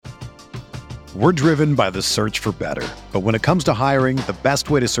We're driven by the search for better. But when it comes to hiring, the best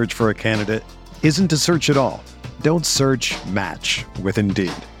way to search for a candidate isn't to search at all. Don't search, match with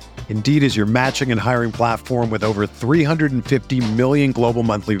Indeed. Indeed is your matching and hiring platform with over 350 million global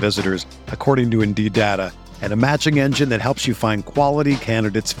monthly visitors, according to Indeed data, and a matching engine that helps you find quality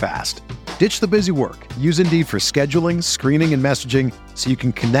candidates fast. Ditch the busy work. Use Indeed for scheduling, screening, and messaging so you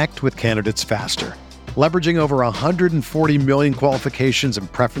can connect with candidates faster. Leveraging over 140 million qualifications and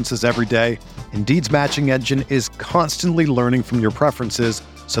preferences every day, Indeed's matching engine is constantly learning from your preferences,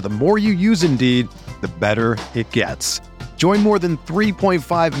 so the more you use Indeed, the better it gets. Join more than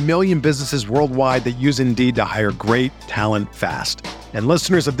 3.5 million businesses worldwide that use Indeed to hire great talent fast. And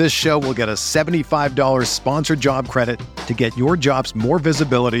listeners of this show will get a $75 sponsored job credit to get your jobs more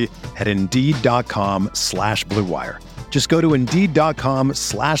visibility at Indeed.com/Blue Wire. Just go to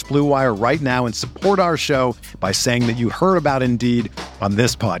Indeed.com/Blue Wire right now and support our show by saying that you heard about Indeed on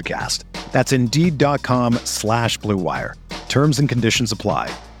this podcast. That's Indeed.com/Blue Wire. Terms and conditions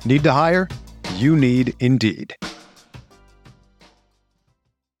apply. Need to hire? You need Indeed.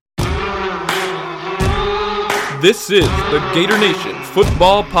 This is the Gator Nation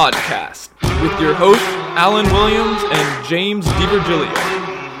Football Podcast with your hosts, Alan Williams and James DiVirgilio.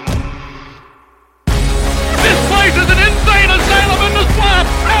 This place is an insane asylum in the swamp!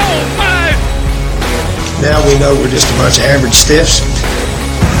 Oh my! Now we know we're just a bunch of average stiffs.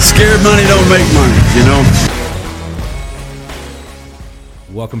 Scared money don't make money, you know?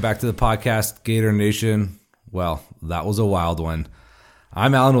 Welcome back to the podcast, Gator Nation. Well, that was a wild one.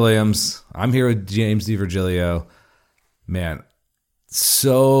 I'm Alan Williams. I'm here with James DiVirgilio. Man,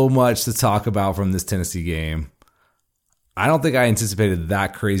 so much to talk about from this Tennessee game. I don't think I anticipated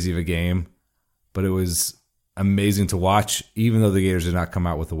that crazy of a game, but it was amazing to watch, even though the Gators did not come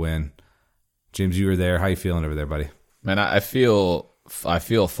out with a win. James, you were there. How you feeling over there, buddy? Man, I feel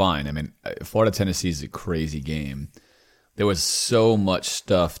fine. I mean, Florida-Tennessee is a crazy game. There was so much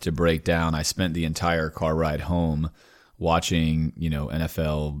stuff to break down. I spent the entire car ride home watching,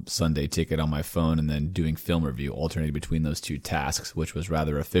 NFL Sunday Ticket on my phone and then doing film review, alternating between those two tasks, which was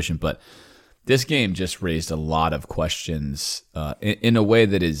rather efficient. But this game just raised a lot of questions in a way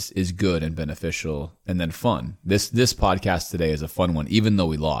that is good and beneficial and then fun. This podcast today is a fun one, even though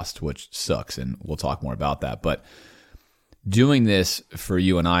we lost, which sucks, and we'll talk more about that. But doing this for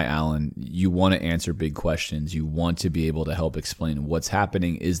you and I, Alan, you want to answer big questions. You want to be able to help explain what's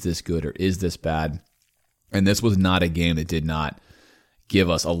happening. Is this good or is this bad? And this was not a game that did not give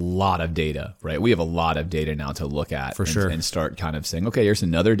us a lot of data, right? We have a lot of data now to look at and start kind of saying, okay, here's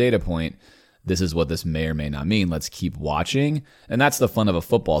another data point. This is what this may or may not mean. Let's keep watching. And that's the fun of a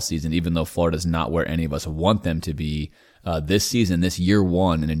football season, even though Florida's not where any of us want them to be. This season, this year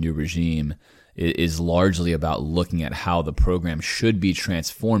one in a new regime, is largely about looking at how the program should be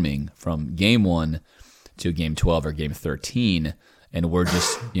transforming from game 1 to game 12 or game 13. And we're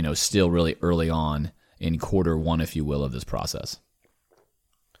just, still really early on in quarter 1, if you will, of this process.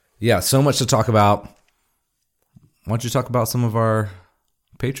 Yeah, so much to talk about. Why don't you talk about some of our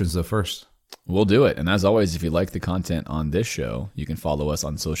patrons, though, first? We'll do it. And as always, if you like the content on this show, you can follow us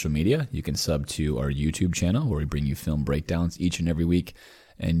on social media. You can sub to our YouTube channel, where we bring you film breakdowns each and every week.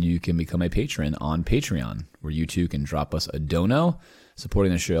 And you can become a patron on Patreon, where you too can drop us a dono,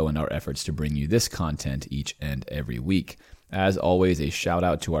 supporting the show and our efforts to bring you this content each and every week. As always, a shout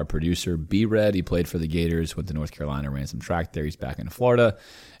out to our producer, B-Red. He played for the Gators, went to North Carolina, ran some track there. He's back in Florida.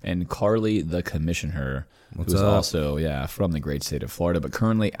 And Carly, the commissioner, who's also from the great state of Florida, but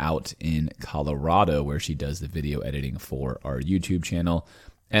currently out in Colorado, where she does the video editing for our YouTube channel.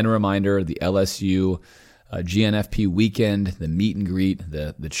 And a reminder, the LSU GNFP weekend, the meet and greet,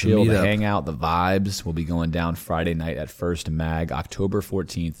 the chill, the hangout, the vibes will be going down Friday night at First Mag, October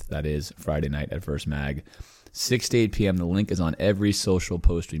 14th. That is Friday night at First Mag. 6 to 8 p.m. The link is on every social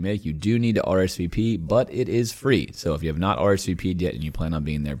post we make. You do need to RSVP, but it is free. So if you have not RSVP'd yet and you plan on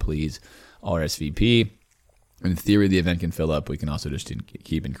being there, please RSVP. In theory, the event can fill up. We can also just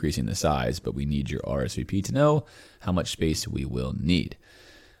keep increasing the size, but we need your RSVP to know how much space we will need.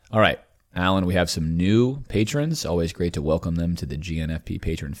 All right, Alan, we have some new patrons. Always great to welcome them to the GNFP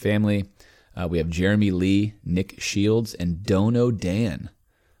patron family. We have Jeremy Lee, Nick Shields, and Dono Dan.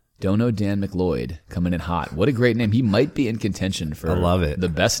 Dono Dan McLeod coming in hot. What a great name. He might be in contention for the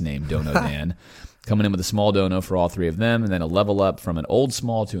best name, Dono Dan. Coming in with a small dono for all three of them, and then a level up from an old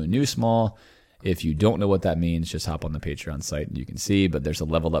small to a new small. If you don't know what that means, just hop on the Patreon site and you can see. But there's a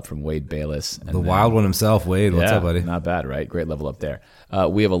level up from Wade Bayless. And the wild one himself, Wade. What's up, buddy? Not bad, right? Great level up there.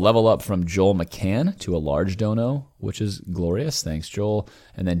 We have a level up from Joel McCann to a large dono, which is glorious. Thanks, Joel.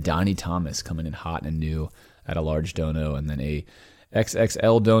 And then Donnie Thomas coming in hot and new at a large dono. And then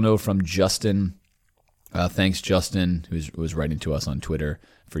XXL dono from Justin. Thanks, Justin, who was writing to us on Twitter,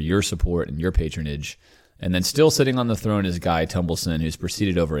 for your support and your patronage. And then still sitting on the throne is Guy Tumbleson, who's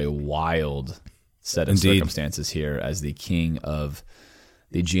proceeded over a wild set of circumstances here as the king of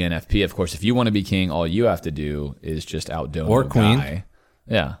the GNFP. Of course, if you want to be king, all you have to do is just outdono or queen. Guy.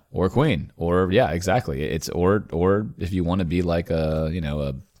 Yeah, or queen, or exactly. It's or if you want to be like a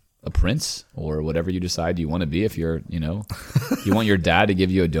prince or whatever you decide you want to be. If you're you want your dad to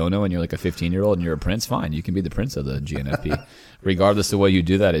give you a dono and you're like a 15-year-old and you're a prince, fine, you can be the prince of the GNFP. Regardless, the way you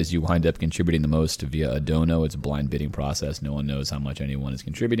do that is you wind up contributing the most via a dono. It's a blind bidding process. No one knows how much anyone is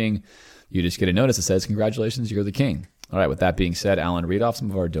contributing. You just get a notice that says, "Congratulations, you're the king." All right, with that being said, Alan, read off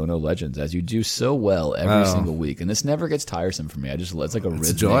some of our dono legends, as you do so well every single week. And this never gets tiresome for me. It's like a rhythmic.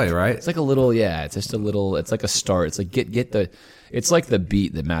 It's joy, right? It's like a little, it's just a little, it's like a start. It's like it's like the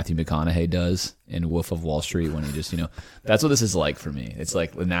beat that Matthew McConaughey does in Wolf of Wall Street when he just, that's what this is like for me. It's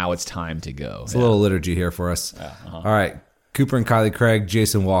like, now it's time to go. It's a little liturgy here for us. All right, Cooper and Kylie Craig,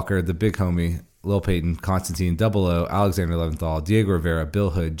 Jason Walker, the big homie, Lil Peyton, Constantine, Double O, Alexander Leventhal, Diego Rivera,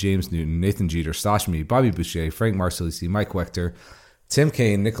 Bill Hood, James Newton, Nathan Jeter, Stashmi, Bobby Boucher, Frank Marcelisi, Mike Wechter, Tim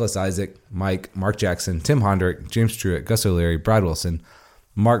Kane, Nicholas Isaac, Mike, Mark Jackson, Tim Hondrick, James Truitt, Gus O'Leary, Brad Wilson,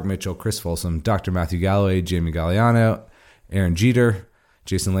 Mark Mitchell, Chris Folsom, Dr. Matthew Galloway, Jamie Galliano, Aaron Jeter,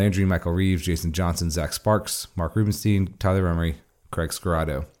 Jason Landry, Michael Reeves, Jason Johnson, Zach Sparks, Mark Rubenstein, Tyler Emery, Craig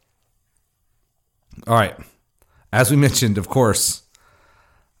Scarrato. All right. As we mentioned, of course,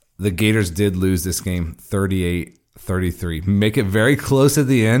 the Gators did lose this game 38-33. Make it very close at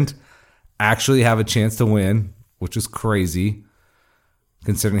the end. Actually have a chance to win, which is crazy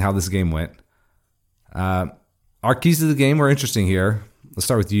considering how this game went. Our keys to the game were interesting here. Let's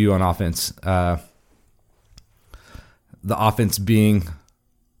start with you on offense. The offense being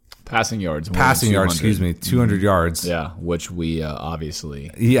passing yards, 200 yards. Yeah, which we obviously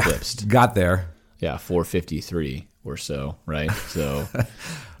eclipsed. Got there. Yeah, 453 or so, right? So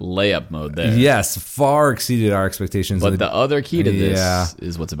layup mode there. Yes, far exceeded our expectations. But the other key to this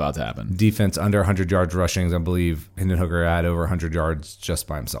is what's about to happen. Defense under 100 yards rushing. I believe Hendon Hooker had over 100 yards just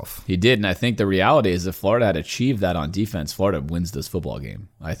by himself. He did, and I think the reality is if Florida had achieved that on defense, Florida wins this football game.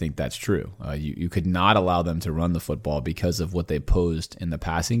 I think that's true. You could not allow them to run the football because of what they posed in the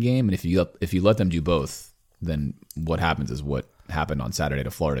passing game, and if you let them do both, then what happens is what happened on Saturday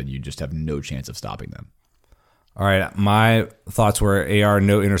to Florida. You just have no chance of stopping them. All right, my thoughts were AR,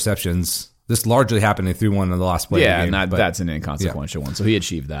 no interceptions. This largely happened in 3-1 in the last play. Yeah, game, and that's an inconsequential one. So he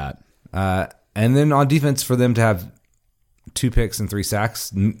achieved that. And then on defense, for them to have 2 picks and 3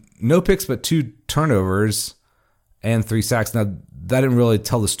 sacks, no picks but 2 turnovers and 3 sacks. Now, that didn't really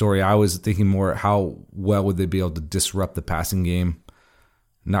tell the story. I was thinking more how well would they be able to disrupt the passing game.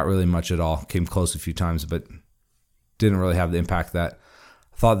 Not really much at all. Came close a few times, but didn't really have the impact that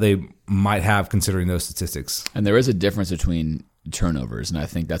I thought they might have considering those statistics. And there is a difference between turnovers, and I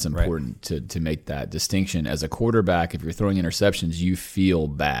think that's important to make that distinction. As a quarterback, if you're throwing interceptions, you feel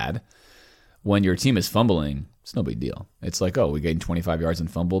bad. When your team is fumbling, it's no big deal. It's like, we gained 25 yards and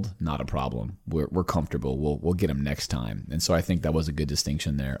fumbled, not a problem. We're comfortable. We'll get them next time. And so I think that was a good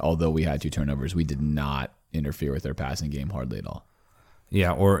distinction there. Although we had 2 turnovers, we did not interfere with their passing game hardly at all.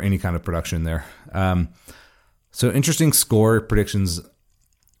 Yeah, or any kind of production there. So interesting score predictions.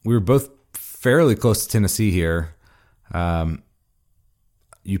 We were both fairly close to Tennessee here.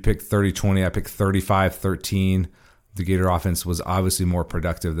 You picked 30-20. I picked 35-13. The Gator offense was obviously more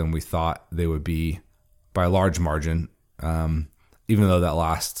productive than we thought they would be by a large margin, even though that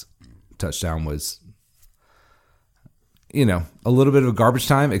last touchdown was, a little bit of a garbage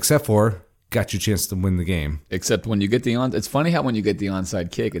time, except for got you a chance to win the game. Except when you get it's funny how when you get the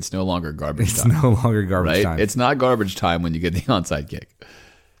onside kick, it's no longer garbage time. It's no longer right? garbage time. It's not garbage time when you get the onside kick.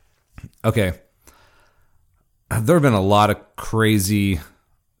 Okay. There have been a lot of crazy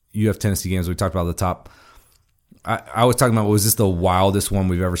UF Tennessee games. We talked about at the top. I was talking about, was this the wildest one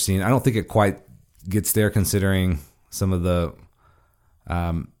we've ever seen? I don't think it quite gets there considering some of the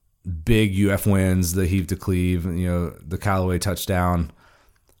big UF wins, the heave to cleave, the Callaway touchdown,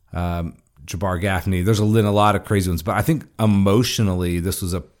 Jabbar Gaffney. There's a lot of crazy ones, but I think emotionally this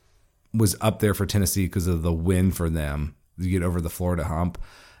was up there for Tennessee because of the win for them to get over the Florida hump,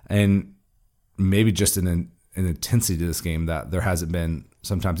 and maybe just an intensity to this game that there hasn't been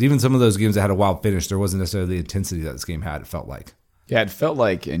sometimes. Even some of those games that had a wild finish, there wasn't necessarily the intensity that this game had. It felt like. Yeah, it felt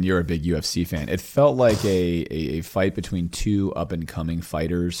like, and you're a big UFC fan, it felt like a fight between 2 up-and-coming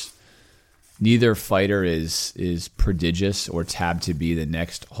fighters. Neither fighter is prodigious or tabbed to be the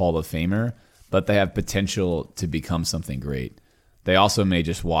next Hall of Famer, but they have potential to become something great. They also may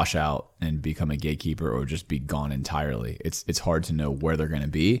just wash out and become a gatekeeper or just be gone entirely. It's hard to know where they're going to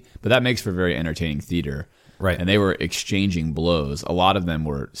be, but that makes for very entertaining theater. Right. And they were exchanging blows. A lot of them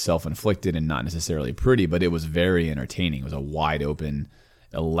were self-inflicted and not necessarily pretty, but it was very entertaining. It was a wide open,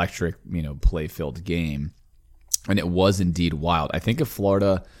 electric, play-filled game. And it was indeed wild. I think if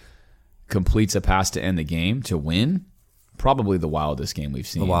Florida completes a pass to end the game to win, probably the wildest game we've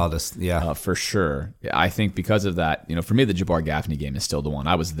seen. The wildest, yeah. For sure. I think because of that, for me, the Jabbar Gaffney game is still the one.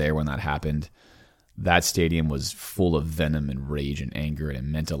 I was there when that happened. That stadium was full of venom and rage and anger, and it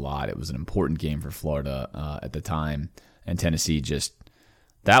meant a lot. It was an important game for Florida at the time. And Tennessee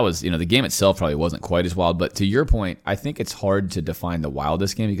that was, the game itself probably wasn't quite as wild. But to your point, I think it's hard to define the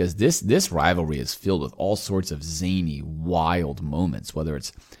wildest game because this rivalry is filled with all sorts of zany, wild moments, whether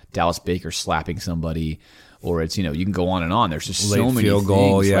it's Dallas Baker slapping somebody or it's, you can go on and on. There's just so many field things,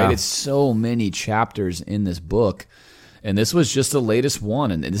 goal, yeah. right? It's so many chapters in this book. And this was just the latest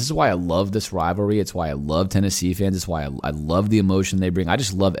one. And this is why I love this rivalry. It's why I love Tennessee fans. It's why I love the emotion they bring. I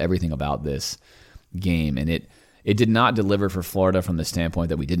just love everything about this game. And it did not deliver for Florida from the standpoint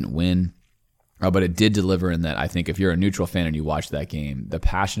that we didn't win. But it did deliver in that I think if you're a neutral fan and you watch that game, the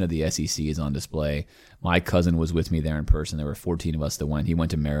passion of the SEC is on display. My cousin was with me there in person. There were 14 of us that went. He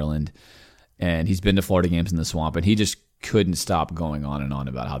went to Maryland. And he's been to Florida games in the Swamp. And he just couldn't stop going on and on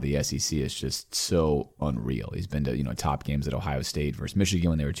about how the SEC is just so unreal. He's been to top games at Ohio State versus Michigan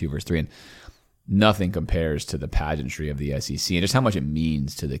when they were 2 versus 3, and nothing compares to the pageantry of the SEC and just how much it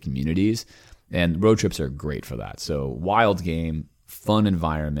means to the communities. And road trips are great for that. So wild game, fun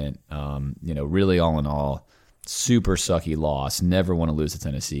environment. Really all in all, super sucky loss. Never want to lose to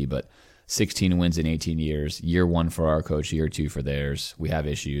Tennessee, but 16 wins in 18 years. Year 1 for our coach, year 2 for theirs. We have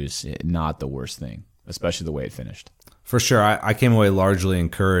issues. Not the worst thing, especially the way it finished. For sure. I came away largely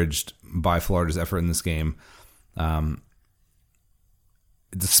encouraged by Florida's effort in this game,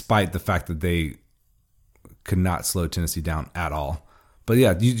 despite the fact that they could not slow Tennessee down at all. But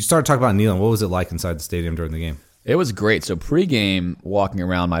yeah, you started talking about Neyland. What was it like inside the stadium during the game? It was great. So pregame, walking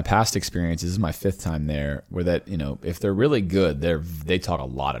around, my past experience, this is my 5th time there, where that, if they're really good, they talk a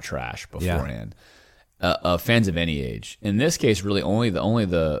lot of trash beforehand. Yeah. Fans of any age. In this case, really only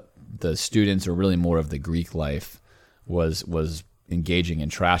the students, or really more of the Greek life, was engaging in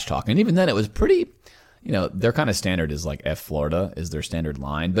trash talk. And even then it was pretty, their kind of standard is like F Florida is their standard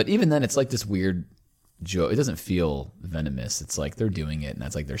line. But even then it's like this weird joke. It doesn't feel venomous. It's like they're doing it and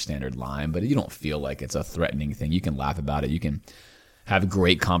that's like their standard line, but you don't feel like it's a threatening thing. You can laugh about it. You can have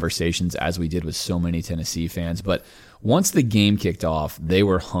great conversations, as we did with so many Tennessee fans. But once the game kicked off, they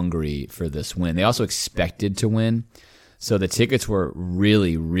were hungry for this win. They also expected to win. So the tickets were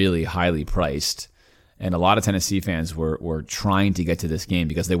really, really highly priced. And a lot of Tennessee fans were trying to get to this game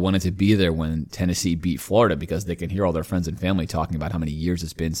because they wanted to be there when Tennessee beat Florida, because they can hear all their friends and family talking about how many years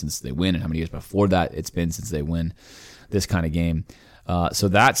it's been since they win and how many years before that it's been since they win this kind of game. So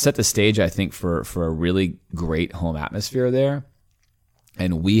that set the stage, I think, for a really great home atmosphere there.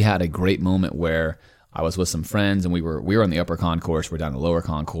 And we had a great moment where I was with some friends and we were on the upper concourse, we're down the lower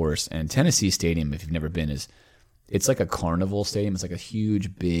concourse, and Tennessee Stadium, if you've never been, it's like a carnival stadium. It's like a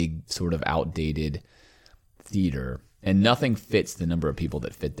huge, big, sort of outdated theater, and nothing fits the number of people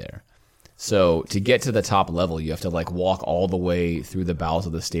that fit there. So to get to the top level, you have to like walk all the way through the bowels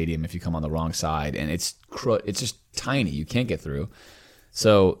of the stadium if you come on the wrong side, and it's just tiny. You can't get through.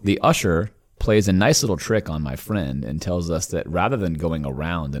 So the usher plays a nice little trick on my friend and tells us that rather than going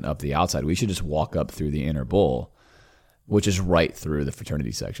around and up the outside, we should just walk up through the inner bowl, which is right through the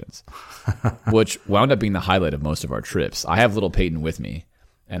fraternity sections, which wound up being the highlight of most of our trips. I have little Peyton with me,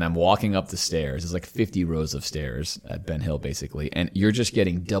 and I'm walking up the stairs. There's like 50 rows of stairs at Ben Hill, basically. And you're just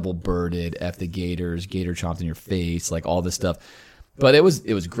getting double birded, F the Gators, Gator chomped in your face, like all this stuff. But it was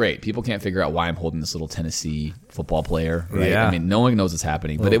great. People can't figure out why I'm holding this little Tennessee football player, right? Yeah. I mean, no one knows what's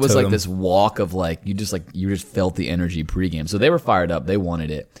happening. But it was totem. like this walk of like, you just felt the energy pregame. So they were fired up. They wanted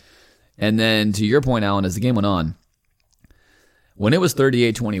it. And then to your point, Alan, as the game went on, when it was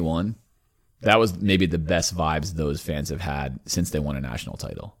 38-21, that was maybe the best vibes those fans have had since they won a national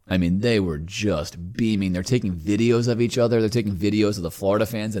title. I mean, they were just beaming. They're taking videos of each other. They're taking videos of the Florida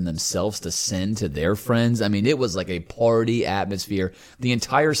fans and themselves to send to their friends. I mean, it was like a party atmosphere. The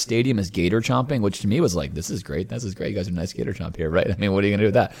entire stadium is Gator chomping, which to me was like, this is great. This is great. You guys are nice Gator chomp here, right? I mean, what are you going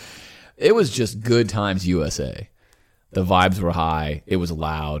to do with that? It was just good times USA. The vibes were high. It was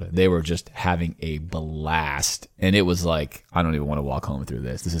loud. They were just having a blast. And it was like, I don't even want to walk home through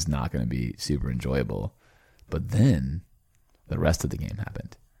this. This is not going to be super enjoyable. But then the rest of the game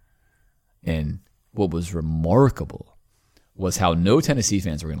happened. And what was remarkable was how no Tennessee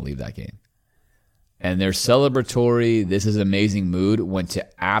fans were going to leave that game. And their celebratory, this is amazing mood went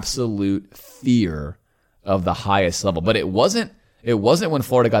to absolute fear of the highest level. But it wasn't when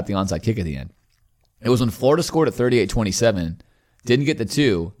Florida got the onside kick at the end. It was when Florida scored at 38-27, didn't get the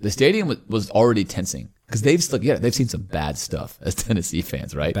 2. The stadium was already tensing because they've seen some bad stuff as Tennessee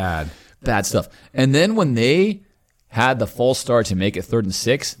fans, right? Bad stuff. And then when they had the false start to make it 3rd and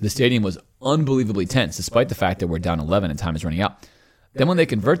 6, the stadium was unbelievably tense, despite the fact that we're down 11 and time is running out. Then when they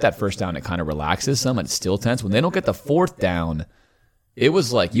convert that first down, it kind of relaxes some, and it's still tense. When they don't get the 4th down, it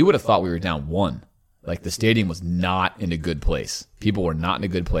was like you would have thought we were down 1. Like the stadium was not in a good place. People were not in a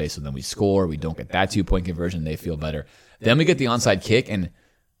good place. So then we score. We don't get that 2-point conversion. They feel better. Then we get the onside kick, and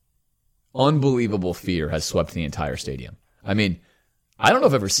unbelievable fear has swept the entire stadium. I mean, I don't know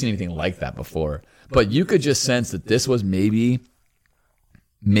if I've ever seen anything like that before, but you could just sense that this was maybe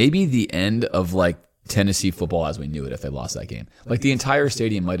the end of like Tennessee football as we knew it if they lost that game. Like the entire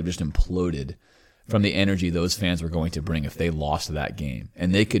stadium might have just imploded from the energy those fans were going to bring if they lost that game.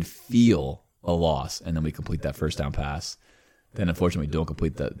 And they could feel a loss, and then we complete that first down pass. Then unfortunately we don't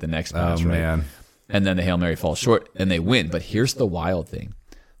complete the next pass, right? Man. And then the Hail Mary falls short and they win. But here's the wild thing.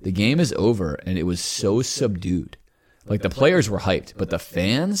 The game is over and it was so subdued. Like the players were hyped, but the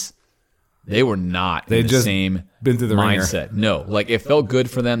fans, they were not in the same been through the mindset. Ringer. No, like it felt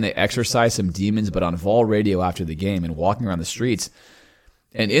good for them. They exercised some demons, but on Vol Radio after the game and walking around the streets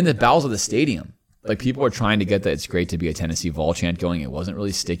and in the bowels of the stadium, like people were trying to get that it's great to be a Tennessee Vol chant going. It wasn't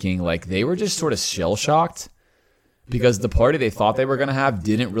really sticking. Like they were just sort of shell-shocked because the party they thought they were going to have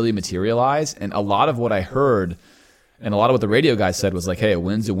didn't really materialize. And a lot of what I heard and a lot of what the radio guys said was like, hey, a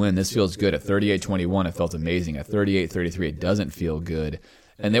win's a win. This feels good. At 38-21, it felt amazing. At 38-33, it doesn't feel good.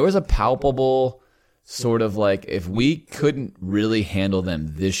 And there was a palpable sort of like, if we couldn't really handle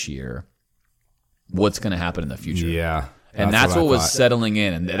them this year, what's going to happen in the future? Yeah. And that's what was settling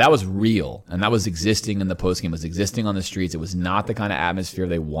in. And that was real. And that was existing in the postgame, was existing on the streets. It was not the kind of atmosphere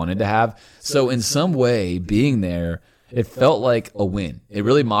they wanted to have. So in some way, being there, it felt like a win. It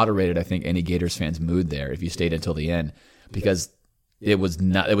really moderated, I think, any Gators fans' mood there if you stayed until the end, because it was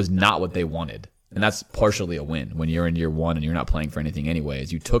not what they wanted. And that's partially a win when you're in year one and you're not playing for anything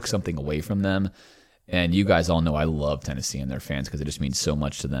anyways. You took something away from them. And you guys all know I love Tennessee and their fans because it just means so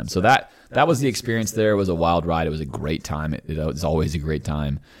much to them. So that was the experience there. It was a wild ride. It was a great time. It was always a great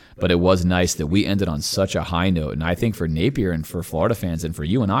time. But it was nice that we ended on such a high note. And I think for Napier and for Florida fans and for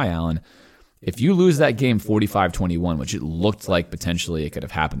you and I, Alan, if you lose that game 45-21, which it looked like potentially it could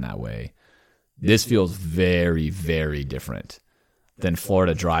have happened that way, this feels very, very different than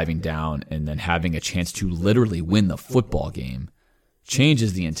Florida driving down and then having a chance to literally win the football game.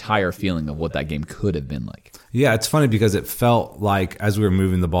 Changes the entire feeling of what that game could have been like. Yeah, it's funny because it felt like as we were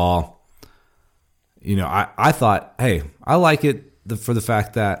moving the ball, you know, I thought, hey, I like it for the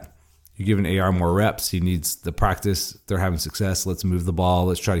fact that you're giving AR more reps. He needs the practice. They're having success. Let's move the ball.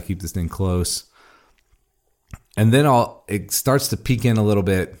 Let's try to keep this thing close. And then it starts to peek in a little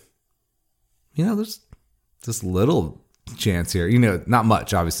bit. You know, there's this little chance here. You know, not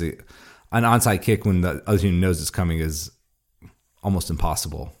much, obviously. An onside kick when the other team knows it's coming is almost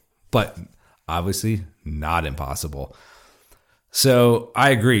impossible, but obviously not impossible. So I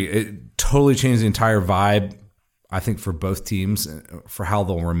agree. It totally changed the entire vibe, I think, for both teams, for how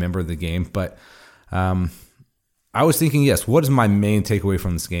they'll remember the game. But I was thinking, yes, what is my main takeaway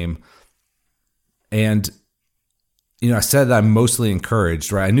from this game? And, you know, I said that I'm mostly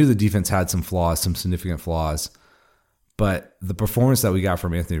encouraged, right? I knew the defense had some flaws, some significant flaws, but the performance that we got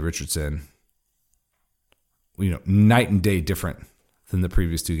from Anthony Richardson, you know, night and day different than the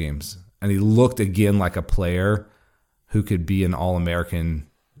previous two games. And he looked again like a player who could be an All-American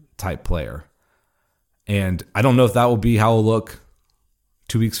type player. And I don't know if that will be how it'll look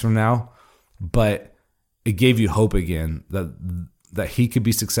 2 weeks from now, but it gave you hope again that he could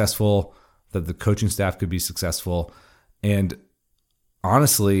be successful, that the coaching staff could be successful. And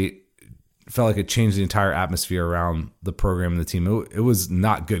honestly, it felt like it changed the entire atmosphere around the program and the team. It was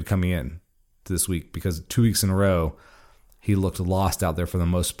not good coming in to this week because 2 weeks in a row, he looked lost out there for the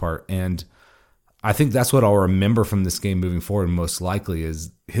most part. And I think that's what I'll remember from this game moving forward most likely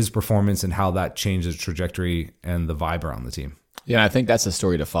is his performance and how that changes the trajectory and the vibe around the team. Yeah, I think that's the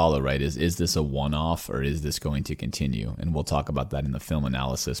story to follow, right? Is this a one-off or is this going to continue? And we'll talk about that in the film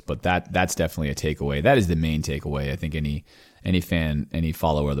analysis, but that's definitely a takeaway. That is the main takeaway. I think any fan, any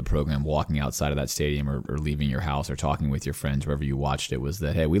follower of the program walking outside of that stadium or leaving your house or talking with your friends wherever you watched it was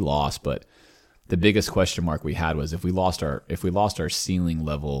that, hey, we lost, but the biggest question mark we had was if we lost our ceiling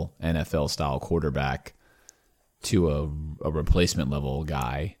level NFL style quarterback to a replacement level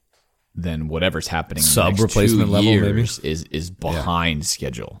guy, then whatever's happening in the next 2 years is behind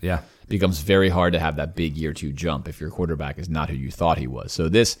schedule. Yeah, becomes very hard to have that big year 2 jump if your quarterback is not who you thought he was. So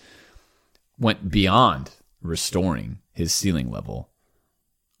this went beyond restoring his ceiling level,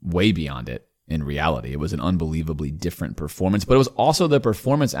 way beyond it in reality. It was an unbelievably different performance, but it was also the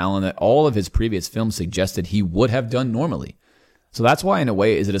performance, Alan, that all of his previous films suggested he would have done normally. So that's why, in a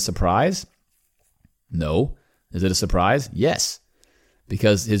way, is it a surprise? No. Is it a surprise? Yes.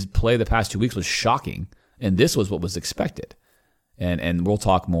 Because his play the past 2 weeks was shocking, and this was what was expected. And we'll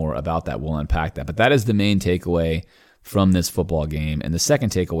talk more about that. We'll unpack that. But that is the main takeaway from this football game. And the second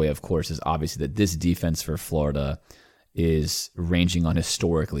takeaway, of course, is obviously that this defense for Florida is ranging on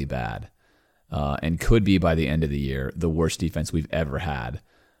historically bad and could be, by the end of the year, the worst defense we've ever had,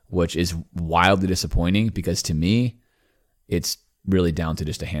 which is wildly disappointing because, to me, it's really down to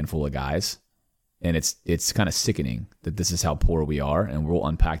just a handful of guys. And it's kind of sickening that this is how poor we are, and we'll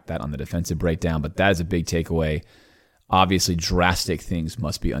unpack that on the defensive breakdown. But that is a big takeaway. Obviously, drastic things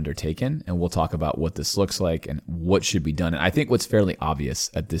must be undertaken, and we'll talk about what this looks like and what should be done. And I think what's fairly obvious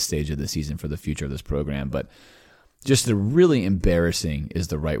at this stage of the season for the future of this program, but just the really embarrassing is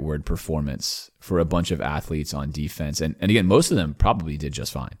the right word, performance for a bunch of athletes on defense. And again, most of them probably did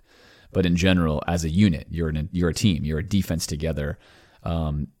just fine. But in general, as a unit, you're a team, you're a defense together.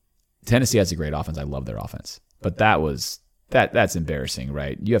 Tennessee has a great offense. I love their offense. But that's embarrassing,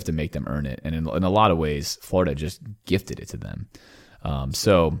 right? You have to make them earn it. And in a lot of ways, Florida just gifted it to them.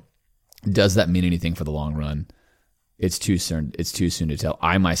 So does that mean anything for the long run? It's too soon to tell.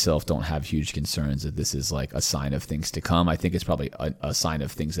 I myself don't have huge concerns that this is like a sign of things to come. I think it's probably a sign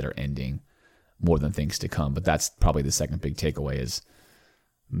of things that are ending more than things to come. But that's probably the second big takeaway is,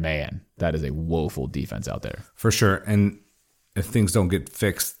 man, that is a woeful defense out there. For sure. And if things don't get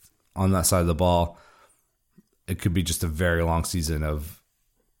fixed on that side of the ball, it could be just a very long season of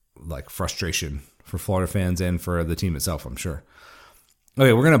like frustration for Florida fans and for the team itself, I'm sure.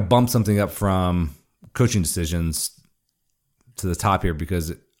 Okay, we're going to bump something up from coaching decisions to the top here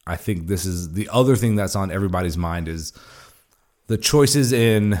because I think this is the other thing that's on everybody's mind is the choices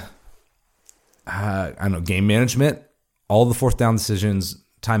in, game management, all the fourth down decisions,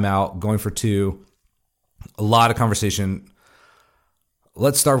 timeout, going for 2, a lot of conversation.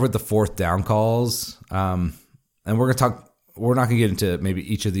 Let's start with the fourth down calls. And we're not going to get into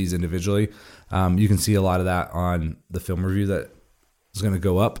maybe each of these individually. You can see a lot of that on the film review that is going to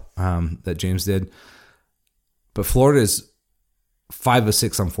go up that James did. But Florida is 5 of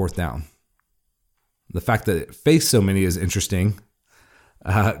 6 on fourth down. The fact that it faced so many is interesting,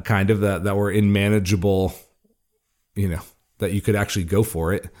 kind of that were in manageable, that you could actually go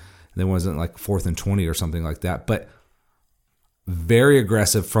for it. There wasn't like 4th and 20 or something like that. But very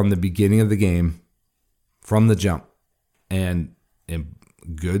aggressive from the beginning of the game, from the jump, and in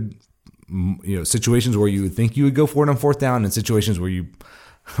good, situations where you would think you would go for it on fourth down, and situations where you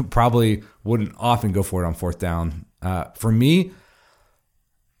probably wouldn't often go for it on fourth down. For me,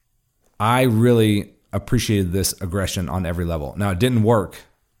 I really appreciated this aggression on every level. Now, it didn't work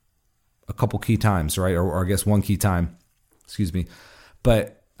a couple key times, right? Or I guess one key time,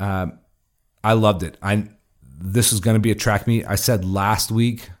 but I loved it. This is going to be a track meet. I said last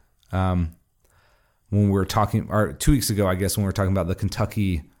week when we were talking, or 2 weeks ago, I guess, when we were talking about the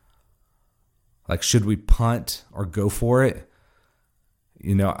Kentucky, like, should we punt or go for it?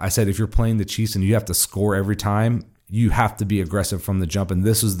 I said if you're playing the Chiefs and you have to score every time, you have to be aggressive from the jump. And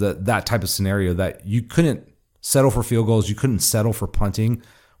this was that type of scenario that you couldn't settle for field goals. You couldn't settle for punting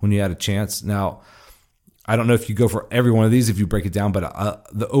when you had a chance. Now, I don't know if you go for every one of these if you break it down, but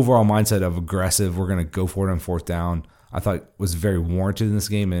the overall mindset of aggressive, we're going to go for it on fourth down, I thought was very warranted in this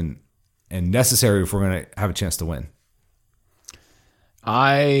game and necessary if we're going to have a chance to win.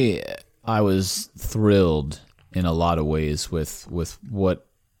 I was thrilled in a lot of ways with what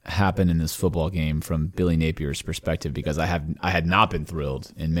happened in this football game from Billy Napier's perspective, because I had not been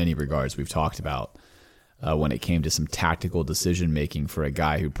thrilled in many regards. We've talked about when it came to some tactical decision making for a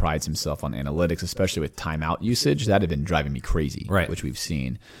guy who prides himself on analytics, especially with timeout usage. That had been driving me crazy, right? Which we've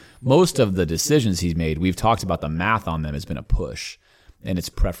seen. Most of the decisions he's made, we've talked about the math on them has been a push and it's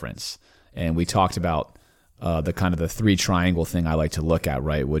preference. And we talked about the kind of the 3 triangle thing I like to look at,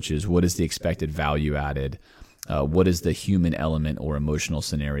 right? Which is, what is the expected value added? What is the human element or emotional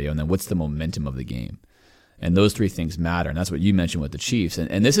scenario? And then what's the momentum of the game? And those 3 things matter. And that's what you mentioned with the Chiefs.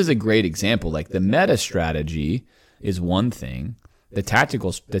 And this is a great example. Like, the meta strategy is one thing. The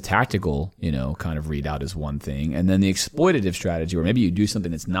tactical, kind of readout is one thing. And then the exploitative strategy, where maybe you do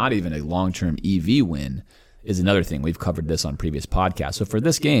something that's not even a long-term EV win, is another thing. We've covered this on previous podcasts. So for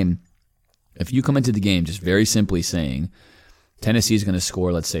this game, if you come into the game just very simply saying Tennessee is going to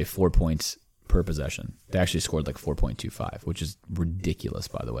score, let's say, 4 points per possession. They actually scored like 4.25, which is ridiculous,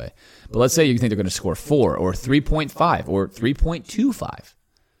 by the way. But let's say you think they're going to score 4 or 3.5 or 3.25.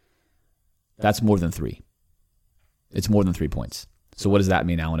 That's more than 3. It's more than 3 points. So what does that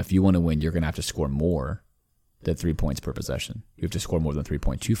mean, Alan? If you want to win, you're going to have to score more than 3 points per possession. You have to score more than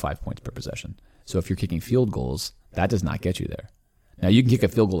 3.25 points per possession. So if you're kicking field goals, that does not get you there. Now, you can kick a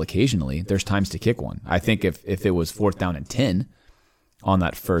field goal occasionally. There's times to kick one. I think if it was 4th down and 10 on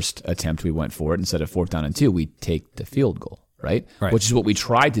that first attempt, we went for it. Instead of 4th down and 2, we take the field goal, right? Which is what we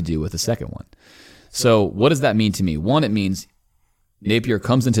tried to do with the second one. So what does that mean to me? One, it means Napier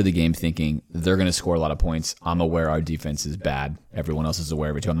comes into the game thinking they're going to score a lot of points. I'm aware our defense is bad. Everyone else is aware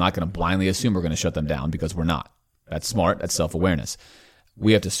of it too. I'm not going to blindly assume we're going to shut them down because we're not. That's smart. That's self-awareness.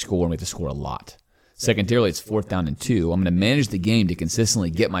 We have to score, and we have to score a lot. Secondarily, it's 4th down and 2. I'm going to manage the game to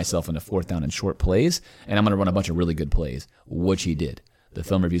consistently get myself into 4th down and short plays, and I'm going to run a bunch of really good plays, which he did. The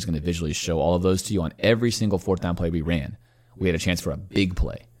film review is going to visually show all of those to you on every single 4th down play we ran. We had a chance for a big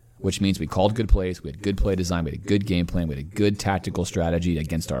play, which means we called good plays, we had good play design, we had a good game plan, we had a good tactical strategy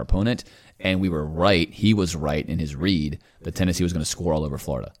against our opponent, and we were right, he was right in his read that Tennessee was going to score all over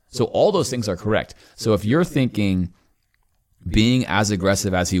Florida. So all those things are correct. So if you're thinking being as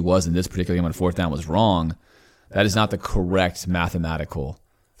aggressive as he was in this particular game on 4th down was wrong, that is not the correct mathematical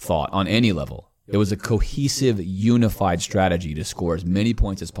thought on any level. It was a cohesive, unified strategy to score as many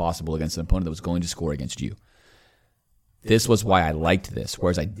points as possible against an opponent that was going to score against you. This was why I liked this,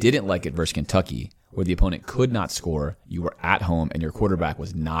 whereas I didn't like it versus Kentucky, where the opponent could not score, you were at home, and your quarterback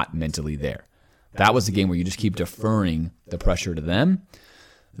was not mentally there. That was the game where you just keep deferring the pressure to them.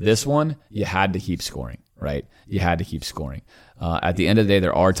 This one, you had to keep scoring, right? You had to keep scoring. At the end of the day,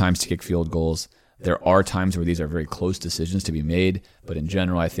 there are times to kick field goals. There are times where these are very close decisions to be made, but in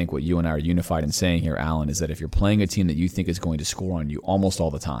general, I think what you and I are unified in saying here, Alan, is that if you're playing a team that you think is going to score on you almost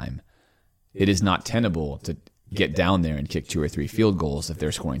all the time, it is not tenable to get down there and kick 2 or 3 field goals if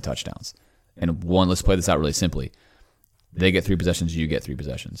they're scoring touchdowns. And one, let's play this out really simply. They get 3 possessions, you get 3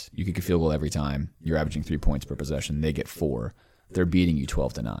 possessions. You kick a field goal every time. You're averaging 3 points per possession. They get 4. They're beating you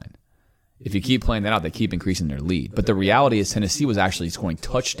 12-9. If you keep playing that out, they keep increasing their lead. But the reality is Tennessee was actually scoring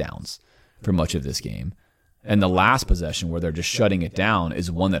touchdowns for much of this game. And the last possession where they're just shutting it down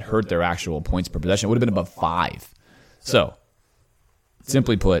is one that hurt their actual points per possession. It would have been above 5. So,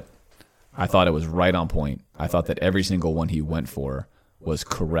 simply put, I thought it was right on point. I thought that every single one he went for was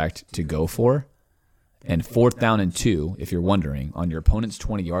correct to go for. And 4th down and 2, if you're wondering, on your opponent's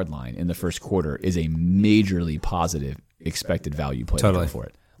 20-yard line in the first quarter is a majorly positive expected value play to go for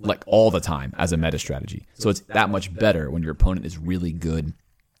it. Like all the time as a meta strategy. So it's that much better when your opponent is really good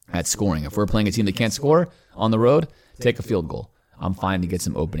at scoring. If we're playing a team that can't score on the road, take a field goal. I'm fine to get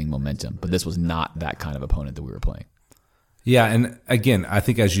some opening momentum. But this was not that kind of opponent that we were playing. Yeah, and again, I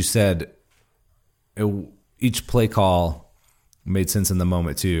think as you said, each play call made sense in the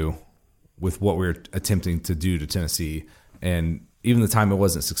moment too with what we were attempting to do to Tennessee. And even the time it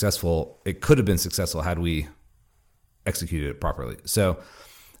wasn't successful, it could have been successful had we executed it properly. So,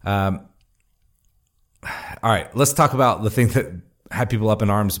 all right, let's talk about the thing that had people up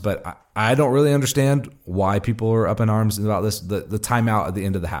in arms, but I don't really understand why people are up in arms about this, the timeout at the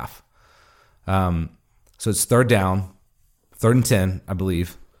end of the half. So it's 3rd down, 3rd and 10, I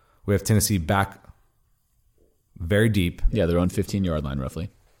believe. We have Tennessee back very deep. Yeah, their own 15-yard line, roughly.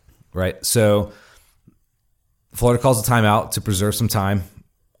 Right. So Florida calls a timeout to preserve some time.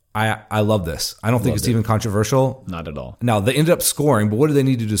 I love this. I don't think it's even controversial. Not at all. Now, they ended up scoring, but what do they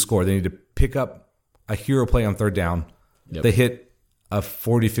need to do to score? They need to pick up a hero play on 3rd down. Yep. They hit a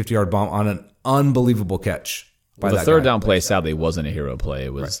 40, 50-yard bomb on an unbelievable catch. Well, the 3rd down play, sadly, wasn't a hero play.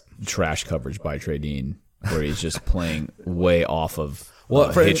 It was trash coverage by Trey Dean, where he's just playing way off of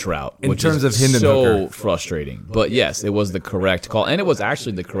hitch route, which is so frustrating. But yes, it was the correct call, and it was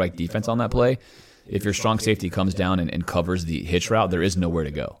actually the correct defense on that play. If your strong safety comes down and covers the hitch route, there is nowhere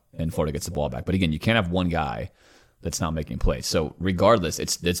to go, and Florida gets the ball back. But again, you can't have one guy that's not making plays. So regardless,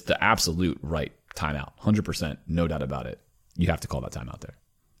 it's the absolute right timeout, 100%, no doubt about it. You have to call that timeout there.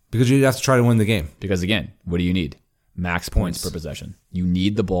 Because you have to try to win the game. Because again, what do you need? Max points per possession. You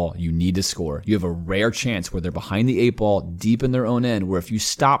need the ball. You need to score. You have a rare chance where they're behind the 8 ball, deep in their own end, where if you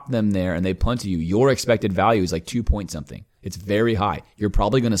stop them there and they punt to you, your expected value is like 2 point something. It's very high. You're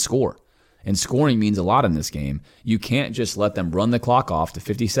probably going to score. And scoring means a lot in this game. You can't just let them run the clock off to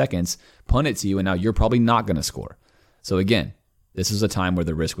 50 seconds, punt it to you, and now you're probably not going to score. So again, this is a time where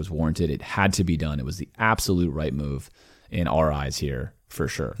the risk was warranted. It had to be done. It was the absolute right move in our eyes here, for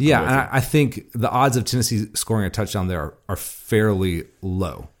sure. Yeah, and I think the odds of Tennessee scoring a touchdown there are fairly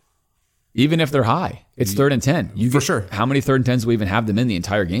low. Even if they're high. It's 3rd and 10. For sure. How many 3rd and 10s do we even have them in the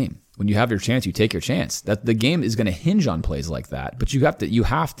entire game? when you have your chance, you take your chance. That the game is going to hinge on plays like that, but you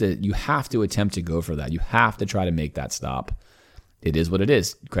have to attempt to go for that. You have to try to make that stop. It is what it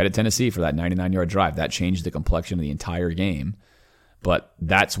is. Credit Tennessee for that 99-yard drive. That changed the complexion of the entire game, but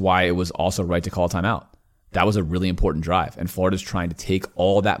that's why it was also right to call timeout. That was a really important drive, and Florida's trying to take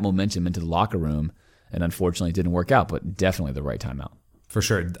all that momentum into the locker room, and unfortunately it didn't work out, but definitely the right timeout. For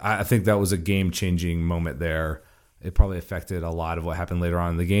sure. I think that was a game-changing moment there. It probably affected a lot of what happened later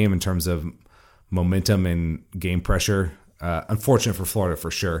on in the game in terms of momentum and game pressure. Unfortunate for Florida, for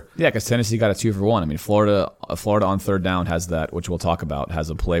sure. Yeah, because Tennessee got a 2-for-1. I mean, Florida on third down has that, which we'll talk about, has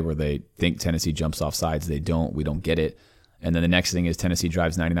a play where they think Tennessee jumps off sides. They don't. We don't get it. And then the next thing is Tennessee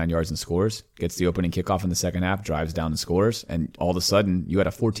drives 99 yards and scores, gets the opening kickoff in the second half, drives down and scores. And all of a sudden, you had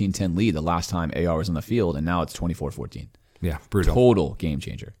a 14-10 lead the last time AR was on the field, and now it's 24-14. Yeah, brutal. Total game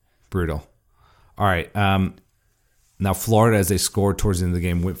changer. Brutal. All right. Now, Florida, as they scored towards the end of the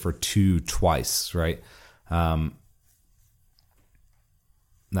game, went for 2 twice, right? Now,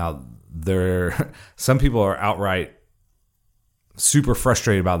 some people are outright super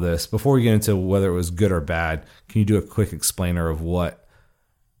frustrated about this. Before we get into whether it was good or bad, can you do a quick explainer of what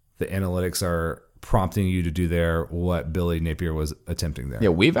the analytics are prompting you to do there, what Billy Napier was attempting there? Yeah,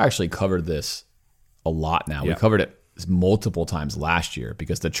 we've actually covered this a lot now. Yeah. We covered it multiple times last year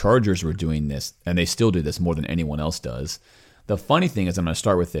because the Chargers were doing this, and they still do this more than anyone else does. The funny thing is, I'm going to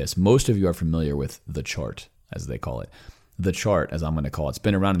start with this. Most of you are familiar with the chart, as they call it. The chart, as I'm going to call it, it's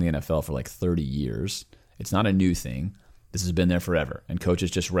been around in the NFL for like 30 years. It's not a new thing. This has been there forever, and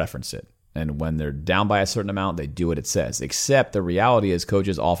coaches just reference it. And when they're down by a certain amount, they do what it says. Except the reality is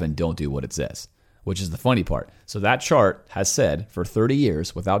coaches often don't do what it says, which is the funny part. So that chart has said for 30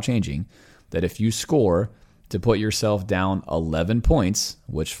 years, without changing, that if you score to put yourself down 11 points,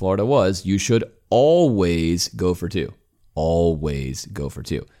 which Florida was, you should always go for 2. Always go for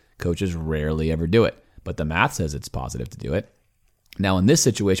 2. Coaches rarely ever do it, but the math says it's positive to do it. Now, in this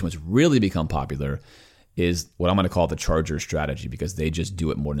situation, what's really become popular is what I'm going to call the Chargers strategy because they just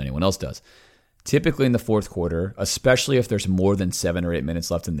do it more than anyone else does. Typically in the fourth quarter, especially if there's more than 7 or 8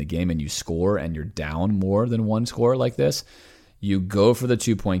 minutes left in the game and you score and you're down more than 1 score like this, you go for the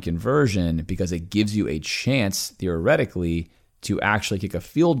 2-point conversion because it gives you a chance, theoretically, to actually kick a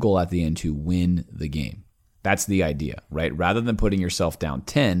field goal at the end to win the game. That's the idea, right? Rather than putting yourself down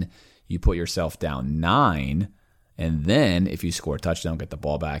 10, you put yourself down 9, and then if you score a touchdown, get the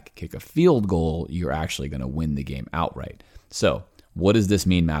ball back, kick a field goal, you're actually going to win the game outright. So what does this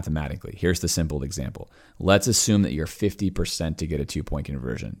mean mathematically? Here's the simple example. Let's assume that you're 50% to get a 2-point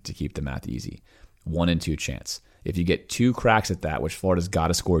conversion to keep the math easy. 1 in 2 chance. If you get 2 cracks at that, which Florida's got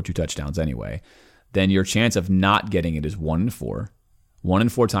to score 2 touchdowns anyway, then your chance of not getting it is 1 in 4. 1 in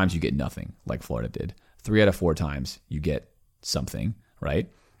 4 times you get nothing, like Florida did. 3 out of 4 times you get something, right?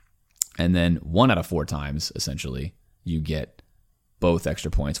 And then 1 out of 4 times, essentially, you get both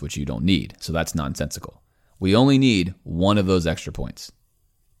extra points, which you don't need. So that's nonsensical. We only need 1 of those extra points.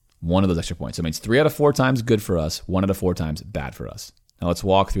 1 of those extra points. So it means 3 out of 4 times good for us, 1 out of 4 times bad for us. Now let's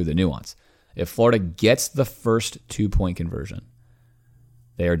walk through the nuance. If Florida gets the first 2-point conversion,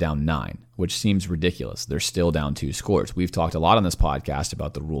 they are down 9, which seems ridiculous. They're still down 2 scores. We've talked a lot on this podcast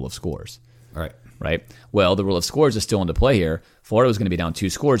about the rule of scores. All right. Right? Well, the rule of scores is still into play here. Florida was going to be down 2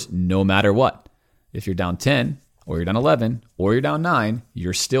 scores no matter what. If you're down 10, or you're down 11, or you're down 9,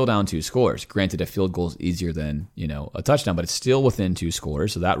 you're still down 2 scores. Granted, a field goal is easier than, a touchdown, but it's still within 2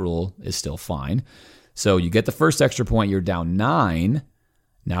 scores, so that rule is still fine. So you get the first extra point, you're down 9.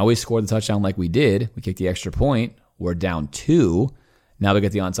 Now we score the touchdown like we did. We kick the extra point. We're down 2. Now we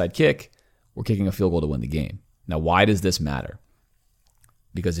get the onside kick. We're kicking a field goal to win the game. Now, why does this matter?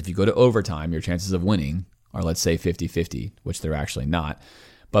 Because if you go to overtime, your chances of winning are, let's say, 50-50, which they're actually not.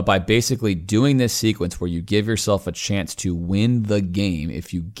 But by basically doing this sequence where you give yourself a chance to win the game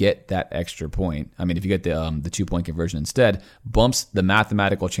if you get that extra point, if you get the 2-point conversion instead, bumps the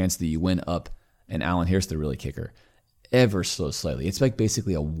mathematical chance that you win up. And Alan, here's the really kicker. Ever so slightly. It's like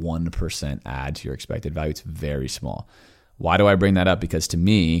basically a 1% add to your expected value. It's very small. Why do I bring that up? Because to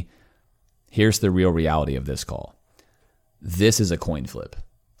me, here's the real reality of this call. This is a coin flip,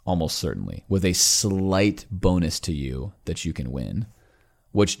 almost certainly, with a slight bonus to you that you can win,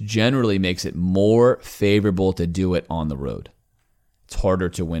 which generally makes it more favorable to do it on the road. It's harder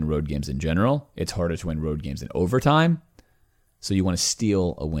to win road games in general. It's harder to win road games in overtime. So you want to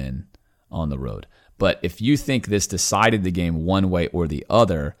steal a win on the road. But if you think this decided the game one way or the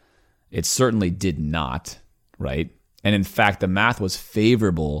other, it certainly did not, right? And in fact, the math was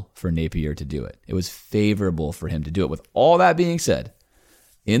favorable for Napier to do it. It was favorable for him to do it. With all that being said,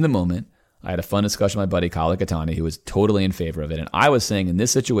 in the moment, I had a fun discussion with my buddy Kyle Katani, who was totally in favor of it. And I was saying in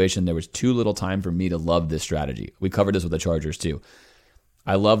this situation, there was too little time for me to love this strategy. We covered this with the Chargers too.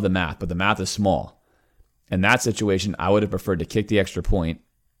 I love the math, but the math is small. In that situation, I would have preferred to kick the extra point,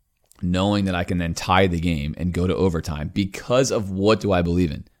 knowing that I can then tie the game and go to overtime because of what do I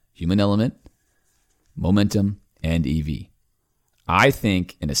believe in? Human element, momentum, and EV. I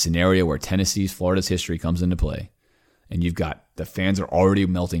think in a scenario where Florida's history comes into play, and you've got the fans are already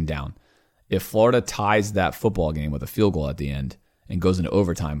melting down, if Florida ties that football game with a field goal at the end and goes into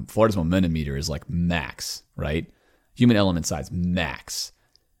overtime, Florida's momentum meter is like max, right? Human element size, max.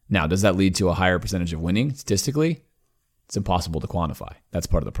 Now, does that lead to a higher percentage of winning statistically? It's impossible to quantify. That's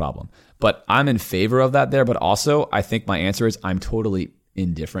part of the problem. But I'm in favor of that there. But also, I think my answer is I'm totally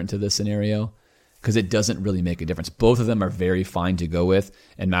indifferent to this scenario because it doesn't really make a difference. Both of them are very fine to go with.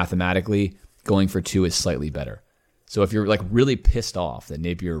 And mathematically, going for 2 is slightly better. So if you're like really pissed off that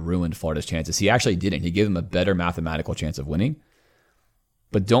Napier ruined Florida's chances, he actually didn't. He gave them a better mathematical chance of winning.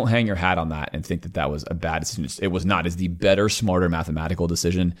 But don't hang your hat on that and think that that was a bad decision. It was not. It's the better, smarter mathematical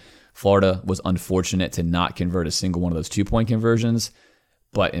decision. Florida was unfortunate to not convert a single one of those 2-point conversions.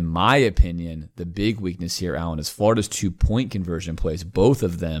 But in my opinion, the big weakness here, Alan, is Florida's 2-point conversion plays. Both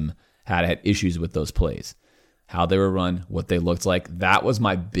of them had issues with those plays. How they were run, what they looked like. That was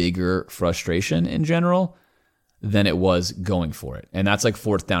my bigger frustration in general than it was going for it. And that's like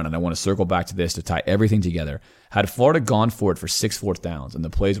 4th down. And I want to circle back to this to tie everything together. Had Florida gone for it for 6 4th downs and the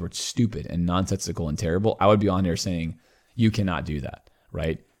plays were stupid and nonsensical and terrible, I would be on here saying, you cannot do that,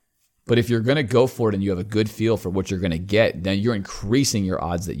 right? But if you're going to go for it and you have a good feel for what you're going to get, then you're increasing your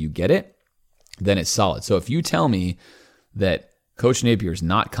odds that you get it, then it's solid. So if you tell me that Coach Napier is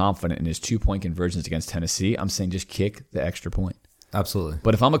not confident in his 2-point conversions against Tennessee, I'm saying just kick the extra point. Absolutely.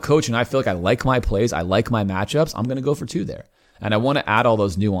 But if I'm a coach and I feel like I like my plays, I like my matchups, I'm going to go for 2 there. And I want to add all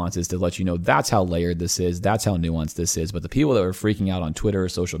those nuances to let you know that's how layered this is. That's how nuanced this is. But the people that were freaking out on Twitter or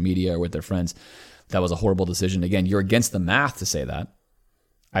social media or with their friends, that was a horrible decision. Again, you're against the math to say that.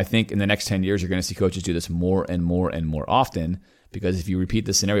 I think in the next 10 years, you're going to see coaches do this more and more and more often because if you repeat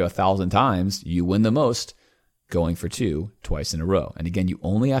the scenario 1,000 times, you win the most going for 2 twice in a row. And again, you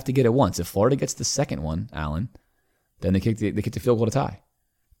only have to get it once. If Florida gets the second one, Alan, then they kick the field goal to tie.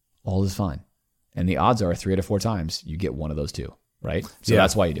 All is fine. And the odds are 3 out of 4 times you get one of those 2, right? So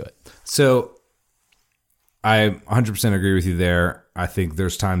that's why you do it. So I 100% agree with you there. I think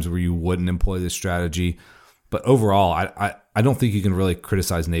there's times where you wouldn't employ this strategy. But overall, I don't think you can really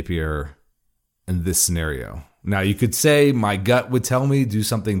criticize Napier in this scenario. Now, you could say my gut would tell me do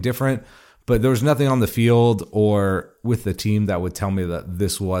something different, but there was nothing on the field or with the team that would tell me that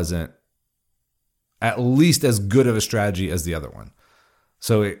this wasn't at least as good of a strategy as the other one.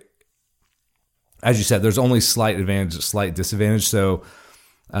 So, as you said, there's only slight advantage, slight disadvantage. So,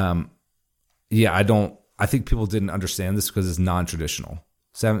 I think people didn't understand this because it's non-traditional.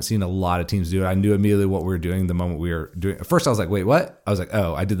 So I haven't seen a lot of teams do it. I knew immediately what we were doing the moment we were doing it. At first, I was like, wait, what? I was like,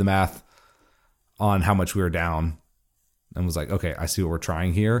 oh, I did the math on how much we were down and was like, okay, I see what we're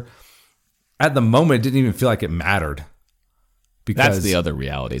trying here. At the moment, it didn't even feel like it mattered. Because that's the other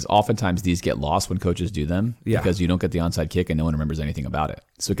reality. Is oftentimes these get lost when coaches do them because you don't get the onside kick and no one remembers anything about it.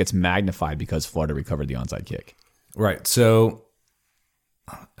 So it gets magnified because Florida recovered the onside kick. Right. So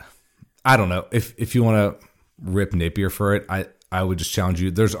I don't know. If you want to rip Napier for it, I would just challenge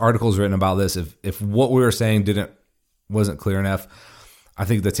you. There's articles written about this. If what we were saying wasn't clear enough, I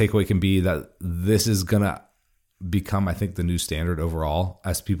think the takeaway can be that this is going to become, I think, the new standard overall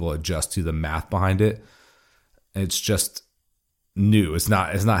as people adjust to the math behind it. It's just new. It's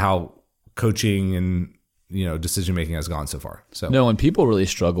not how coaching and decision making has gone so far. So no, and people really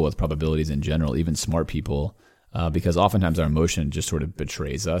struggle with probabilities in general, even smart people, because oftentimes our emotion just sort of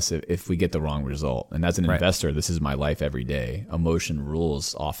betrays us if we get the wrong result. And as an investor, this is my life every day. Emotion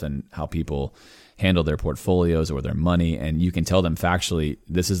rules often how people handle their portfolios or their money, and you can tell them factually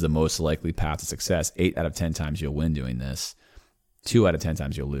this is the most likely path to success. 8 out of 10 times you'll win doing this. 2 out of 10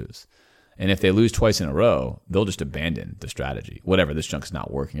 times you'll lose. And if they lose twice in a row, they'll just abandon the strategy. Whatever, this junk's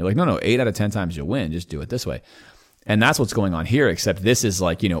not working. You're like, no, 8 out of 10 times you'll win. Just do it this way. And that's what's going on here, except this is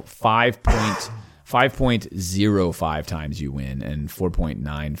like, 5.05 times you win and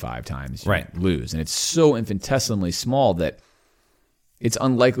 4.95 times you lose. And it's so infinitesimally small that it's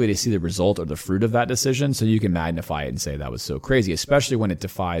unlikely to see the result or the fruit of that decision. So you can magnify it and say that was so crazy, especially when it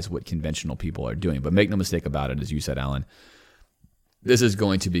defies what conventional people are doing. But make no mistake about it, as you said, Alan, this is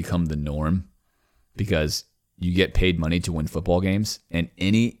going to become the norm because you get paid money to win football games, and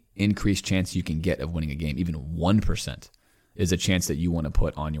any increased chance you can get of winning a game, even 1%, is a chance that you want to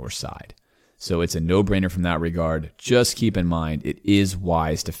put on your side. So it's a no-brainer from that regard. Just keep in mind, it is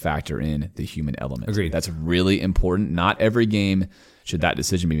wise to factor in the human element. Agreed. That's really important. Not every game should that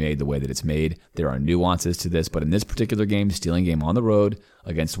decision be made the way that it's made. There are nuances to this, but in this particular game, stealing game on the road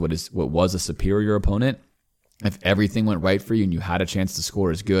against what was a superior opponent, if everything went right for you and you had a chance to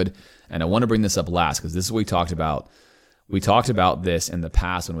score, is good. And I want to bring this up last because this is what we talked about. We talked about this in the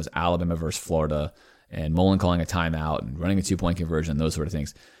past when it was Alabama versus Florida and Mullen calling a timeout and running a 2-point conversion, those sort of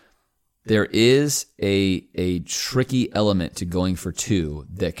things. There is a tricky element to going for 2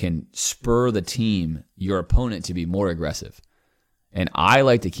 that can spur the team, your opponent, to be more aggressive. And I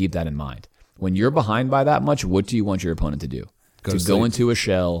like to keep that in mind. When you're behind by that much, what do you want your opponent to do? Go into a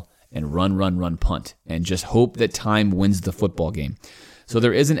shell and run, punt, and just hope that time wins the football game. So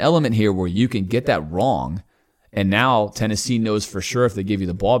there is an element here where you can get that wrong, and now Tennessee knows for sure if they give you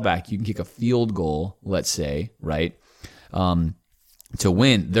the ball back, you can kick a field goal, let's say, right? To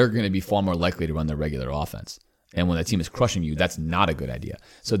win, they're going to be far more likely to run their regular offense. And when the team is crushing you, that's not a good idea.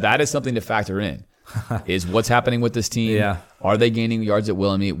 So that is something to factor in, is what's happening with this team. Yeah. Are they gaining yards at will?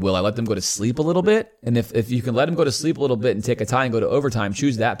 I mean, will I let them go to sleep a little bit? And if you can let them go to sleep a little bit and take a tie and go to overtime,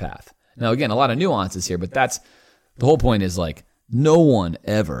 choose that path. Now, again, a lot of nuances here, but that's the whole point is like, no one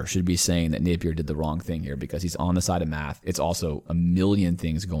ever should be saying that Napier did the wrong thing here because he's on the side of math. It's also a million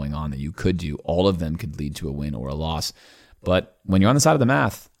things going on that you could do. All of them could lead to a win or a loss. But when you're on the side of the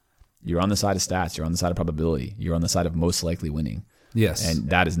math, you're on the side of stats, you're on the side of probability, you're on the side of most likely winning. Yes.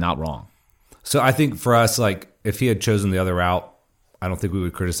 And that is not wrong. So I think for us, like, if he had chosen the other route, I don't think we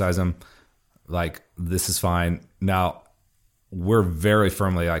would criticize him. Like, this is fine. Now, we're very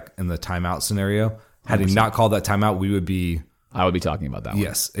firmly, like, in the timeout scenario. Had 100%. He not called that timeout, we would be... I would be talking about that one.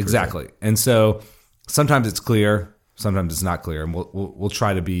 Yes, exactly. Sure. And so sometimes it's clear, sometimes it's not clear. And we'll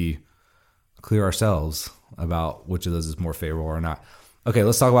try to be clear ourselves about which of those is more favorable or not. Okay,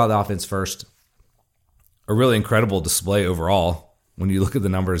 let's talk about the offense first. A really incredible display overall when you look at the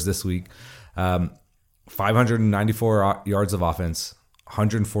numbers this week. 594 yards of offense,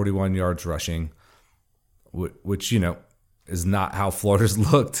 141 yards rushing, which, you know, is not how Florida's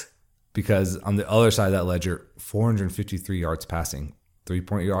looked, because on the other side of that ledger, 453 yards passing,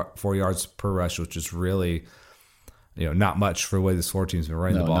 3.4 yards per rush, which is really, you know, not much for the way this Florida team's been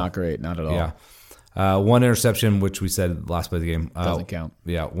running the ball. Not great, not at all. Yeah. One interception, which we said last play of the game. Doesn't count.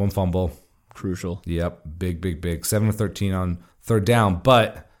 Yeah, one fumble. Crucial. Yep, big. 7 of 13 on third down,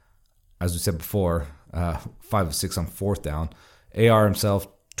 but as we said before, 5 of 6 on fourth down. AR himself,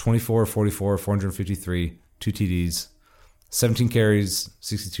 24 of 44, 453, 2 TDs, 17 carries,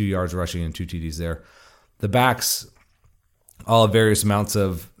 62 yards rushing, and 2 TDs there. The backs, all have various amounts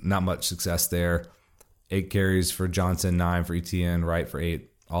of not much success there. 8 carries for Johnson, 9 for Etienne, Wright for 8,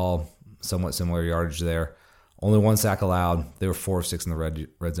 all somewhat similar yardage there. Only 1 sack allowed. They were 4 of 6 in the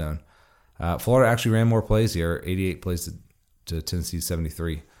red zone. Florida actually ran more plays here, 88 plays to Tennessee's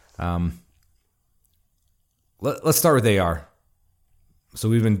 73. Let's start with AR. So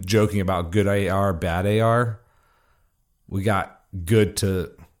we've been joking about good AR, bad AR. We got good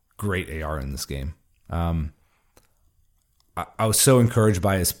to great AR in this game. I was so encouraged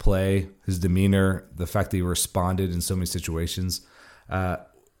by his play, his demeanor, the fact that he responded in so many situations. I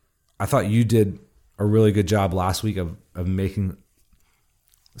thought you did a really good job last week of making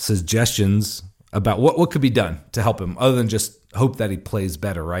suggestions about what could be done to help him, other than just hope that he plays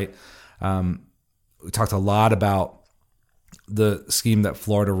better, right? We talked a lot about the scheme that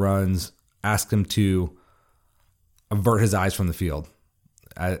Florida runs, asked him to avert his eyes from the field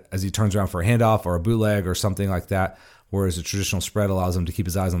as he turns around for a handoff or a bootleg or something like that, whereas a traditional spread allows him to keep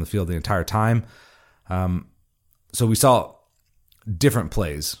his eyes on the field the entire time. So we saw different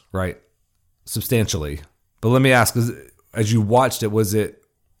plays, right, substantially. But let me ask, as you watched it, was it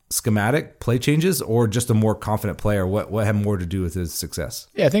schematic play changes or just a more confident player? What had more to do with his success?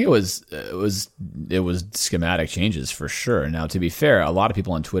 Yeah, I think it was schematic changes for sure. Now, to be fair, a lot of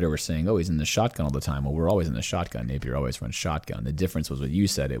people on Twitter were saying, "Oh, he's in the shotgun all the time." Well, we're always in the shotgun. Napier always runs shotgun. The difference was what you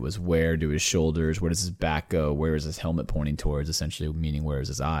said. It was where do his shoulders, where does his back go, where is his helmet pointing towards? Essentially, meaning where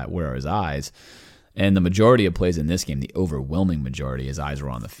are his eyes? And the majority of plays in this game, the overwhelming majority, his eyes were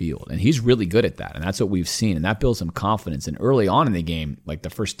on the field. And he's really good at that. And that's what we've seen. And that builds some confidence. And early on in the game, like the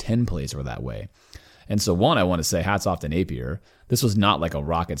first 10 plays were that way. And so one, I want to say hats off to Napier. This was not like a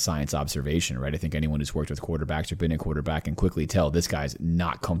rocket science observation, right? I think anyone who's worked with quarterbacks or been a quarterback can quickly tell this guy's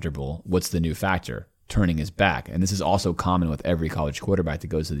not comfortable. What's the new factor? Turning his back. And this is also common with every college quarterback that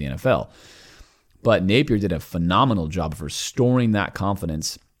goes to the NFL. But Napier did a phenomenal job of restoring that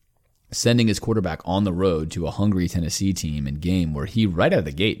confidence, sending his quarterback on the road to a hungry Tennessee team and game where he, right out of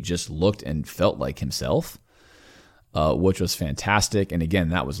the gate, just looked and felt like himself. which was fantastic. And again,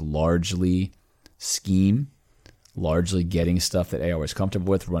 that was largely scheme, largely getting stuff that AR was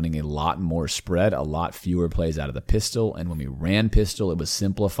comfortable with, running a lot more spread, a lot fewer plays out of the pistol. And when we ran pistol, it was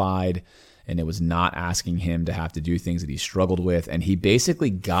simplified, and it was not asking him to have to do things that he struggled with. And he basically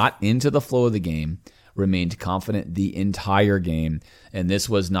got into the flow of the game, remained confident the entire game. And this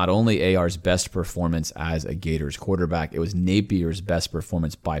was not only AR's best performance as a Gators quarterback, it was Napier's best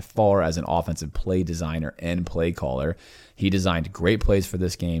performance by far as an offensive play designer and play caller. He designed great plays for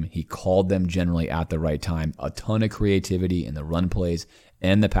this game. He called them generally at the right time. A ton of creativity in the run plays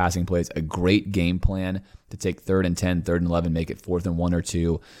and the passing plays. A great game plan to take 3rd and 10, 3rd and 11, make it 4th and 1 or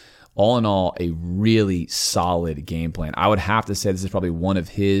 2. All in all, a really solid game plan. I would have to say this is probably one of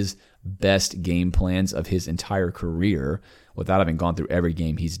his best game plans of his entire career, without having gone through every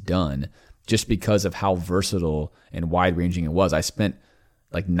game he's done, just because of how versatile and wide-ranging it was. I spent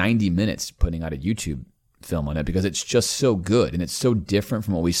like 90 minutes putting out a YouTube film on it because it's just so good and it's so different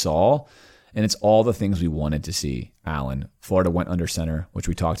from what we saw, and it's all the things we wanted to see. Allen, Florida went under center, which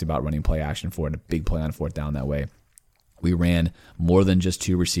we talked about, running play action for it, a big play on 4th down that way. We ran more than just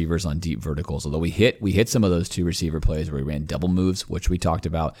 2 receivers on deep verticals, although we hit some of those 2 receiver plays where we ran double moves, which we talked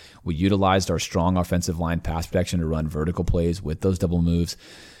about. We utilized our strong offensive line pass protection to run vertical plays with those double moves.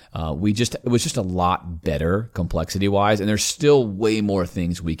 It was just a lot better complexity-wise, and there's still way more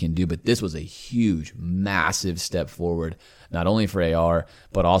things we can do, but this was a huge, massive step forward, not only for AR,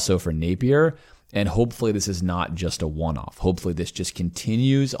 but also for Napier. And hopefully this is not just a one-off. Hopefully this just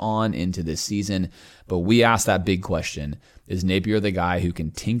continues on into this season. But we asked that big question. Is Napier the guy who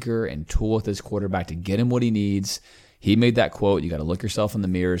can tinker and tool with his quarterback to get him what he needs? He made that quote, you got to look yourself in the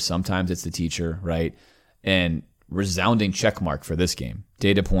mirror. Sometimes it's the teacher, right? And resounding check mark for this game.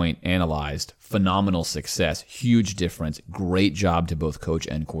 Data point analyzed. Phenomenal success. Huge difference. Great job to both coach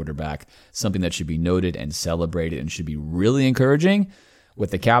and quarterback. Something that should be noted and celebrated and should be really encouraging,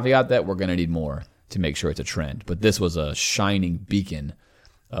 with the caveat that we're going to need more to make sure it's a trend. But this was a shining beacon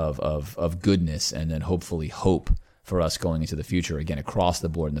of goodness, and then hopefully hope for us going into the future, again, across the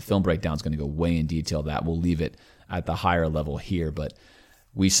board. And the film breakdown is going to go way in detail. That we'll leave it at the higher level here. But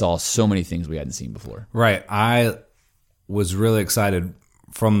we saw so many things we hadn't seen before. Right. I was really excited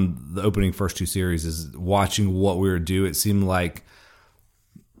from the opening first 2 series, is watching what we would do. It seemed like,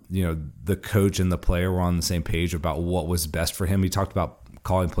 the coach and the player were on the same page about what was best for him. He talked about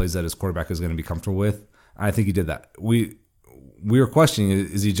calling plays that his quarterback is going to be comfortable with. I think he did that. We were questioning,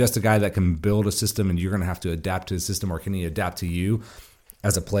 is he just a guy that can build a system and you're going to have to adapt to his system, or can he adapt to you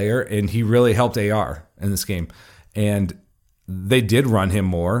as a player? And he really helped AR in this game. And they did run him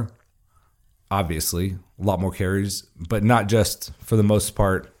more, obviously, a lot more carries, but not just, for the most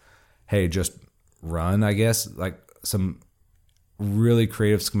part, hey, just run, I guess. Like some really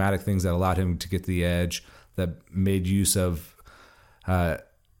creative schematic things that allowed him to get to the edge, that made use of Tennessee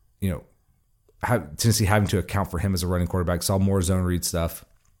having to account for him as a running quarterback. Saw more zone read stuff.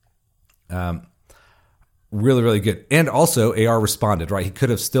 Really, really good. And also AR responded, right? He could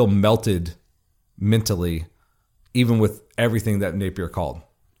have still melted mentally, even with everything that Napier called.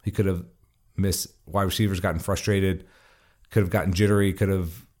 He could have missed wide receivers, gotten frustrated, could have gotten jittery, could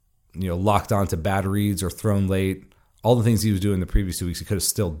have, locked onto bad reads or thrown late. All the things he was doing the previous 2 weeks, he could have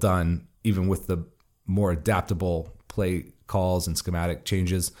still done, even with the more adaptable play calls and schematic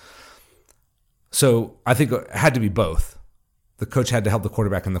changes. So I think it had to be both. The coach had to help the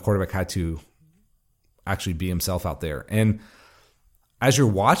quarterback, and the quarterback had to actually be himself out there. And as you're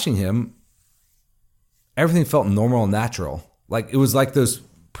watching him, everything felt normal and natural. Like it was like those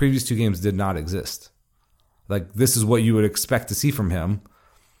previous 2 games did not exist. Like this is what you would expect to see from him.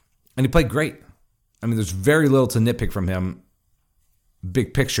 And he played great. I mean, there's very little to nitpick from him,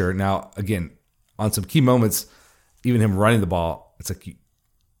 big picture. Now, again, on some key moments, even him running the ball, it's like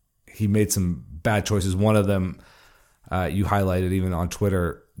he made some bad choices. One of them you highlighted even on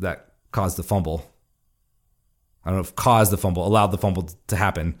Twitter that caused the fumble. I don't know if caused the fumble, allowed the fumble to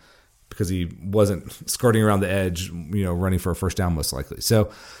happen because he wasn't skirting around the edge, running for a first down most likely.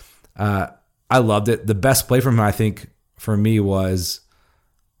 So I loved it. The best play from him, I think, for me was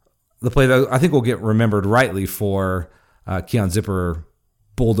the play that I think will get remembered rightly for Keon Zipper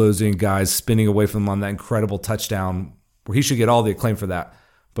bulldozing guys, spinning away from him on that incredible touchdown where he should get all the acclaim for that.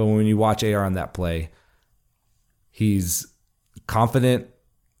 But when you watch AR on that play, he's confident.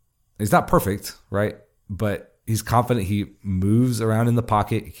 He's not perfect, right? But he's confident. He moves around in the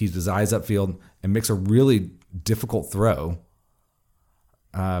pocket, keeps his eyes upfield, and makes a really difficult throw.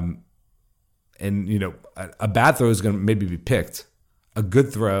 A bad throw is going to maybe be picked. A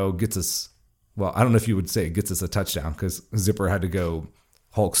good throw gets us, well, I don't know if you would say it gets us a touchdown because Zipper had to go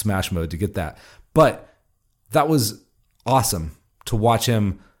Hulk smash mode to get that. But that was awesome to watch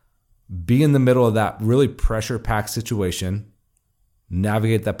him be in the middle of that really pressure-packed situation,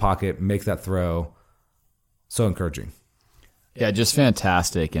 navigate that pocket, make that throw. So encouraging. Yeah, just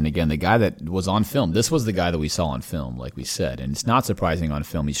fantastic. And again, the guy that was on film, this was the guy that we saw on film, like we said. And it's not surprising on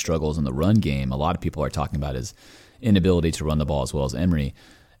film he struggles in the run game. A lot of people are talking about his inability to run the ball as well as Emery.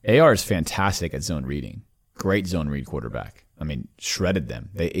 AR is fantastic at zone reading. Great zone read quarterback. I mean, shredded them.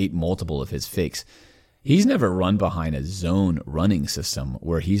 They ate multiple of his fakes. He's never run behind a zone running system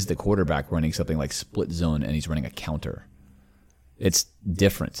where he's the quarterback running something like split zone and he's running a counter. It's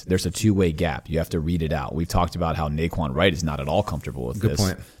different. There's a two-way gap. You have to read it out. We've talked about how Naquan Wright is not at all comfortable with this.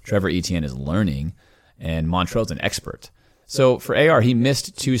 Good point. Trevor Etienne is learning, and Montrell's an expert. So for AR, he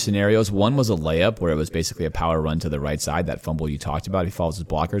missed two scenarios. One was a layup where it was basically a power run to the right side. That fumble you talked about, he follows his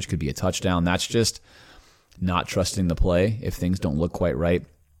blockers, could be a touchdown. That's just not trusting the play if things don't look quite right.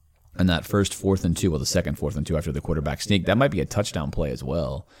 And that first 4th and 2, well, the second 4th and 2 after the quarterback sneak, that might be a touchdown play as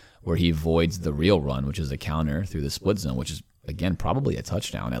well, where he avoids the real run, which is a counter through the split zone, which is, again, probably a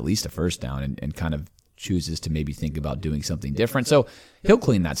touchdown, at least a first down, and kind of chooses to maybe think about doing something different. So he'll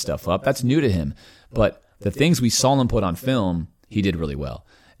clean that stuff up. That's new to him. But the things we saw him put on film, he did really well.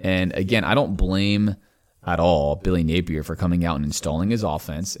 And again, I don't blame at all Billy Napier for coming out and installing his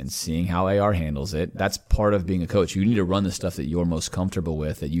offense and seeing how AR handles it. That's part of being a coach. You need to run the stuff that you're most comfortable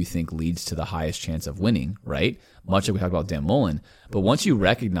with, that you think leads to the highest chance of winning, right? Much like we talked about Dan Mullen. But once you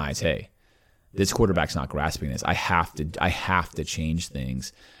recognize, hey, this quarterback's not grasping this, I have to change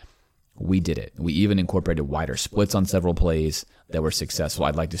things. We did it. We even incorporated wider splits on several plays that were successful.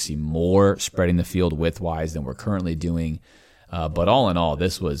 I'd like to see more spreading the field widthwise than we're currently doing. But all in all,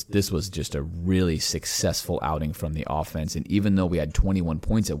 this was just a really successful outing from the offense. And even though we had 21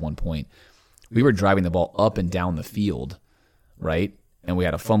 points at one point, we were driving the ball up and down the field, right? And we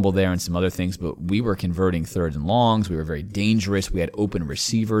had a fumble there and some other things, but we were converting third and longs. We were very dangerous. We had open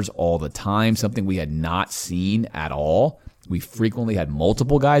receivers all the time, something we had not seen at all. We frequently had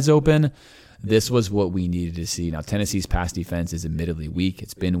multiple guys open. This was what we needed to see. Now, Tennessee's pass defense is admittedly weak.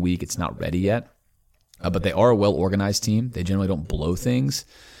 It's been weak. It's not ready yet. But they are a well-organized team. They generally don't blow things.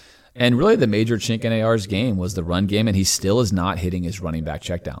 And really the major chink in AR's game was the run game, and he still is not hitting his running back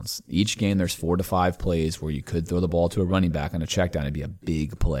checkdowns. Each game there's 4 to 5 plays where you could throw the ball to a running back on a checkdown. It'd be a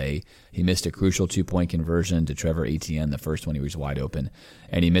big play. He missed a crucial 2-point conversion to Trevor Etienne, the first one he was wide open,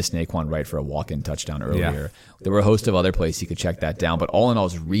 and he missed Naquan Wright for a walk-in touchdown earlier. Yeah. There were a host of other plays he could check that down, but all in all,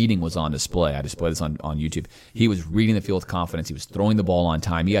 his reading was on display. I displayed this on YouTube. He was reading the field with confidence. He was throwing the ball on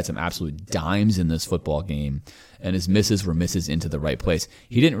time. He had some absolute dimes in this football game, and his misses were misses into the right place.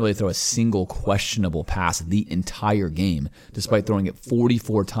 He didn't really throw a single questionable pass the entire game, despite throwing it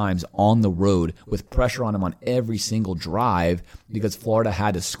 44 times on the road with pressure on him on every single drive because Florida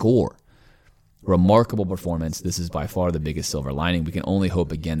had to score. Remarkable performance. This is by far the biggest silver lining. We can only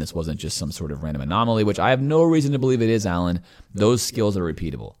hope, again, this wasn't just some sort of random anomaly, which I have no reason to believe it is, Alan. Those skills are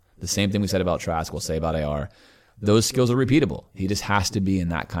repeatable. The same thing we said about Trask, we'll say about AR. Those skills are repeatable. He just has to be in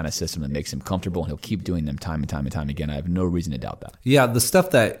that kind of system that makes him comfortable, and he'll keep doing them time and time and time again. I have no reason to doubt that. Yeah, the stuff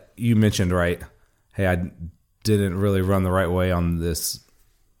that you mentioned, right? Hey, I didn't really run the right way on this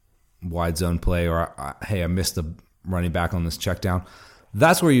wide zone play, or hey, I missed the running back on this check down.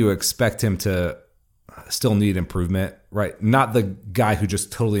 That's where you expect him to still need improvement, right? Not the guy who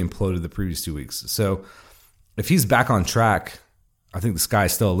just totally imploded the previous 2 weeks. So if he's back on track, I think the sky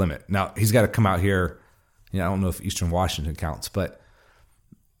is still a limit. Now, he's got to come out here. I don't know if Eastern Washington counts, but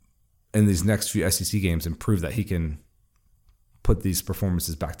in these next few SEC games and prove that he can put these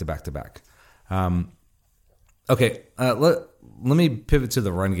performances back to back to back. Okay, let me pivot to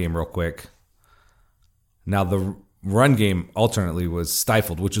the run game real quick. Now, the run game alternately was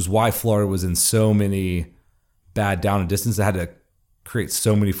stifled, which is why Florida was in so many bad down and distance. They had to create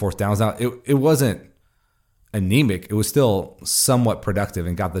so many fourth downs. Now, it wasn't anemic. It was still somewhat productive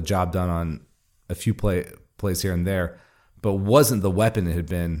and got the job done on a few plays here and there, but wasn't the weapon it had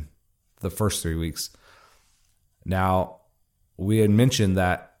been the first 3 weeks. Now, we had mentioned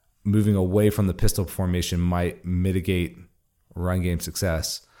that moving away from the pistol formation might mitigate run game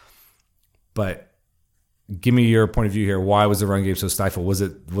success, but give me your point of view here. Why was the run game so stifled? Was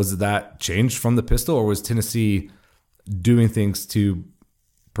it that changed from the pistol, or was Tennessee doing things to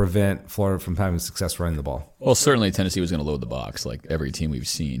prevent Florida from having success running the ball? Well, certainly Tennessee was going to load the box like every team we've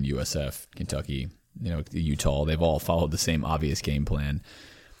seen, USF, Kentucky, Utah. They've all followed the same obvious game plan.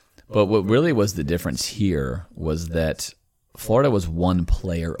 But what really was the difference here was that Florida was one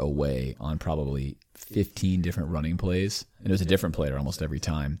player away on probably 15 different running plays, and it was a different player almost every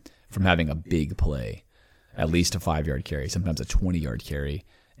time from having a big play. at least a 5-yard carry, sometimes a 20-yard carry,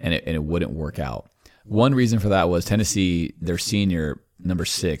 and it wouldn't work out. One reason for that was Tennessee, their senior, number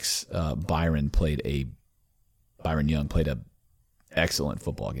 6, Byron Young played a excellent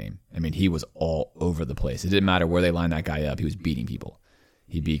football game. I mean, he was all over the place. It didn't matter where they lined that guy up. He was beating people.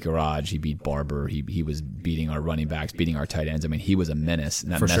 He beat Garage. He beat Barber. He was beating our running backs, beating our tight ends. I mean, he was a menace,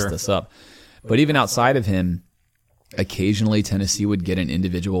 and that messed us up. But even outside of him, occasionally Tennessee would get an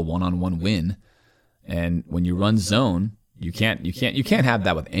individual one-on-one win. And when you run zone, you can't have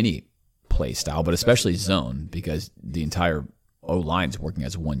that with any play style, but especially zone, because the entire O-line is working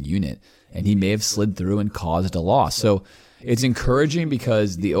as one unit. And he may have slid through and caused a loss. So it's encouraging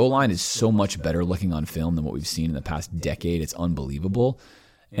because the O-line is so much better looking on film than what we've seen in the past decade. It's unbelievable.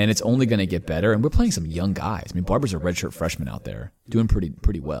 And it's only going to get better. And we're playing some young guys. I mean, Barber's a redshirt freshman out there doing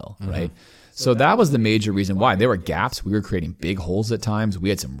pretty well, right? So that was the major reason why. There were gaps. We were creating big holes at times. We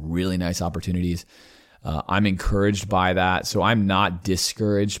had some really nice opportunities. I'm encouraged by that. So I'm not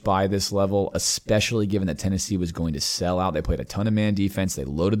discouraged by this level, especially given that Tennessee was going to sell out. They played a ton of man defense. They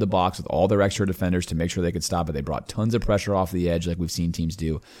loaded the box with all their extra defenders to make sure they could stop it. They brought tons of pressure off the edge like we've seen teams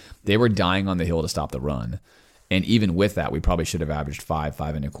do. They were dying on the hill to stop the run. And even with that, we probably should have averaged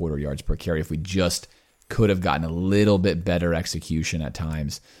 5.25 yards per carry if we just could have gotten a little bit better execution at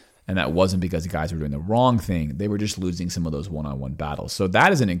times. And that wasn't because the guys were doing the wrong thing. They were just losing some of those one-on-one battles. So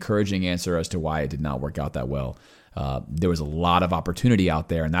that is an encouraging answer as to why it did not work out that well. There was a lot of opportunity out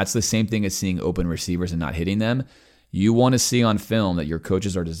there, and that's the same thing as seeing open receivers and not hitting them. You want to see on film that your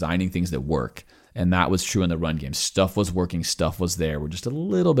coaches are designing things that work. And that was true in the run game. Stuff was working. Stuff was there. We're just a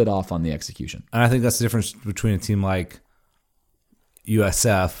little bit off on the execution. And I think that's the difference between a team like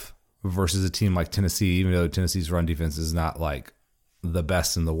USF versus a team like Tennessee, even though Tennessee's run defense is not like the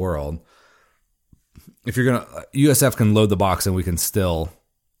best in the world. If you're going to, USF can load the box and we can still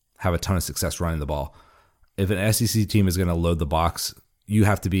have a ton of success running the ball. If an SEC team is going to load the box, you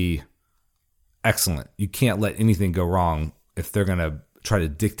have to be excellent. You can't let anything go wrong if they're going to try to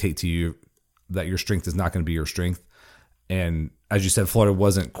dictate to you that your strength is not going to be your strength. And as you said, Florida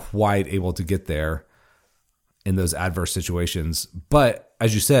wasn't quite able to get there in those adverse situations. But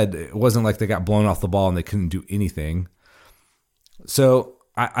as you said, it wasn't like they got blown off the ball and they couldn't do anything. So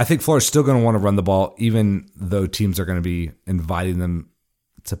I think Florida's still going to want to run the ball, even though teams are going to be inviting them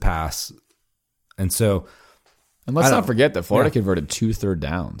to pass. And so, and let's not forget that Florida converted 2 third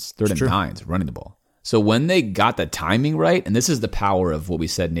downs, third and nines, running the ball. So when they got the timing right, and this is the power of what we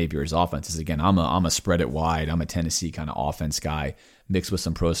said Napier's offense is, again, I'm a spread it wide, I'm a Tennessee kind of offense guy mixed with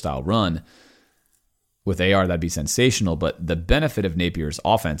some pro style run. With AR, that'd be sensational. But the benefit of Napier's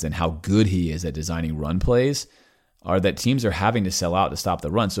offense and how good he is at designing run plays are that teams are having to sell out to stop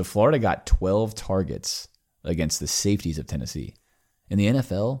the run. So Florida got 12 targets against the safeties of Tennessee. In the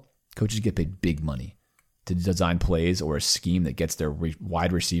NFL, coaches get paid big money to design plays or a scheme that gets their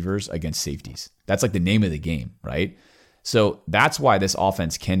wide receivers against safeties. That's like the name of the game, right? So that's why this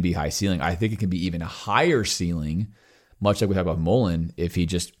offense can be high ceiling. I think it can be even a higher ceiling, much like we talked about Mullen, if he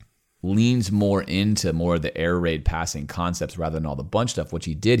just leans more into more of the air raid passing concepts rather than all the bunch stuff, which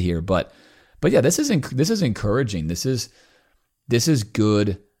he did here. But yeah, this is encouraging. This is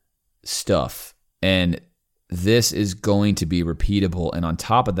good stuff, and this is going to be repeatable. And on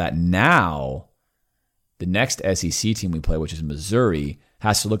top of that, now the next SEC team we play, which is Missouri,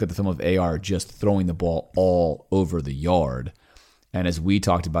 has to look at the film of AR just throwing the ball all over the yard. And as we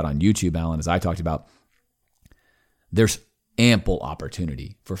talked about on YouTube, Alan, as I talked about, there's ample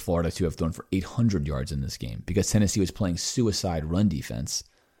opportunity for Florida to have thrown for 800 yards in this game because Tennessee was playing suicide run defense,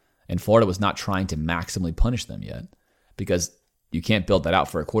 and Florida was not trying to maximally punish them yet because you can't build that out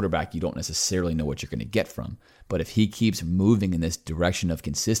for a quarterback you don't necessarily know what you're going to get from. But if he keeps moving in this direction of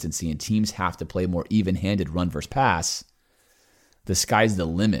consistency and teams have to play more even-handed run versus pass, the sky's the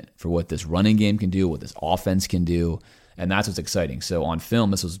limit for what this running game can do, what this offense can do, and that's what's exciting. So on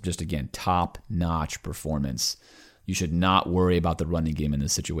film, this was just, again, top-notch performance. You should not worry about the running game in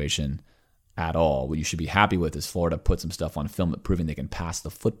this situation at all. What you should be happy with is Florida put some stuff on film proving they can pass the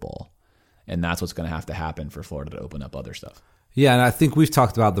football, and that's what's going to have to happen for Florida to open up other stuff. Yeah, and I think we've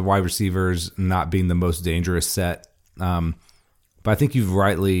talked about the wide receivers not being the most dangerous set, but I think you've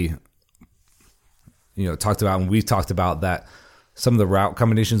rightly, talked about, and we've talked about that some of the route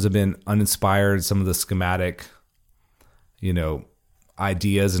combinations have been uninspired. Some of the schematic,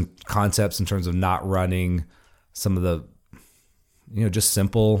 ideas and concepts in terms of not running, some of the, just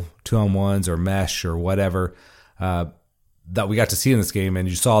simple 2-on-1s or mesh or whatever that we got to see in this game, and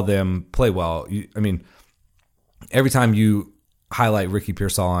you saw them play well. Every time you highlight Ricky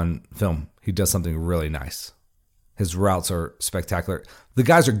Pearsall on film, he does something really nice. His routes are spectacular. The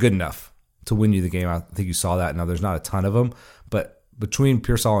guys are good enough. to win you the game. I think you saw that. Now, there's not a ton of them, but between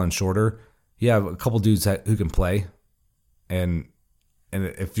Pearsall and Shorter, you have a couple dudes who can play. And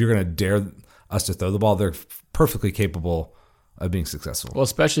if you're going to dare us to throw the ball, they're perfectly capable of being successful. Well,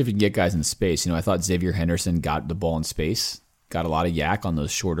 especially if you can get guys in space. I thought Xavier Henderson got the ball in space, got a lot of yak on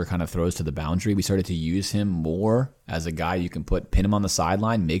those shorter kind of throws to the boundary. We started to use him more as a guy you can pin him on the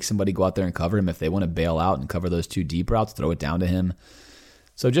sideline, make somebody go out there and cover him. If they want to bail out and cover those 2 deep routes, throw it down to him.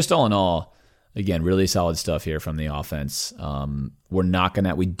 So just all in all, again, really solid stuff here from the offense.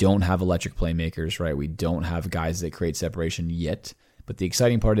 We don't have electric playmakers, right? We don't have guys that create separation yet. But the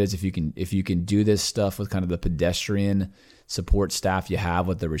exciting part is if you can do this stuff with kind of the pedestrian support staff you have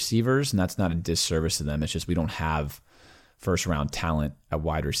with the receivers, and that's not a disservice to them. It's just we don't have first-round talent at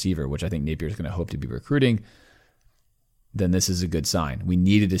wide receiver, which I think Napier is going to hope to be recruiting, then this is a good sign. We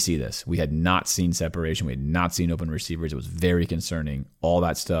needed to see this. We had not seen separation. We had not seen open receivers. It was very concerning. All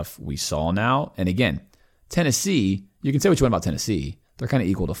that stuff we saw now. And again, Tennessee, you can say what you want about Tennessee. They're kind of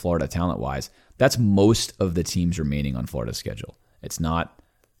equal to Florida talent-wise. That's most of the teams remaining on Florida's schedule. It's not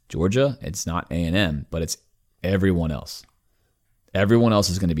Georgia. It's not A&M, but it's everyone else. Everyone else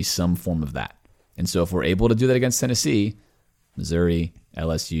is going to be some form of that. And so if we're able to do that against Tennessee, Missouri,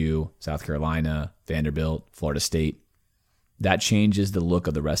 LSU, South Carolina, Vanderbilt, Florida State, that changes the look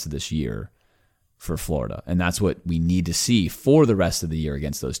of the rest of this year for Florida. And that's what we need to see for the rest of the year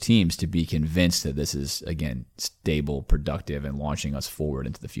against those teams to be convinced that this is, again, stable, productive, and launching us forward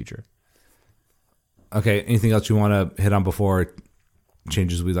into the future. Okay, anything else you want to hit on before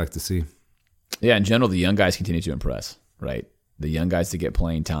changes we'd like to see? Yeah, in general, the young guys continue to impress, right? The young guys that get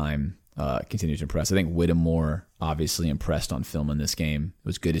playing time continue to impress. I think Whittemore obviously impressed on film in this game. It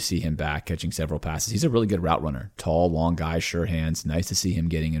was good to see him back, catching several passes. He's a really good route runner. Tall, long guy, sure hands. Nice to see him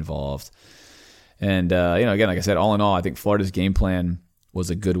getting involved. And, again, like I said, all in all, I think Florida's game plan was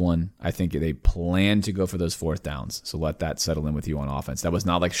a good one. I think they planned to go for those 4th downs. So let that settle in with you on offense. That was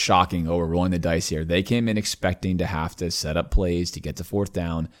not like shocking, we're rolling the dice here. They came in expecting to have to set up plays to get to 4th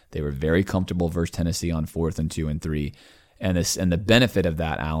down. They were very comfortable versus Tennessee on 4th and 2 and 3. And the benefit of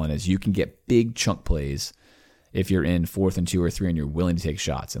that, Alan, is you can get big chunk plays if you're in 4th and 2 or 3 and you're willing to take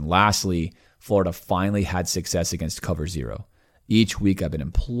shots. And lastly, Florida finally had success against cover 0. Each week I've been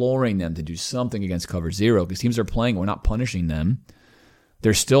imploring them to do something against cover 0 because teams are playing. We're not punishing them.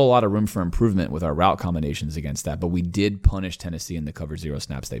 There's still a lot of room for improvement with our route combinations against that, but we did punish Tennessee in the cover 0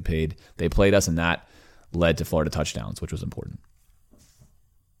 snaps they played us, and that led to Florida touchdowns, which was important.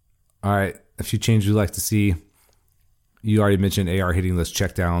 All right, a few changes we'd like to see. You already mentioned AR hitting those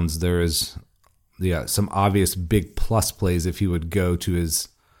checkdowns. There is some obvious big plus plays if he would go to his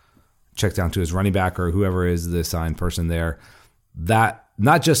check down to his running back or whoever is the assigned person there. That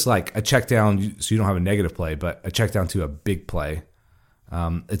not just like a check down so you don't have a negative play, but a check down to a big play.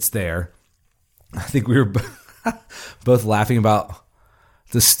 It's there. I think we were both laughing about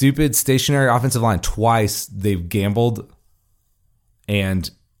the stupid stationary offensive line. Twice they've gambled and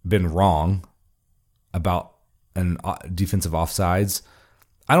been wrong about an defensive offsides.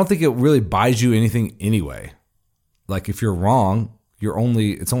 I don't think it really buys you anything anyway. Like if you're wrong,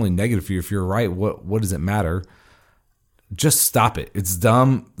 it's only negative for you. If you're right, what does it matter? Just stop it. It's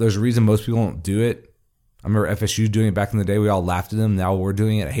dumb. There's a reason most people don't do it. I remember FSU doing it back in the day. We all laughed at them. Now we're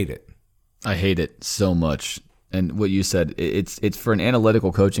doing it. I hate it. I hate it so much. And what you said, it's for an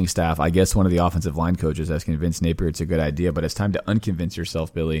analytical coaching staff. I guess one of the offensive line coaches has convinced Napier it's a good idea, but it's time to unconvince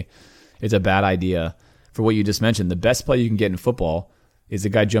yourself, Billy. It's a bad idea. For what you just mentioned, the best play you can get in football is a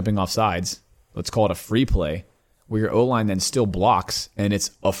guy jumping off sides. Let's call it a free play, where your O-line then still blocks, and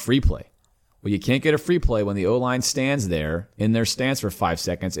it's a free play. Well, you can't get a free play when the O-line stands there in their stance for 5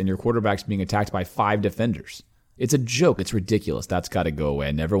 seconds and your quarterback's being attacked by 5 defenders. It's a joke. It's ridiculous. That's got to go away.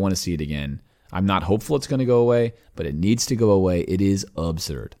 I never want to see it again. I'm not hopeful it's going to go away, but it needs to go away. It is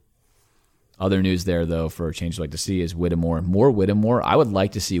absurd. Other news there, though, for a change I'd like to see is Whittemore. More Whittemore. I would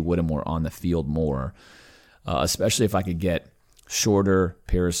like to see Whittemore on the field more, especially if I could get Shorter,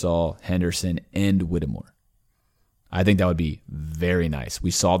 Pearsall, Henderson, and Whittemore. I think that would be very nice.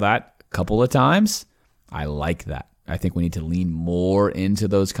 We saw that a couple of times. I like that. I think we need to lean more into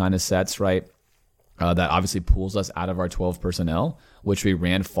those kind of sets, right? That obviously pulls us out of our 12 personnel, which we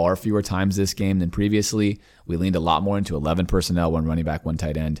ran far fewer times this game than previously. We leaned a lot more into 11 personnel, 1 running back, 1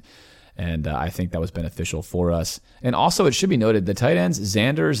 tight end. And I think that was beneficial for us. And also, it should be noted, the tight ends,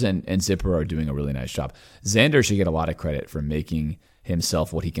 Zanders and Zipper are doing a really nice job. Xander should get a lot of credit for making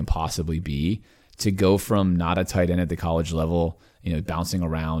himself what he can possibly be. To go from not a tight end at the college level, bouncing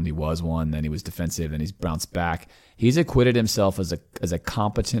around, he was one, then he was defensive, and he's bounced back. He's acquitted himself as a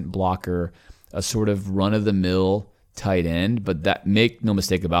competent blocker, a sort of run-of-the-mill tight end, but that make no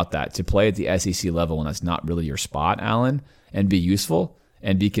mistake about that. To play at the SEC level when that's not really your spot, Alan, and be useful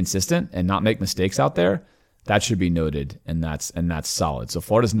and be consistent and not make mistakes out there, that should be noted, and that's solid. So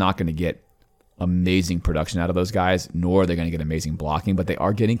Florida's not going to get amazing production out of those guys, nor are they going to get amazing blocking, but they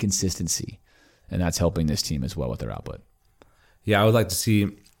are getting consistency, and that's helping this team as well with their output. Yeah, I would like to see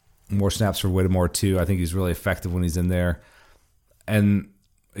more snaps for Whittemore too. I think he's really effective when he's in there. And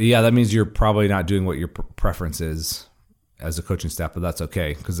yeah, that means you're probably not doing what your preference is as a coaching staff, but that's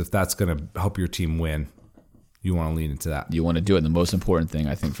okay, because if that's going to help your team win, you want to lean into that. You want to do it. And the most important thing,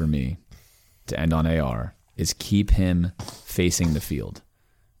 I think, for me to end on AR is keep him facing the field.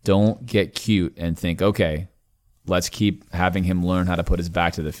 Don't get cute and think, okay, let's keep having him learn how to put his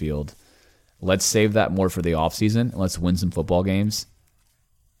back to the field. Let's save that more for the offseason, and let's win some football games.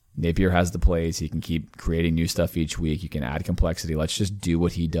 Napier has the plays. He can keep creating new stuff each week. You can add complexity. Let's just do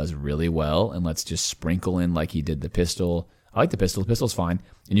what he does really well, and let's just sprinkle in like he did the pistol. I like the pistol. The pistol's fine.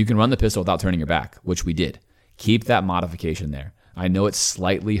 And you can run the pistol without turning your back, which we did. Keep that modification there. I know it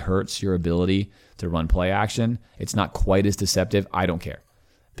slightly hurts your ability to run play action. It's not quite as deceptive. I don't care,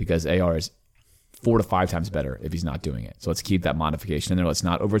 because AR is 4 to 5 times better if he's not doing it. So let's keep that modification in there. Let's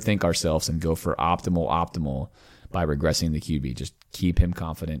not overthink ourselves and go for optimal by regressing the QB. Just keep him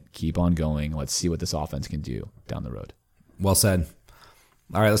confident, keep on going. Let's see what this offense can do down the road. Well said.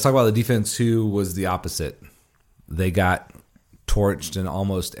 All right, let's talk about the defense, who was the opposite. They got torched in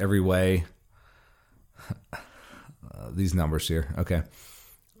almost every way. These numbers here. Okay.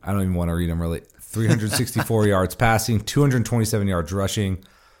 I don't even want to read them really. 364 yards passing, 227 yards rushing.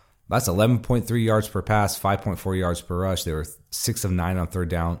 That's 11.3 yards per pass, 5.4 yards per rush. They were 6 of 9 on third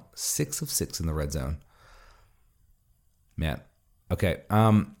down, 6 of 6 in the red zone. Man. Okay.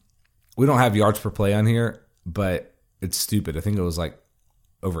 We don't have yards per play on here, but it's stupid. I think it was like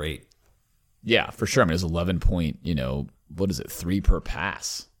over 8. Yeah, for sure. I mean, it was 11 point, 3 per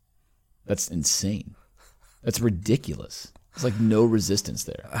pass. That's insane. That's ridiculous. It's like no resistance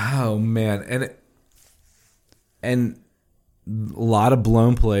there. Oh, man. And a lot of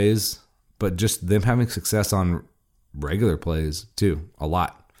blown plays, but just them having success on regular plays too. A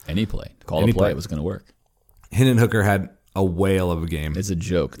lot. Any play. Call a play. It was going to work. Hendon Hooker had a whale of a game. It's a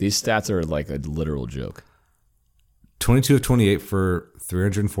joke. These stats are like a literal joke. 22 of 28 for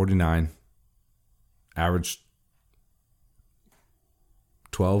 349. Average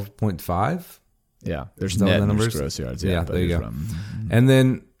 12.5. Yeah, there's net numbers. Gross yards. Yeah, there you go. And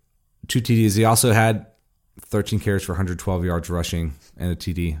then 2 TDs. He also had 13 carries for 112 yards rushing and a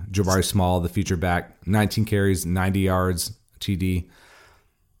TD. Jabari Small, the feature back, 19 carries, 90 yards, TD.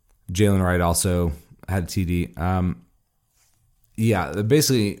 Jalen Wright also had a TD.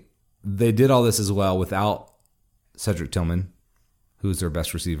 Basically, they did all this as well without Cedric Tillman, who's their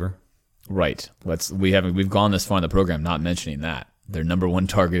best receiver. Right. We've gone this far in the program not mentioning that. Their number one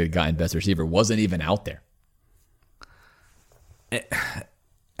targeted guy and best receiver wasn't even out there.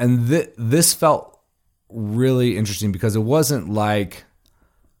 And this felt really interesting because it wasn't like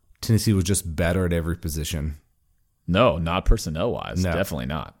Tennessee was just better at every position. No, not personnel-wise. No. Definitely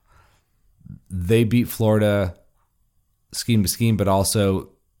not. They beat Florida scheme to scheme, but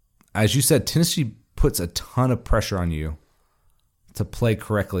also, as you said, Tennessee puts a ton of pressure on you to play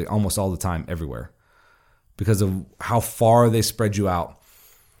correctly almost all the time, everywhere, because of how far they spread you out.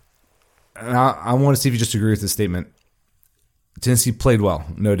 And I want to see if you just agree with this statement. Tennessee played well,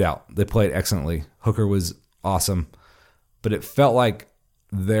 no doubt. They played excellently. Hooker was awesome. But it felt like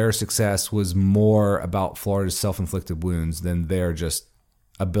their success was more about Florida's self-inflicted wounds than their just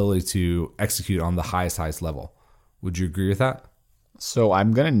ability to execute on the highest level. Would you agree with that? So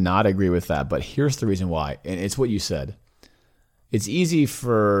I'm going to not agree with that, but here's the reason why. And it's what you said. It's easy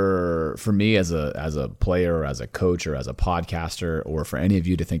for me as a player or as a coach or as a podcaster or for any of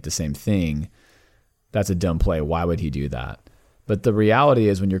you to think the same thing. That's a dumb play. Why would he do that? But the reality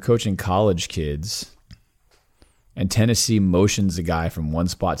is when you're coaching college kids and Tennessee motions a guy from one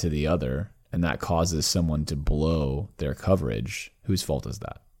spot to the other and that causes someone to blow their coverage, whose fault is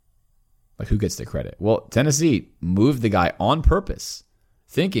that? Like, who gets the credit? Well, Tennessee moved the guy on purpose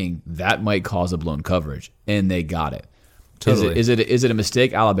thinking that might cause a blown coverage, and they got it. Totally. Is it a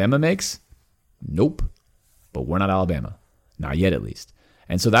mistake Alabama makes? Nope. But we're not Alabama. Not yet, at least.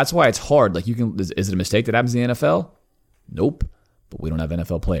 And so that's why it's hard. Like, is it a mistake that happens in the NFL? Nope. But we don't have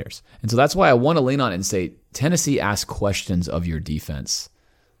NFL players. And so that's why I want to lean on it and say, Tennessee asks questions of your defense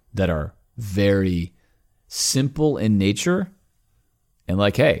that are very simple in nature. And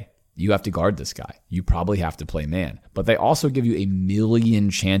like, hey, you have to guard this guy. You probably have to play man. But they also give you a million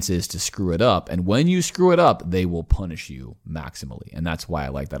chances to screw it up. And when you screw it up, they will punish you maximally. And that's why I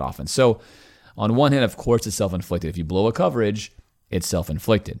like that offense. So on one hand, of course, it's self-inflicted. If you blow a coverage, it's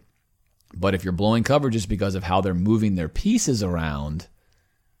self-inflicted. But if you're blowing coverages because of how they're moving their pieces around,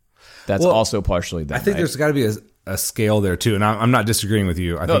 that's also partially that. I think there's got to be a scale there too, and I'm not disagreeing with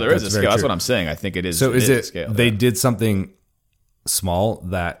you. There is a scale. That's what I'm saying. I think it is. So is it a scale, they did something small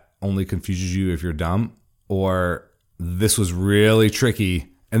that only confuses you if you're dumb, or this was really tricky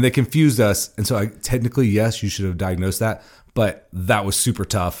and they confused us, and so technically, yes, you should have diagnosed that, but that was super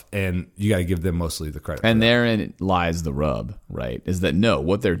tough, and you got to give them mostly the credit. And therein lies the rub, right? Is that no,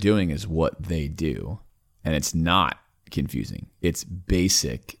 what they're doing is what they do, and it's not confusing. It's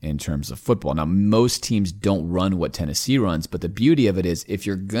basic in terms of football. Now, most teams don't run what Tennessee runs, but the beauty of it is if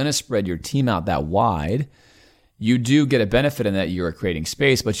you're going to spread your team out that wide, you do get a benefit in that you're creating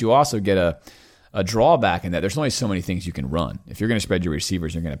space, but you also get a drawback in that there's only so many things you can run. If you're going to spread your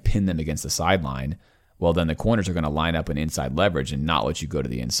receivers, you're going to pin them against the sideline, well, then the corners are going to line up an inside leverage and not let you go to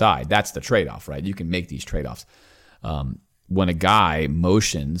the inside. That's the trade-off, right? You can make these trade-offs. When a guy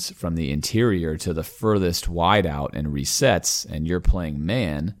motions from the interior to the furthest wide out and resets, and you're playing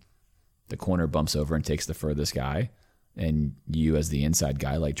man, the corner bumps over and takes the furthest guy, and you as the inside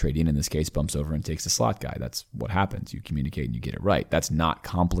guy, like Trey Dean in this case, bumps over and takes the slot guy. That's what happens. You communicate and you get it right. That's not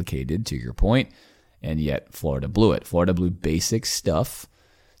complicated, to your point, and yet Florida blew it. Florida blew basic stuff,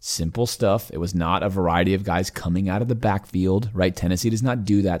 simple stuff. It was not a variety of guys coming out of the backfield, right? Tennessee does not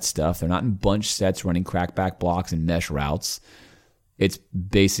do that stuff. They're not in bunch sets running crackback blocks and mesh routes. It's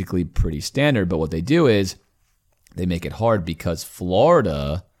basically pretty standard, but what they do is they make it hard because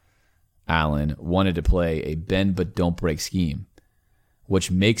Florida, Allen, wanted to play a bend but don't break scheme, which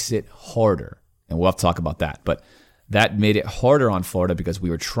makes it harder. And we'll have to talk about that. But that made it harder on Florida because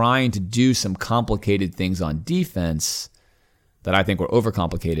we were trying to do some complicated things on defense that I think were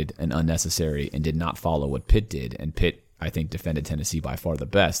overcomplicated and unnecessary and did not follow what Pitt did. And Pitt, I think, defended Tennessee by far the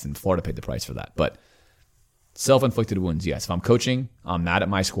best, and Florida paid the price for that. But self-inflicted wounds, yes. If I'm coaching, I'm mad at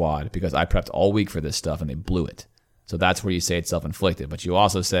my squad because I prepped all week for this stuff and they blew it. So that's where you say it's self-inflicted. But you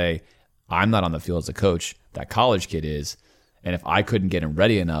also say, I'm not on the field as a coach. That college kid is. And if I couldn't get him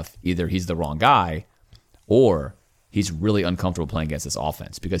ready enough, either he's the wrong guy or he's really uncomfortable playing against this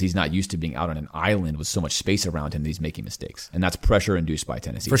offense because he's not used to being out on an island with so much space around him that he's making mistakes. And that's pressure induced by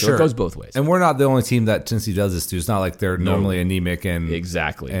Tennessee. For sure. It goes both ways. And we're not the only team that Tennessee does this to. It's not like they're normally anemic and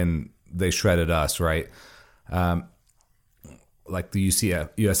exactly, and they shredded us, right? Like the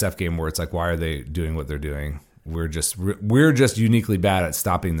USF game where it's like, why are they doing what they're doing? We're just uniquely bad at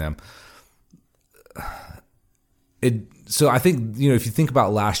stopping them. So I think, if you think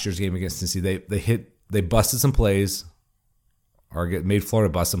about last year's game against Tennessee, they busted some plays or made Florida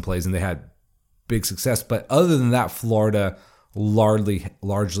bust some plays, and they had big success. But other than that, Florida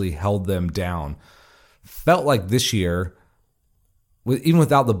largely held them down. Felt like this year, even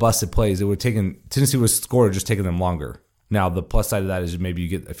without the busted plays, Tennessee would score just taking them longer. Now, the plus side of that is maybe you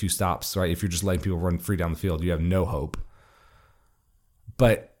get a few stops, right? If you're just letting people run free down the field, you have no hope.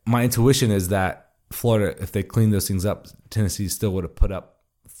 But my intuition is that Florida, if they clean those things up, Tennessee still would have put up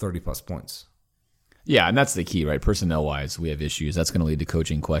 30-plus points. Yeah, and that's the key, right? Personnel-wise, we have issues. That's going to lead to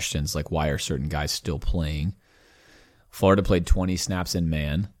coaching questions like why are certain guys still playing? Florida played 20 snaps in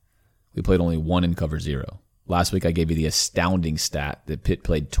man. We played only 1 in cover 0. Last week I gave you the astounding stat that Pitt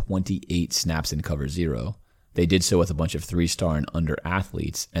played 28 snaps in cover 0. They did so with a bunch of 3-star and under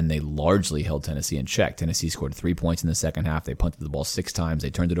athletes, and they largely held Tennessee in check. Tennessee scored 3 points in the second half. They punted the ball 6 times. They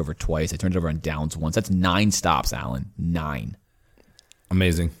turned it over twice. They turned it over on downs once. That's 9 stops, Allen. 9.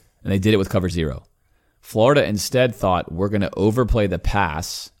 Amazing. And they did it with cover 0. Florida instead thought, we're going to overplay the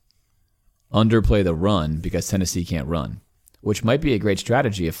pass, underplay the run because Tennessee can't run, which might be a great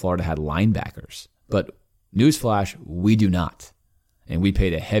strategy if Florida had linebackers. But newsflash, we do not. And we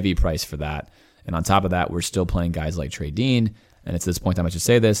paid a heavy price for that. And on top of that, we're still playing guys like Trey Dean. And it's this point I should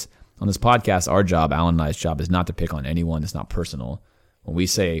say this. On this podcast, our job, Alan and I's job, is not to pick on anyone. It's not personal. When we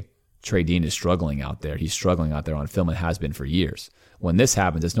say Trey Dean is struggling out there, he's struggling out there on film and has been for years. When this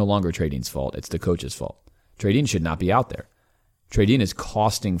happens, it's no longer Trey Dean's fault. It's the coach's fault. Trey Dean should not be out there. Trey Dean is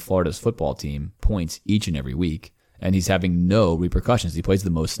costing Florida's football team points each and every week, and he's having no repercussions. He plays the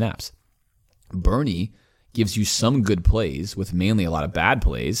most snaps. Bernie gives you some good plays with mainly a lot of bad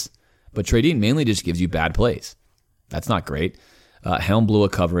plays, but Trey Dean mainly just gives you bad plays. That's not great. Helm blew a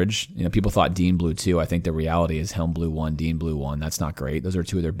coverage. People thought Dean blew 2. I think the reality is Helm blew 1, Dean blew 1. That's not great. Those are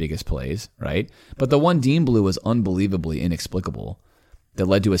 2 of their biggest plays, right? But the one Dean blew was unbelievably inexplicable that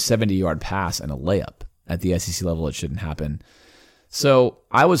led to a 70-yard pass and a layup. At the SEC level, it shouldn't happen. So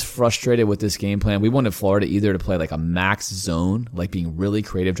I was frustrated with this game plan. We wanted Florida either to play like a max zone, like being really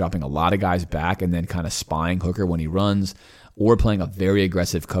creative, dropping a lot of guys back and then kind of spying Hooker when he runs, or playing a very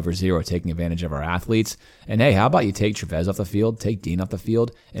aggressive cover zero, taking advantage of our athletes. And hey, how about you take Trevez off the field, take Dean off the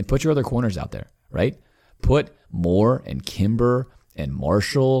field, and put your other corners out there, right? Put Moore and Kimber and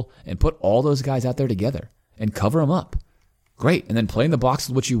Marshall and put all those guys out there together and cover them up. Great. And then play in the box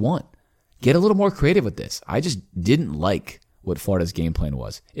with what you want. Get a little more creative with this. I just didn't like what Florida's game plan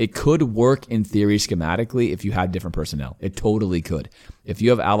was. It could work in theory schematically if you had different personnel. It totally could. If you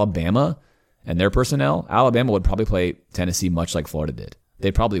have Alabama and their personnel, Alabama would probably play Tennessee much like Florida did.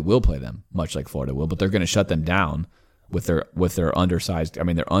 They probably will play them much like Florida will, but they're going to shut them down with their undersized,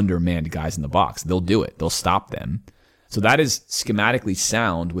 their undermanned guys in the box. They'll do it. They'll stop them. So that is schematically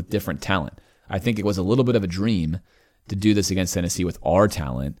sound with different talent. I think it was a little bit of a dream to do this against Tennessee with our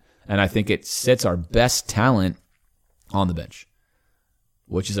talent, and I think it sits our best talent on the bench,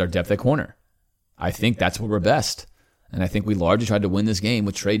 which is our depth at corner. I think that's where we're best. And I think we largely tried to win this game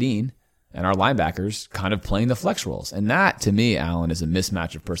with Trey Dean and our linebackers kind of playing the flex roles. And that, to me, Alan, is a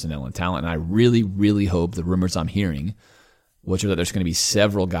mismatch of personnel and talent. And I really, really hope the rumors I'm hearing, which are that there's going to be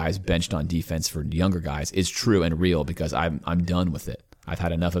several guys benched on defense for younger guys, is true and real, because I'm done with it. I've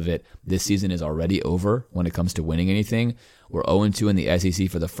had enough of it. This season is already over when it comes to winning anything. We're 0-2 in the SEC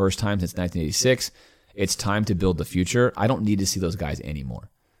for the first time since 1986. It's time to build the future. I don't need to see those guys anymore.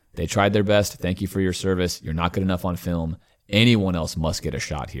 They tried their best. Thank you for your service. You're not good enough on film. Anyone else must get a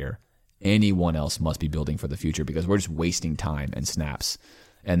shot here. Anyone else must be building for the future, because we're just wasting time and snaps.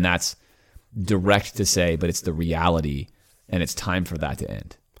 And that's direct to say, but it's the reality, and it's time for that to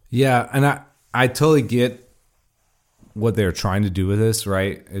end. Yeah, and I totally get what they're trying to do with this,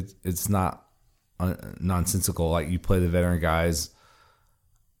 right? It's not nonsensical. Like, you play the veteran guys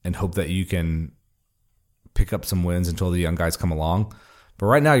and hope that you can pick up some wins until the young guys come along. But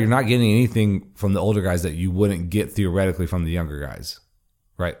right now, you're not getting anything from the older guys that you wouldn't get theoretically from the younger guys,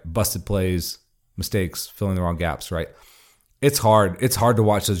 right? Busted plays, mistakes, filling the wrong gaps, right? It's hard. It's hard to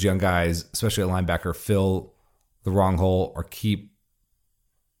watch those young guys, especially at linebacker, fill the wrong hole or keep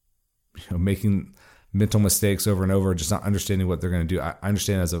making mental mistakes over and over, just not understanding what they're going to do. I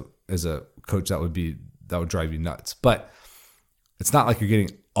understand as a coach that would drive you nuts. But it's not like you're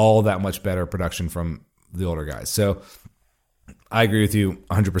getting all that much better production from the older guys. So I agree with you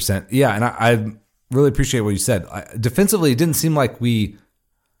 100%. Yeah, and I really appreciate what you said. Defensively, it didn't seem like we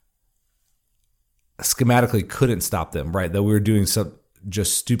schematically couldn't stop them, right? That we were doing some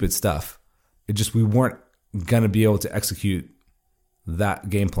just stupid stuff. We weren't going to be able to execute that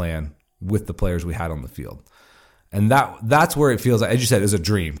game plan with the players we had on the field. And that's where it feels like, as you said, is a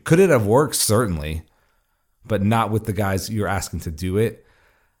dream. Could it have worked? Certainly, but not with the guys you're asking to do it.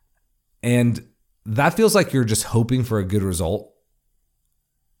 And that feels like you're just hoping for a good result.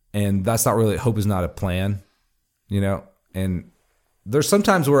 And that's not really, hope is not a plan, And there's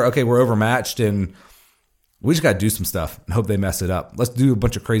sometimes where, okay, we're overmatched and we just got to do some stuff and hope they mess it up. Let's do a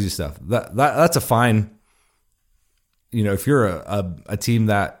bunch of crazy stuff. That's a fine, if you're a team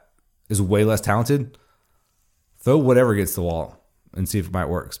that is way less talented, throw whatever against the wall and see if it might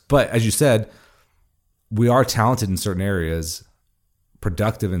work. But as you said, we are talented in certain areas,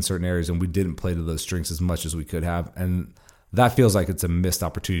 productive in certain areas, and we didn't play to those strengths as much as we could have. And that feels like it's a missed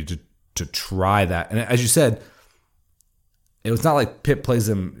opportunity to try that. And as you said, it was not like Pitt plays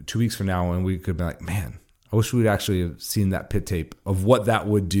them 2 weeks from now and we could be like, man, I wish we'd actually have seen that Pitt tape of what that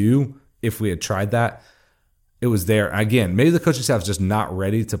would do if we had tried that. It was there. Again, maybe the coaching staff is just not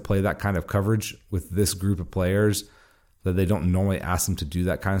ready to play that kind of coverage with this group of players, that they don't normally ask them to do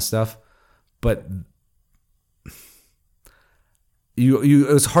that kind of stuff. But it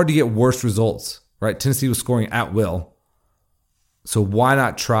was hard to get worse results, right? Tennessee was scoring at will. So why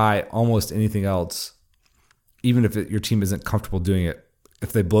not try almost anything else, even if your team isn't comfortable doing it?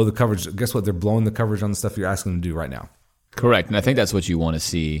 If they blow the coverage, guess what? They're blowing the coverage on the stuff you're asking them to do right now. Correct. And I think that's what you want to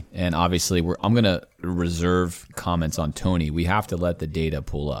see. And obviously, I'm going to reserve comments on Tony. We have to let the data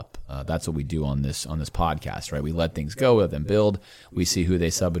pull up. That's what we do on this podcast, right? We let things go, we let them build. We see who they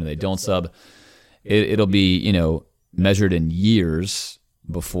sub and who they don't sub. It'll be, measured in years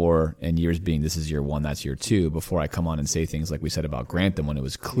before, and years being this is year one, that's year two, before I come on and say things like we said about Grantham when it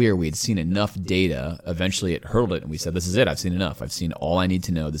was clear we had seen enough data. Eventually it hurled it and we said, this is it. I've seen enough. I've seen all I need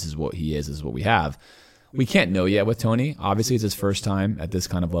to know. This is what he is. This is what we have. We can't know yet with Tony. Obviously, it's his first time at this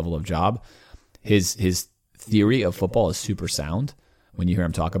kind of level of job. His theory of football is super sound. When you hear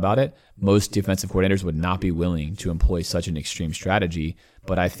him talk about it, most defensive coordinators would not be willing to employ such an extreme strategy.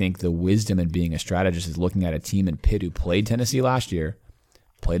 But I think the wisdom in being a strategist is looking at a team in Pitt who played Tennessee last year,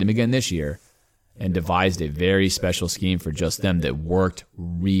 played him again this year, and devised a very special scheme for just them that worked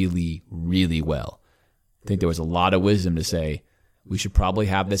really, really well. I think there was a lot of wisdom to say, we should probably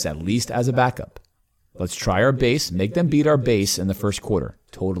have this at least as a backup. Let's try our base, make them beat our base in the first quarter.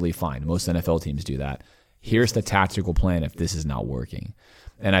 Totally fine. Most NFL teams do that. Here's the tactical plan if this is not working.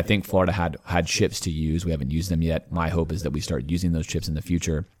 And I think Florida had chips to use. We haven't used them yet. My hope is that we start using those chips in the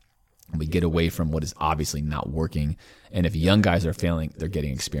future. We get away from what is obviously not working. And if young guys are failing, they're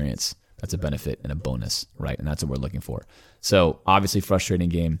getting experience. That's a benefit and a bonus, right? And that's what we're looking for. So obviously frustrating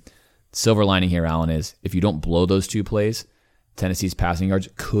game. Silver lining here, Alan, is if you don't blow those 2 plays, Tennessee's passing yards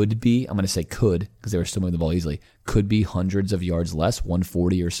could be, I'm going to say could, because they were still moving the ball easily, could be hundreds of yards less,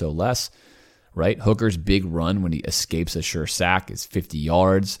 140 or so less, right? Hooker's big run when he escapes a sure sack is 50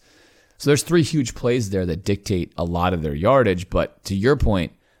 yards. So there's 3 huge plays there that dictate a lot of their yardage. But to your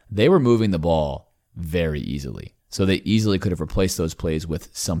point, they were moving the ball very easily. So they easily could have replaced those plays with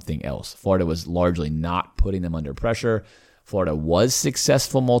something else. Florida was largely not putting them under pressure. Florida was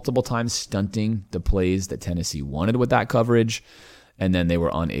successful multiple times stunting the plays that Tennessee wanted with that coverage, and then they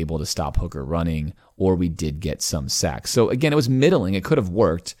were unable to stop Hooker running, or we did get some sacks. So again, it was middling. It could have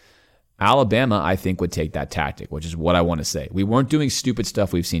worked. Alabama, I think, would take that tactic, which is what I want to say. We weren't doing stupid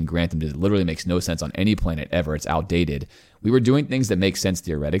stuff we've seen Grantham do. It literally makes no sense on any planet ever. It's outdated. We were doing things that make sense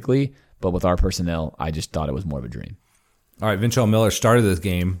theoretically, but with our personnel, I just thought it was more of a dream. All right, Ventrell Miller started this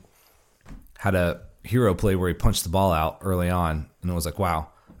game, had a hero play where he punched the ball out early on, and it was like, wow.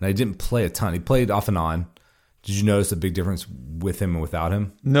 And he didn't play a ton. He played off and on. Did you notice a big difference with him and without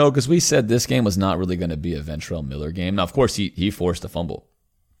him? No, because we said this game was not really going to be a Ventrell Miller game. Now, of course, he forced a fumble.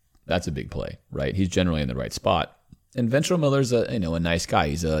 That's a big play, right? He's generally in the right spot. And Ventrell Miller's a nice guy.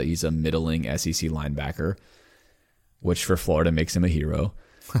 He's a middling SEC linebacker, which for Florida makes him a hero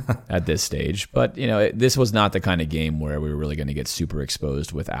at this stage. But this was not the kind of game where we were really going to get super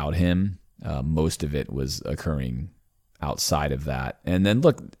exposed without him. Most of it was occurring outside of that. And then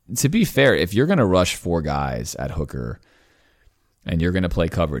look, to be fair, if you're going to rush 4 guys at Hooker and you're going to play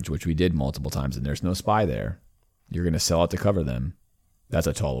coverage, which we did multiple times, and there's no spy there, you're going to sell out to cover them. That's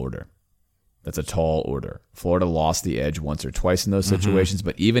a tall order. That's a tall order. Florida lost the edge once or twice in those situations,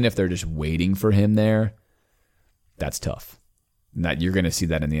 but even if they're just waiting for him there, that's tough. And that you're going to see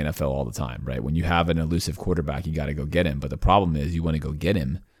that in the NFL all the time, right? When you have an elusive quarterback, you got to go get him. But the problem is you want to go get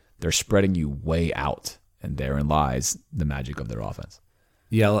him, they're spreading you way out, and therein lies the magic of their offense.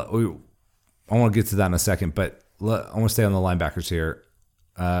 Yeah, I want to get to that in a second, but I want to stay on the linebackers here.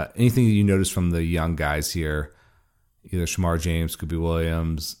 Anything that you notice from the young guys here, either Shamar James, Scooby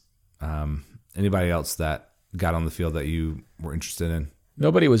Williams, anybody else that got on the field that you were interested in?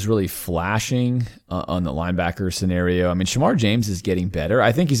 Nobody was really flashing on the linebacker scenario. I mean, Shamar James is getting better.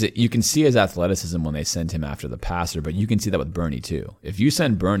 I think you can see his athleticism when they send him after the passer, but you can see that with Bernie too. If you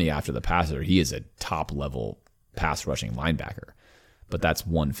send Bernie after the passer, he is a top-level pass-rushing linebacker. But that's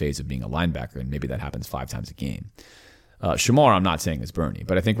one phase of being a linebacker, and maybe that happens 5 times a game. Shamar, I'm not saying is Bernie,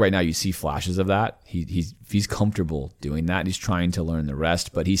 but I think right now you see flashes of that. He's comfortable doing that. He's trying to learn the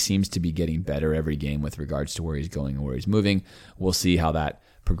rest, but he seems to be getting better every game with regards to where he's going and where he's moving. We'll see how that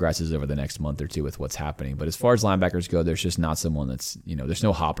progresses over the next month or two with what's happening. But as far as linebackers go, there's just not someone that's, there's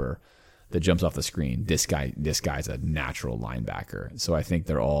no hopper that jumps off the screen. This guy's a natural linebacker. So I think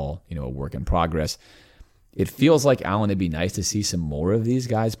they're all, a work in progress. It feels like, Alan, it'd be nice to see some more of these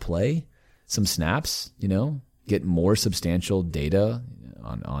guys play, some snaps, get more substantial data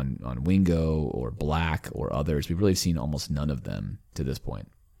on Wingo or Black or others. We've really seen almost none of them to this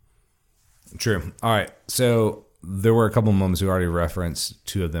point. True. All right. So there were a couple of moments we already referenced,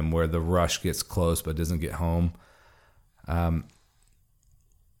 2 of them, where the rush gets close but doesn't get home.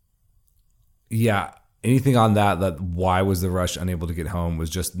 Yeah. Anything on that why was the rush unable to get home? Was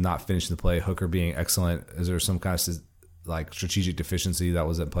just not finishing the play, Hooker being excellent? Is there some kind of strategic deficiency that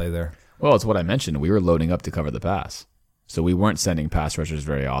was at play there? Well, it's what I mentioned. We were loading up to cover the pass. So we weren't sending pass rushers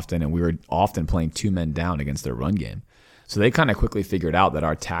very often, and we were often playing 2 men down against their run game. So they kind of quickly figured out that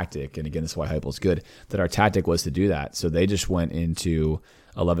our tactic, and again, this is why Heupel's good, that our tactic was to do that. So they just went into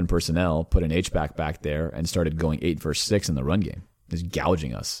 11 personnel, put an H-back back there, and started going 8 versus 6 in the run game, just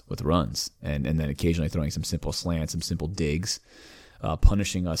gouging us with runs, and then occasionally throwing some simple slants, some simple digs,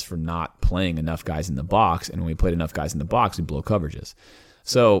 punishing us for not playing enough guys in the box. And when we played enough guys in the box, we blow coverages.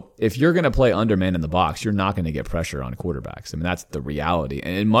 So if you're going to play underman in the box, you're not going to get pressure on quarterbacks. I mean, that's the reality.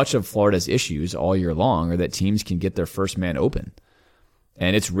 And much of Florida's issues all year long are that teams can get their first man open.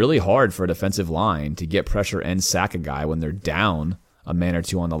 And it's really hard for a defensive line to get pressure and sack a guy when they're down a man or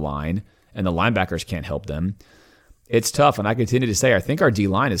 2 on the line and the linebackers can't help them. It's tough. And I continue to say, I think our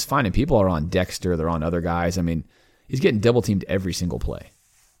D-line is fine. And people are on Dexter. They're on other guys. I mean, he's getting double-teamed every single play.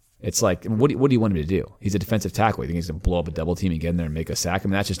 It's like, what do you want him to do? He's a defensive tackle. You think he's going to blow up a double team and get in there and make a sack? I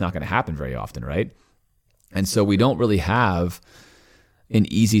mean, that's just not going to happen very often, right? And so we don't really have an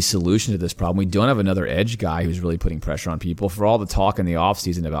easy solution to this problem. We don't have another edge guy who's really putting pressure on people. For all the talk in the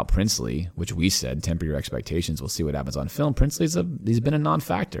offseason about Princely, which we said, temper your expectations, we'll see what happens on film. Princely's he's been a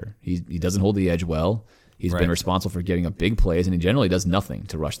non-factor. He doesn't hold the edge well. He's been responsible for getting up big plays, and he generally does nothing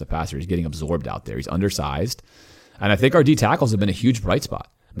to rush the passer. He's getting absorbed out there. He's undersized. And I think our D tackles have been a huge bright spot.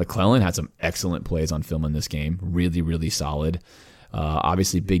 McClellan had some excellent plays on film in this game. Really, really solid.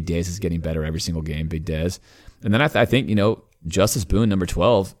 Obviously, Big Dez is getting better every single game, Big Dez. And then I think, Justice Boone, number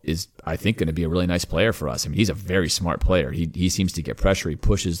 12, is, I think, going to be a really nice player for us. I mean, he's a very smart player. He seems to get pressure. He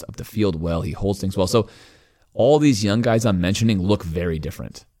pushes up the field well. He holds things well. So all these young guys I'm mentioning look very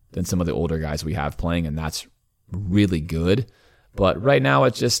different than some of the older guys we have playing, and that's really good. But right now,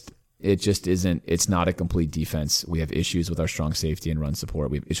 it just isn't. It's not a complete defense. We have issues with our strong safety and run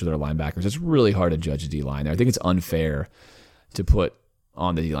support. We have issues with our linebackers. It's really hard to judge a D-line. I think it's unfair to put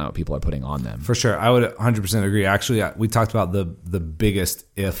on the D-line what people are putting on them. For sure. I would 100% agree. Actually, we talked about the biggest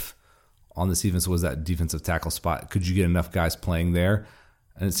if on this defense was that defensive tackle spot. Could you get enough guys playing there?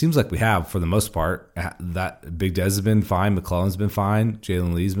 And it seems like we have for the most part. That Big Dez has been fine. McClellan's been fine.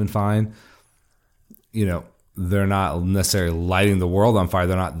 Jalen Lee's been fine. They're not necessarily lighting the world on fire.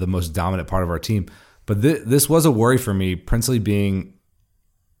 They're not the most dominant part of our team. But this was a worry for me. Princely being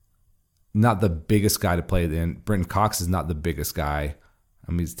not the biggest guy to play in. Brenton Cox is not the biggest guy.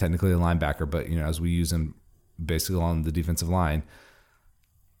 I mean, he's technically a linebacker, but, as we use him basically on the defensive line,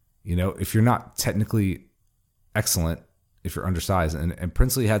 if you're not technically excellent, if you're undersized, and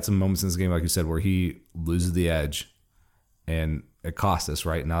Princely had some moments in this game, like you said, where he loses the edge and it cost us,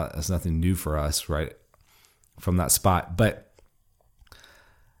 right? Now, that's nothing new for us, right, from that spot. But,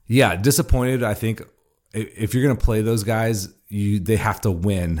 yeah, disappointed, I think. If you're going to play those guys, they have to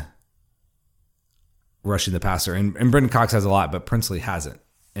win rushing the passer. And Brenton Cox has a lot, but Princely hasn't.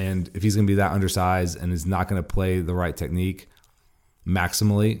 And if he's going to be that undersized and is not going to play the right technique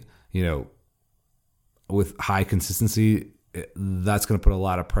maximally, with high consistency, that's going to put a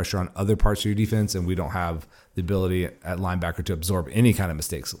lot of pressure on other parts of your defense, and we don't have the ability at linebacker to absorb any kind of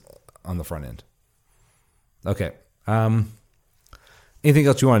mistakes on the front end. Okay. Anything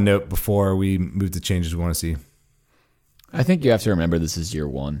else you want to note before we move to changes we want to see? I think you have to remember this is year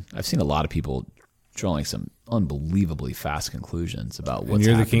one. I've seen a lot of people drawing some unbelievably fast conclusions about what's happening.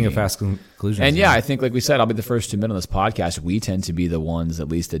 And you're the king of fast conclusions. And yeah, I think, like we said, I'll be the first to admit on this podcast, we tend to be the ones, at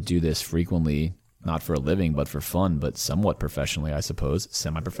least, that do this frequently, not for a living, but for fun, but somewhat professionally, I suppose.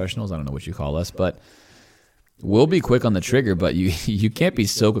 Semi-professionals, I don't know what you call us, but we'll be quick on the trigger, but you can't be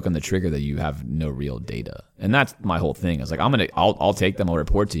so quick on the trigger that you have no real data. And that's my whole thing. I was like, I'll take them, I'll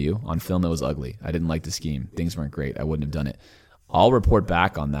report to you. On film, it was ugly. I didn't like the scheme. Things weren't great. I wouldn't have done it. I'll report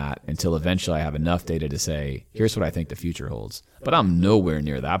back on that until eventually I have enough data to say, here's what I think the future holds. But I'm nowhere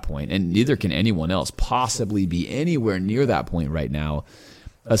near that point, and neither can anyone else possibly be anywhere near that point right now,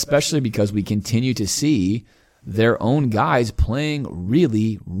 especially because we continue to see their own guys playing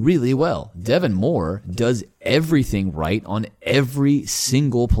really, really well. Devin Moore does everything right on every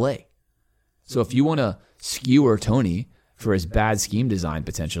single play. So if you want to skewer Tony for his bad scheme design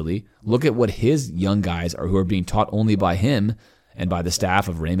potentially, look at what his young guys who are being taught only by him and by the staff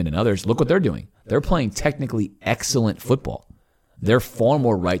of Raymond and others. Look what they're doing. They're playing technically excellent football. They're far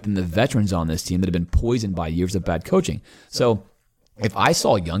more right than the veterans on this team that have been poisoned by years of bad coaching. So if I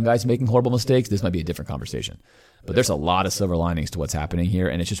saw young guys making horrible mistakes, this might be a different conversation. But there's a lot of silver linings to what's happening here,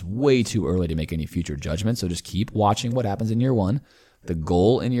 and it's just way too early to make any future judgments. So just keep watching what happens in year one. The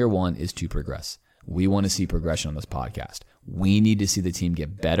goal in year one is to progress. We want to see progression on this podcast. We need to see the team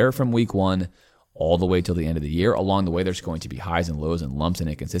get better from week one all the way till the end of the year. Along the way, there's going to be highs and lows and lumps and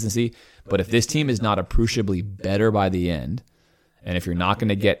inconsistency. But if this team is not appreciably better by the end, and if you're not going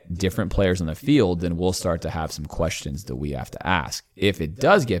to get different players on the field, then we'll start to have some questions that we have to ask. If it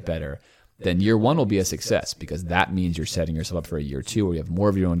does get better, then year one will be a success, because that means you're setting yourself up for a year two where you have more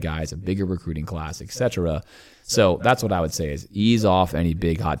of your own guys, a bigger recruiting class, etc. So that's what I would say is ease off any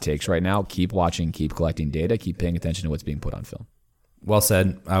big hot takes right now. Keep watching, keep collecting data, keep paying attention to what's being put on film. Well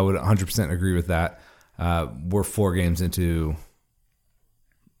said. I would 100% agree with that. We're 4 games into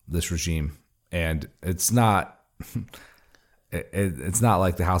this regime, and it's not it's not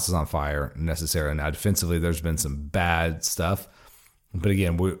like the house is on fire necessarily. Now, defensively, there's been some bad stuff, but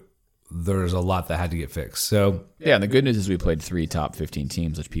again, there's a lot that had to get fixed. So yeah, and the good news is we played 3 top 15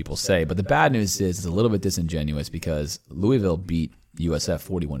 teams, which people say, but the bad news is it's a little bit disingenuous because Louisville beat USF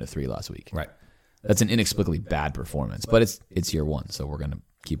 41-3 last week. Right. That's an inexplicably bad performance, but it's year one, so we're going to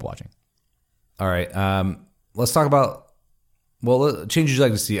keep watching. All right. Let's talk about Well, changes you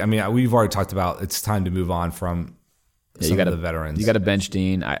like to see. I mean, we've already talked about it's time to move on from some of the veterans. You got to bench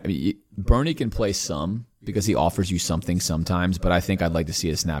Dean. Burney can play some because he offers you something sometimes, but I think I'd like to see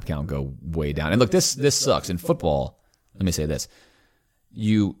his snap count go way down. And look, this sucks. In football, let me say this.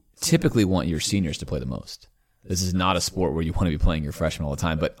 You typically want your seniors to play the most. This is not a sport where you want to be playing your freshmen all the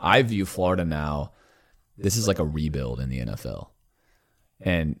time, but I view Florida now, this is like a rebuild in the NFL.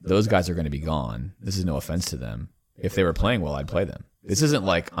 And those guys are going to be gone. This is no offense to them. If they were playing well, I'd play them. This isn't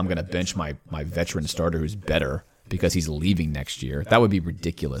like I'm going to bench my veteran starter who's better because he's leaving next year. That would be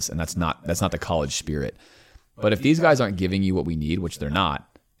ridiculous, and that's not the college spirit. But if these guys aren't giving you what we need, which they're not,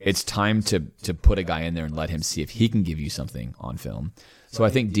 it's time to put a guy in there and let him see if he can give you something on film. So I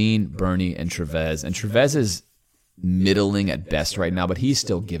think Dean, Burney, and Trevez is middling at best right now, but he's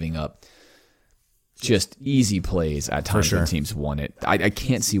still giving up just easy plays at times when teams want it. I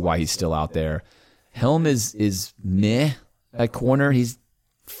can't see why he's still out there. Helm is meh at corner. He's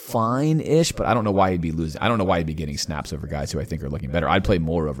fine-ish, but I don't know why he'd be losing. I don't know why he'd be getting snaps over guys who I think are looking better. I'd play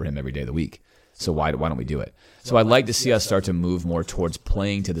more over him every day of the week. So why don't we do it? So I'd like to see us start to move more towards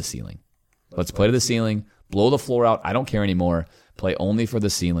playing to the ceiling. Let's play to the ceiling, blow the floor out. I don't care anymore. Play only for the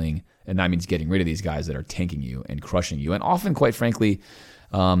ceiling, and that means getting rid of these guys that are tanking you and crushing you, and often, quite frankly,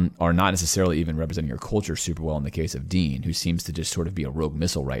 are not necessarily even representing your culture super well in the case of Dean, who seems to just sort of be a rogue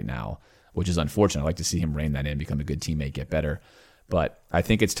missile right now, which is unfortunate. I'd like to see him rein that in, become a good teammate, get better. But I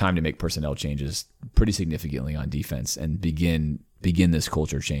think it's time to make personnel changes pretty significantly on defense and begin this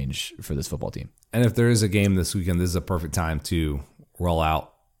culture change for this football team. And if there is a game this weekend, this is a perfect time to roll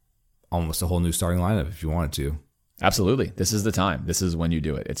out almost a whole new starting lineup if you wanted to. Absolutely. This is the time. This is when you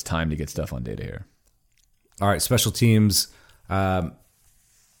do it. It's time to get stuff on data here. All right, special teams. Adam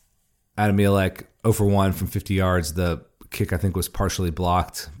Mielek, 0 for 1 from 50 yards. The kick, I think, was partially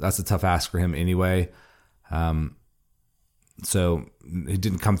blocked. That's a tough ask for him anyway. So he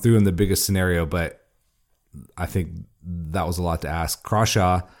didn't come through in the biggest scenario, but I think that was a lot to ask.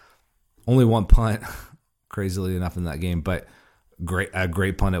 Crawshaw, only one punt, crazily enough, in that game, but a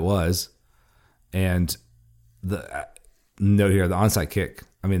great punt it was. And the note here, the onside kick.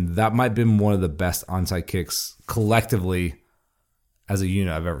 I mean, that might have been one of the best onside kicks collectively as a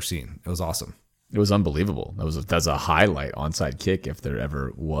unit I've ever seen. It was awesome. It was unbelievable. That's a highlight onside kick if there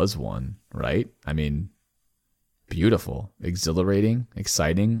ever was one, right? I mean, beautiful, exhilarating,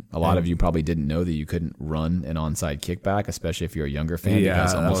 exciting. A lot of you probably didn't know that you couldn't run an onside kick back, especially if you're a younger fan,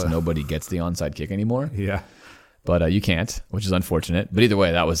 because almost nobody gets the onside kick anymore. Yeah. But you can't, which is unfortunate. But either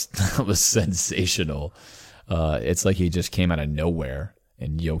way, that was sensational. It's like he just came out of nowhere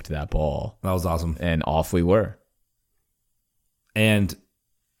and yoked that ball. That was awesome. And off we were. And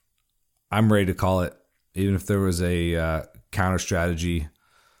I'm ready to call it, even if there was a counter strategy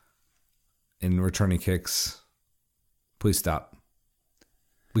in returning kicks. Please stop.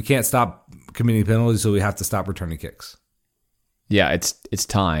 We can't stop committing penalties, so we have to stop returning kicks. Yeah, it's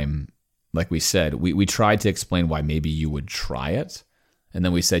time. Like we said, we tried to explain why maybe you would try it, and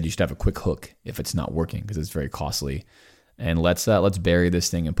then we said you should have a quick hook if it's not working because it's very costly. And let's bury this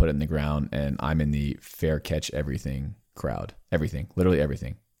thing and put it in the ground. And I'm in the fair catch everything crowd. Everything, literally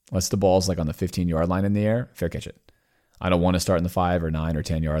everything. Unless the ball's like on the 15-yard line in the air, fair catch it. I don't want to start in the 5 or 9 or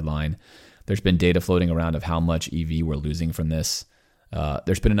 10-yard line. There's been data floating around of how much EV we're losing from this.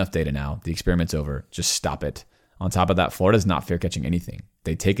 There's been enough data now. The experiment's over. Just stop it. On top of that, Florida's not fair catching anything.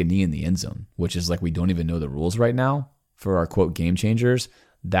 They take a knee in the end zone, which is like we don't even know the rules right now for our, quote, game changers.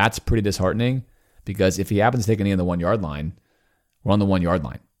 That's pretty disheartening because if he happens to take a knee on the 1-yard line, we're on the 1-yard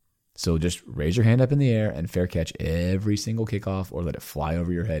line. So just raise your hand up in the air and fair catch every single kickoff or let it fly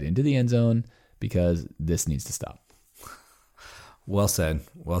over your head into the end zone because this needs to stop. Well said.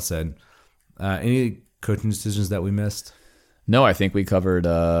 Well said. Any coaching decisions that we missed? No, I think we covered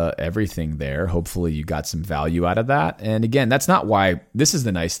everything there. Hopefully you got some value out of that. And again, that's not why – this is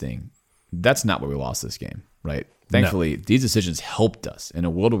the nice thing. That's not why we lost this game, right? Thankfully, these decisions helped us. In a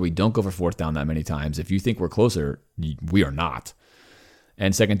world where we don't go for fourth down that many times, if you think we're closer, we are not.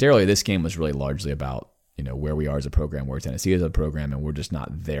 And secondarily, this game was really largely about where we are as a program, where Tennessee is as a program, and we're just not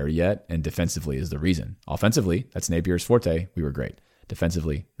there yet. And defensively is the reason. Offensively, that's Napier's forte. We were great.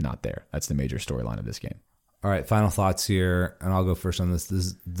 Defensively, not there. That's the major storyline of this game. All right, final thoughts here, and I'll go first on this.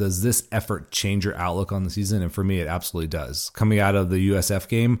 Does this effort change your outlook on the season? And for me, it absolutely does. Coming out of the USF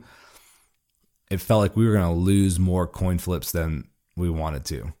game, it felt like we were going to lose more coin flips than we wanted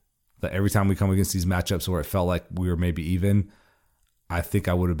to. That every time we come against these matchups where it felt like we were maybe even, I think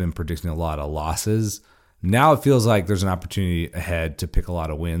I would have been predicting a lot of losses. Now it feels like there's an opportunity ahead to pick a lot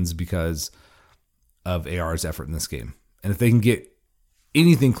of wins because of AR's effort in this game. And if they can get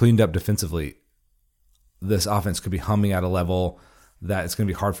anything cleaned up defensively, this offense could be humming at a level that it's going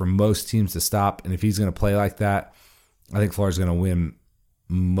to be hard for most teams to stop. And if he's going to play like that, I think Florida's going to win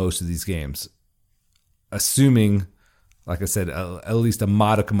most of these games, assuming, like I said, at least a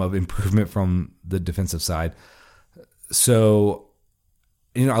modicum of improvement from the defensive side. So,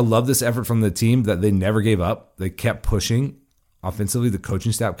 I love this effort from the team that they never gave up. They kept pushing offensively. The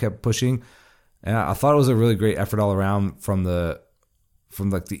coaching staff kept pushing. And I thought it was a really great effort all around from the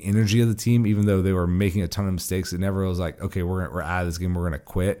energy of the team, even though they were making a ton of mistakes. It never was like, okay, we're out of this game, we're going to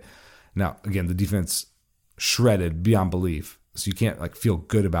quit. Now, again, the defense shredded beyond belief, so you can't feel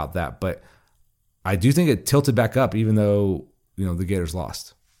good about that. But I do think it tilted back up, even though the Gators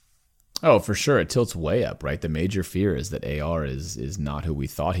lost. Oh, for sure, it tilts way up, right? The major fear is that AR is not who we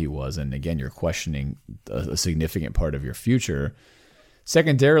thought he was, and again, you're questioning a significant part of your future.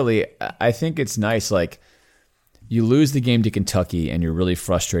 Secondarily, I think it's nice, you lose the game to Kentucky and you're really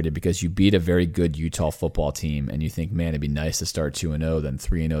frustrated because you beat a very good Utah football team and you think, man, it'd be nice to start 2-0, then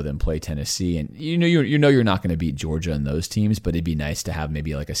 3-0, then play Tennessee. And you're not going to beat Georgia and those teams, but it'd be nice to have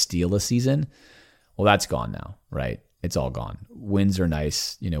maybe a steal a season. Well, that's gone now, right? It's all gone. Wins are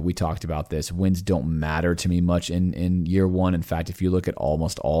nice. We talked about this. Wins don't matter to me much in year one. In fact, if you look at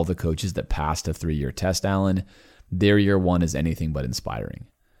almost all the coaches that passed a 3-year test, Allen, their year one is anything but inspiring.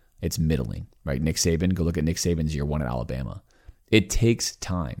 It's middling, right? Nick Saban, go look at Nick Saban's year one at Alabama. It takes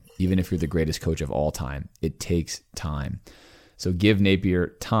time. Even if you're the greatest coach of all time, it takes time. So give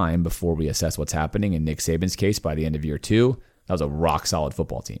Napier time before we assess what's happening. In Nick Saban's case, by the end of year 2, that was a rock-solid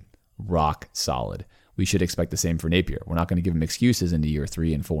football team. Rock solid. We should expect the same for Napier. We're not going to give him excuses into year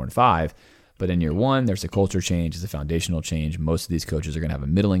 3 and 4 and 5, but in year 1, there's a culture change, there's a foundational change. Most of these coaches are going to have a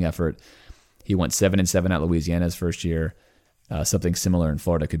middling effort. He went 7-7 at Louisiana's first year. Something similar in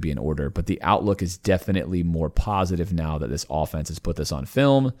Florida could be in order, but the outlook is definitely more positive now that this offense has put this on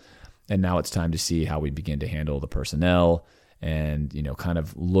film, and now it's time to see how we begin to handle the personnel and, kind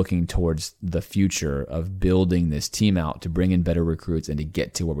of looking towards the future of building this team out to bring in better recruits and to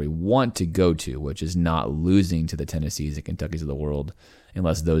get to where we want to go to, which is not losing to the Tennessees and Kentuckys of the world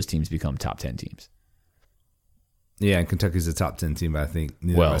unless those teams become top 10 teams. Yeah, and Kentucky's a top 10 team, but I think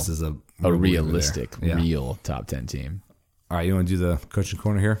the rest is a realistic, real top 10 team. All right, you want to do the coaching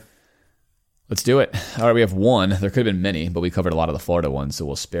corner here? Let's do it. All right, we have one. There could have been many, but we covered a lot of the Florida ones, so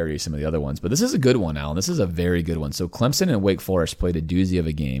we'll spare you some of the other ones. But this is a good one, Alan. This is a very good one. So Clemson and Wake Forest played a doozy of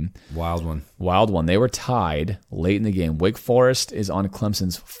a game. Wild one. They were tied late in the game. Wake Forest is on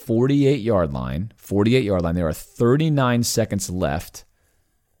Clemson's 48-yard line. There are 39 seconds left.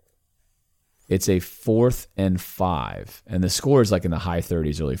 It's a 4th and 5. And the score is in the high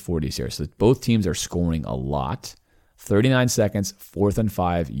 30s, early 40s here. So both teams are scoring a lot. 39 seconds, 4th and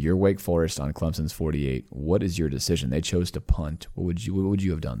 5. You're Wake Forest on Clemson's 48. What is your decision? They chose to punt. What would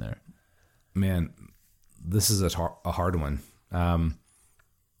you have done there? Man, this is a hard one.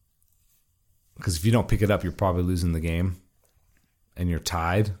 Because if you don't pick it up, you're probably losing the game, and you're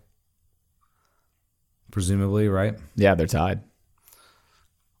tied, presumably, right? Yeah, they're tied.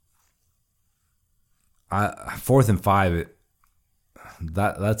 4th and 5.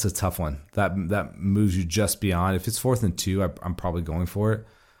 That's a tough one. That moves you just beyond. If it's 4th and 2, I'm probably going for it.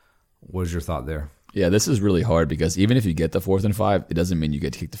 What is your thought there? Yeah, this is really hard because even if you get the 4th and 5, it doesn't mean you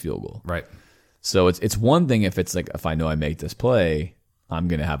get to kick the field goal. Right. So it's one thing if it's if I know I make this play, I'm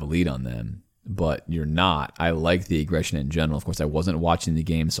going to have a lead on them. But you're not. I like the aggression in general. Of course, I wasn't watching the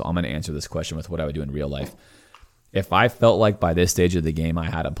game, so I'm going to answer this question with what I would do in real life. If I felt like by this stage of the game I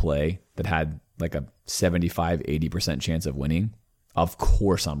had a play that had a 75-80% chance of winning, of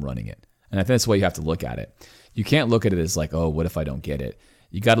course I'm running it. And I think that's the way you have to look at it. You can't look at it as oh, what if I don't get it?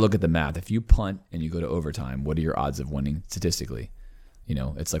 You got to look at the math. If you punt and you go to overtime, what are your odds of winning statistically?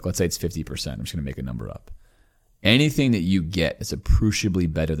 It's let's say it's 50%. I'm just going to make a number up. Anything that you get is appreciably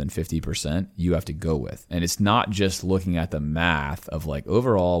better than 50%, you have to go with. And it's not just looking at the math of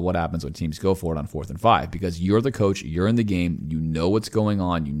overall what happens when teams go for it on 4th and 5, because you're the coach, you're in the game, you know what's going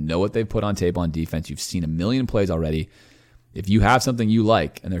on, you know what they've put on tape on defense, you've seen a million plays already. If you have something you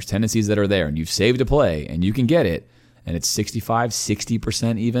like and there's tendencies that are there and you've saved a play and you can get it and it's 65,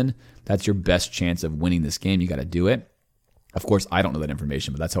 60% even, that's your best chance of winning this game. You got to do it. Of course, I don't know that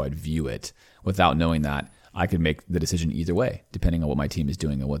information, but that's how I'd view it. Without knowing that, I could make the decision either way, depending on what my team is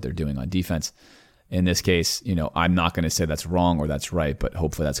doing and what they're doing on defense. In this case, I'm not going to say that's wrong or that's right, but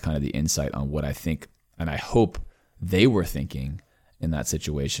hopefully that's kind of the insight on what I think and I hope they were thinking in that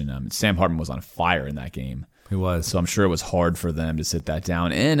situation. Sam Hartman was on fire in that game. He was. So I'm sure it was hard for them to sit that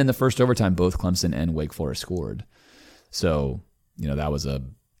down. And in the first overtime, both Clemson and Wake Forest scored. So, that was a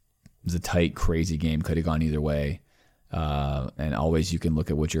tight, crazy game. Could have gone either way. And always you can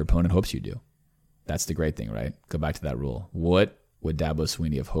look at what your opponent hopes you do. That's the great thing, right? Go back to that rule. What would Dabo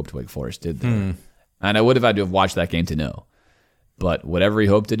Swinney have hoped Wake Forest did there? And I would have had to have watched that game to know. But whatever he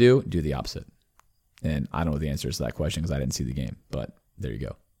hoped to do the opposite. And I don't know the answers to that question because I didn't see the game. But there you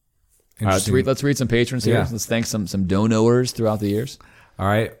go. All right, let's read some patrons here. Yeah. Let's thank some dono-ers throughout the years. All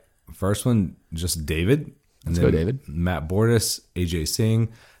right. First one, just David. Let's go, David. Matt Bordas, AJ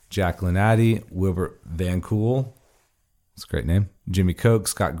Singh, Jacqueline Addy, Wilbert Van Cool. That's a great name. Jimmy Koch,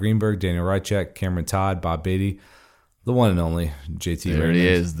 Scott Greenberg, Daniel Rychek, Cameron Todd, Bob Beatty, the one and only JT. There it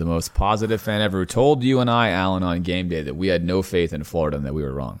is, the most positive fan ever who told you and I, Alan, on game day that we had no faith in Florida and that we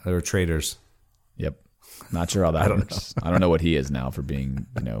were wrong. They were traitors. Yep. Not sure how that works. I don't know what he is now for being,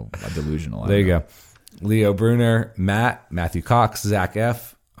 delusional. There you go. Leo Bruner, Matthew Cox, Zach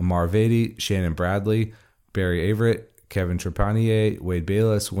F., Amar Vady, Shannon Bradley, Barry Averett, Kevin Trepanier, Wade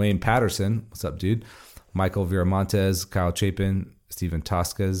Bayless, Wayne Patterson. What's up, dude? Michael Viramontes, Kyle Chapin, Stephen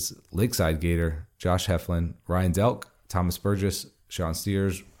Toscas, Lakeside Gator, Josh Heflin, Ryan Delk, Thomas Burgess, Sean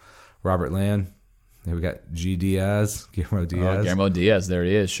Steers, Robert Land. Then we got G. Diaz, Guillermo Diaz. Guillermo Diaz, there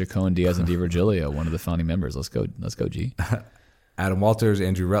he is. Chacon Diaz and DiVirgilio, one of the founding members. Let's go, G. Adam Walters,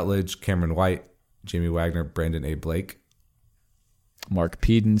 Andrew Rutledge, Cameron White, Jamie Wagner, Brandon A. Blake. Mark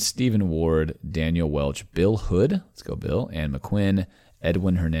Peden, Stephen Ward, Daniel Welch, Bill Hood, let's go Bill, Ann McQuinn,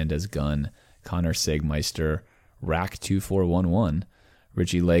 Edwin Hernandez-Gunn, Connor Segmeister, Rack2411,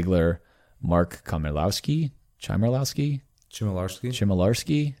 Richie Legler, Mark Chmielowski.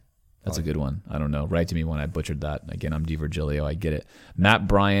 That's a good one. I don't know. Write to me when I butchered that. Again, I'm DiVirgilio. I get it. Matt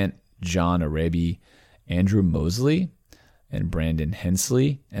Bryant, John Arabi, Andrew Mosley, and Brandon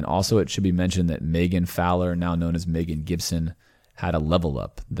Hensley. And also it should be mentioned that Megan Fowler, now known as Megan Gibson, had a level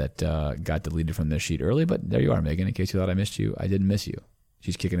up that got deleted from this sheet early, but there you are, Megan. In case you thought I missed you, I didn't miss you.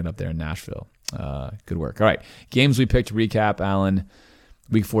 She's kicking it up there in Nashville. Good work. All right, games we picked to recap, Alan.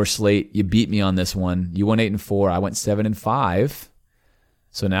 Week 4 slate. You beat me on this one. You went 8-4. I went 7-5.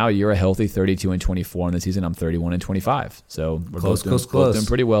 So now you're a healthy 32-24 in the season. I'm 31-25. So we're both doing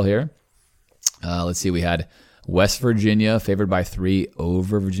pretty well here. Let's see. We had West Virginia favored by 3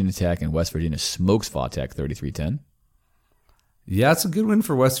 over Virginia Tech, and West Virginia smokes Vautech 33-10. Yeah, it's a good win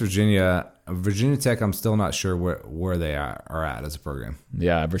for West Virginia. Virginia Tech, I'm still not sure where they are at as a program.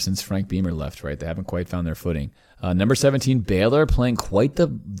 Yeah, ever since Frank Beamer left, right? They haven't quite found their footing. Number 17, Baylor, playing quite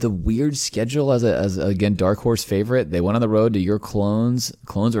the weird schedule as again, dark horse favorite. They went on the road to your Clones.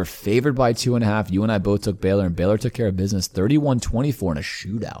 Clones were favored by 2.5. You and I both took Baylor, and Baylor took care of business 31-24 in a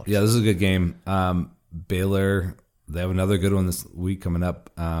shootout. Yeah, this is a good game. Baylor, they have another good one this week coming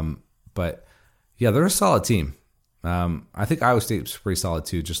up. But yeah, they're a solid team. I think Iowa State's pretty solid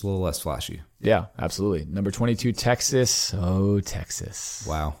too, just a little less flashy. Yeah, absolutely. Number 22, Texas. Oh, Texas.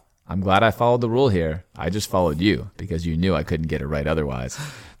 Wow. I'm glad I followed the rule here. I just followed you because you knew I couldn't get it right otherwise.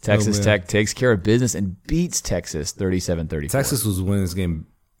 Texas Tech takes care of business and beats Texas 37-34. Texas was winning this game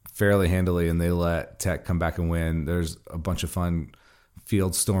fairly handily, and they let Tech come back and win. There's a bunch of fun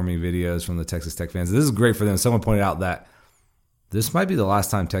field storming videos from the Texas Tech fans. This is great for them. Someone pointed out that this might be the last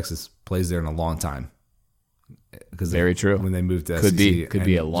time Texas plays there in a long time. Very true. When they moved to could SEC. Could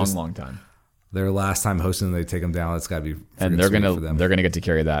be a long time. Their last time hosting, they take them down. That's got to be and they're gonna get to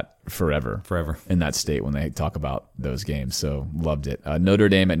carry that forever in that state when they talk about those games. So loved it. Notre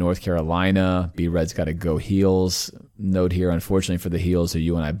Dame at North Carolina. B-Red's got to go Heels. Note here, unfortunately for the Heels, who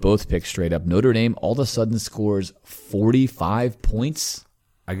you and I both picked straight up, Notre Dame all of a sudden scores 45 points.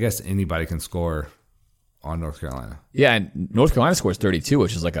 I guess anybody can score on North Carolina. Yeah, and North Carolina scores 32,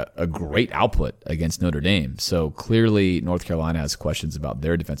 which is like a great output against Notre Dame. So clearly North Carolina has questions about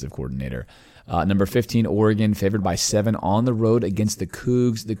their defensive coordinator. Number 15, Oregon, favored by 7 on the road against the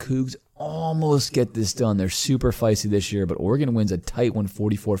Cougs. The Cougs almost get this done. They're super feisty this year, but Oregon wins a tight one,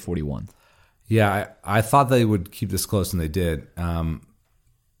 44-41. Yeah, I thought they would keep this close, and they did.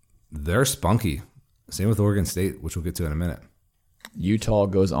 They're spunky. Same with Oregon State, which we'll get to in a minute. Utah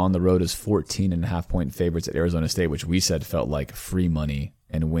goes on the road as 14.5-point favorites at Arizona State, which we said felt like free money,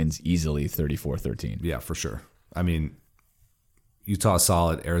 and wins easily 34-13. Yeah, for sure. I mean, Utah is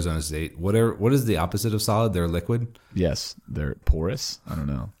solid. Arizona State. What is the opposite of solid? They're liquid? Yes. They're porous. I don't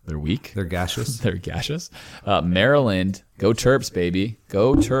know. They're weak. They're gaseous. They're gaseous. Maryland, go Terps, baby.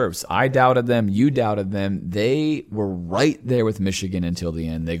 Go Terps. I doubted them. You doubted them. They were right there with Michigan until the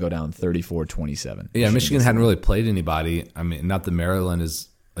end. They go down 34-27. Yeah, Michigan hadn't really played anybody. I mean, not that Maryland is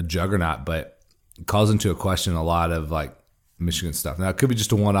a juggernaut, but it calls into a question a lot of like Michigan stuff. Now, it could be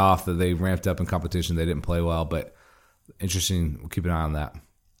just a one-off that they ramped up in competition. They didn't play well, but interesting. We'll keep an eye on that.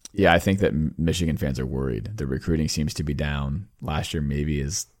 Yeah, I think that Michigan fans are worried. The recruiting seems to be down. Last year maybe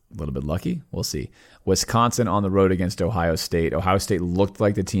is A little bit lucky. We'll see. Wisconsin on the road against Ohio State. Ohio State looked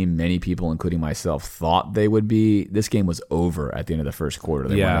like the team many people, including myself, thought they would be. This game was over at the end of the first quarter.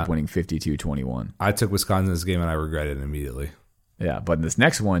 They wound up winning 52-21. I took Wisconsin in this game, and I regretted it immediately. Yeah, but in this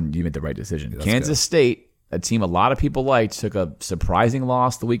next one, you made the right decision. Let's Kansas State, a team a lot of people liked, took a surprising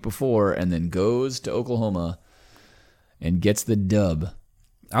loss the week before and then goes to Oklahoma and gets the dub.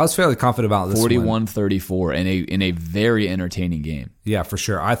 I was fairly confident about this 41-34 in a very entertaining game. Yeah, for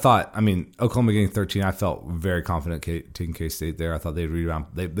sure. Oklahoma getting 13, I felt very confident taking K-State there. I thought they'd rebound.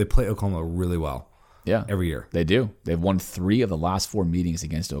 They play Oklahoma really well. Yeah. Every year. They do. They've won 3 of the last 4 meetings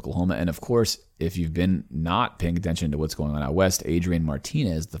against Oklahoma. And, of course, if you've been not paying attention to what's going on out west, Adrian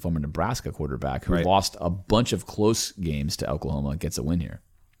Martinez, the former Nebraska quarterback, who lost a bunch of close games to Oklahoma, gets a win here.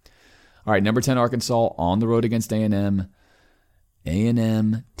 All right, number 10, Arkansas on the road against A&M.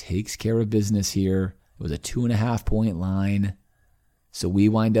 A&M takes care of business here. It was a 2.5-point line. So we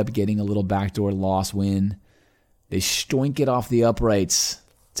wind up getting a little backdoor loss win. They stoink it off the uprights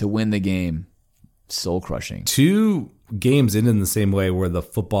to win the game. Soul crushing. 2 games ended in the same way where the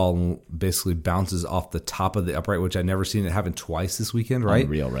football basically bounces off the top of the upright, which I've never seen it happen twice this weekend, right?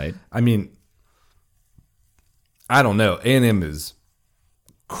 Unreal, right? I mean, I don't know. A&M is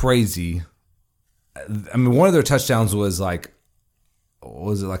crazy. I mean, one of their touchdowns was like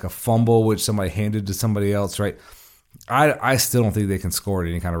a fumble which somebody handed to somebody else, right? I still don't think they can score at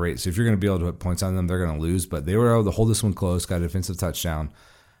any kind of rate. So if you're going to be able to put points on them, they're going to lose. But they were able to hold this one close, got a defensive touchdown.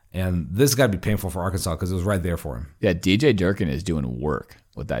 And this has got to be painful for Arkansas because it was right there for him. Yeah, DJ Durkin is doing work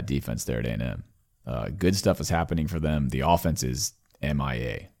with that defense there at A&M. Good stuff is happening for them. The offense is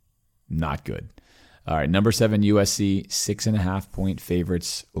MIA. Not good. All right, number 7, USC, 6.5-point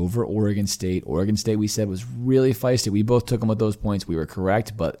favorites over Oregon State. Oregon State, we said, was really feisty. We both took them with those points. We were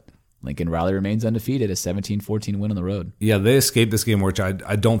correct, but Lincoln Riley remains undefeated, a 17-14 win on the road. Yeah, they escaped this game, which I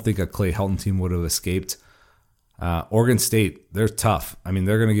don't think a Clay Helton team would have escaped. Oregon State, they're tough. I mean,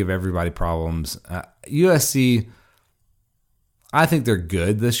 they're going to give everybody problems. USC, I think they're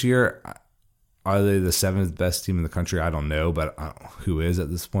good this year. Are they the 7th best team in the country? I don't know, but who is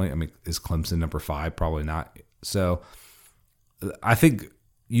at this point? I mean, is Clemson number 5? Probably not. So I think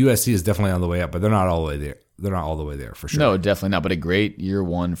USC is definitely on the way up, but they're not all the way there. They're not all the way there for sure. No, definitely not. But a great year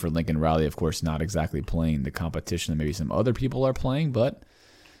 1 for Lincoln Riley. Of course, not exactly playing the competition that maybe some other people are playing, but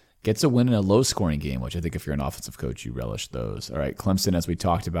gets a win in a low-scoring game, which I think if you're an offensive coach, you relish those. All right, Clemson, as we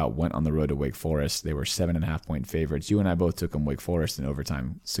talked about, went on the road to Wake Forest. They were 7.5-point favorites. You and I both took them. Wake Forest in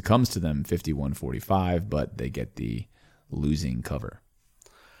overtime succumbs to them 51-45, but they get the losing cover.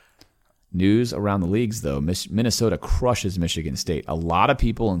 News around the leagues, though. Minnesota crushes Michigan State. A lot of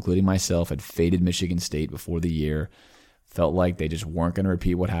people, including myself, had faded Michigan State before the year. Felt like they just weren't going to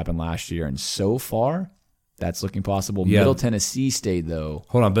repeat what happened last year, and so far, that's looking possible. Yeah. Middle Tennessee State, though.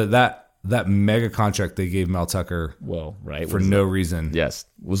 Hold on, but that mega contract they gave Mel Tucker for no reason. Yes,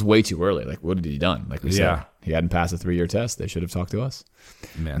 was way too early. Like, what had he done? Like we said, he hadn't passed a 3-year test. They should have talked to us.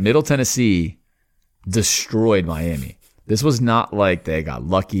 Man. Middle Tennessee destroyed Miami. This was not like they got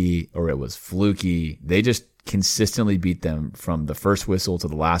lucky or it was fluky. They just consistently beat them from the first whistle to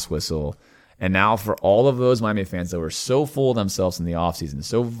the last whistle. And now for all of those Miami fans that were so full of themselves in the offseason,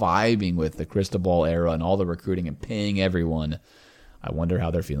 so vibing with the Cristobal era and all the recruiting and paying everyone, I wonder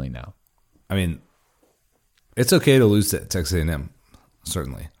how they're feeling now. I mean, it's okay to lose to Texas A&M,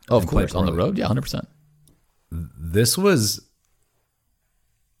 certainly. Oh, of course. On the road? Yeah, 100%. This was,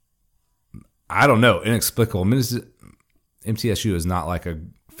 I don't know, inexplicable. MTSU is not like a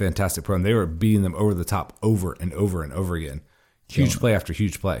fantastic program. They were beating them over the top over and over and over again. Huge play after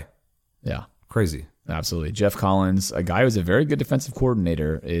huge play. Yeah. Crazy. Absolutely. Jeff Collins, a guy who's a very good defensive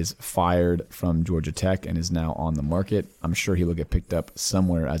coordinator, is fired from Georgia Tech and is now on the market. I'm sure he will get picked up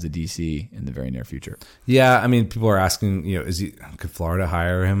somewhere as a DC in the very near future. Yeah, I mean, people are asking, could Florida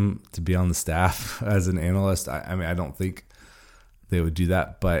hire him to be on the staff as an analyst? I mean, I don't think they would do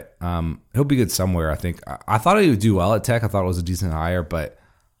that, but he'll be good somewhere, I think. I thought he would do well at Tech. I thought it was a decent hire, but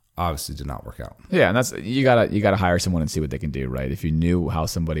obviously did not work out. Yeah, and that's you gotta hire someone and see what they can do, right? If you knew how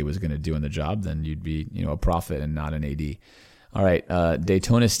somebody was going to do in the job, then you'd be a prophet and not an AD. All right,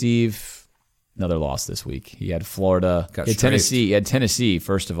 Daytona Steve, another loss this week. He had Florida, he had Tennessee. He had Tennessee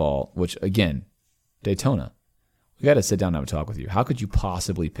first of all, which again, Daytona. We got to sit down and have a talk with you. How could you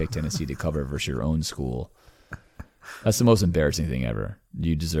possibly pick Tennessee to cover versus your own school? That's the most embarrassing thing ever.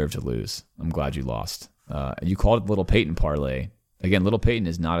 You deserve to lose. I'm glad you lost. You called it Little Peyton parlay. Again, Little Peyton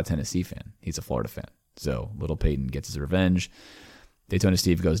is not a Tennessee fan. He's a Florida fan. So Little Peyton gets his revenge. Daytona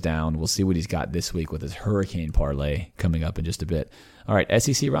Steve goes down. We'll see what he's got this week with his hurricane parlay coming up in just a bit. All right,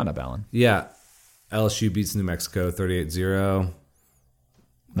 SEC roundup, Alan. Yeah, LSU beats New Mexico 38-0.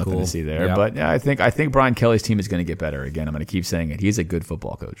 Nothing Cool. to see there. Yeah. But yeah, I think Brian Kelly's team is going to get better. Again, I'm going to keep saying it. He's a good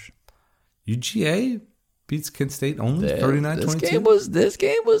football coach. UGA beats Kent State only 39-22. This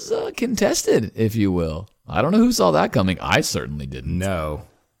game was contested, if you will. I don't know who saw that coming. I certainly didn't. No.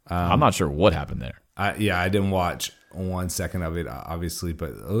 I'm not sure what happened there. I didn't watch 1 second of it, obviously,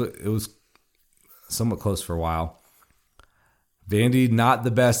 but it was somewhat close for a while. Vandy, not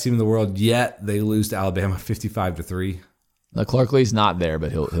the best team in the world yet. They lose to Alabama 55-3. Now, Clark Lee's not there,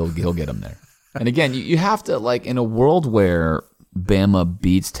 but he'll get him there. And again, you have to, like, in a world where Bama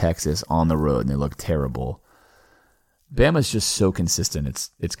beats Texas on the road and they look terrible, Bama's just so consistent.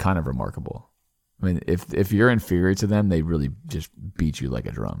 It's kind of remarkable. I mean, if you're inferior to them, they really just beat you like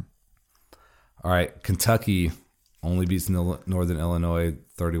a drum. All right, Kentucky only beats Northern Illinois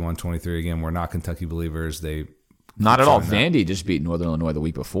 31-23. Again, we're not Kentucky believers. Not at all. Vandy just beat Northern Illinois the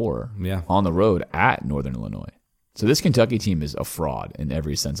week before. Yeah. On the road at Northern Illinois. So this Kentucky team is a fraud in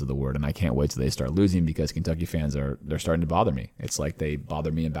every sense of the word, and I can't wait till they start losing because Kentucky fans they're starting to bother me. It's like they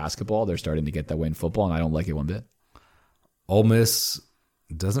bother me in basketball. They're starting to get that way in football, and I don't like it one bit. Ole Miss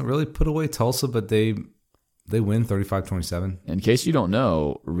doesn't really put away Tulsa, but they win 35-27. In case you don't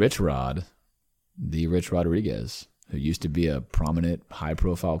know, Rich Rodriguez, who used to be a prominent,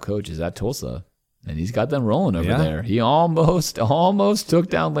 high-profile coach, is at Tulsa, and he's got them rolling over there. He almost took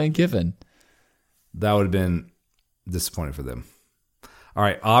down Lane Kiffin. That would have been disappointing for them. All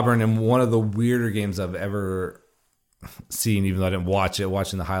right, Auburn, in one of the weirder games I've ever seen, even though I didn't watch it,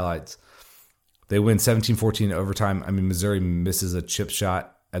 watching the highlights. They win 17-14 in overtime. I mean, Missouri misses a chip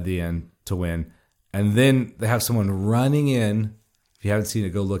shot at the end to win. And then they have someone running in. If you haven't seen it,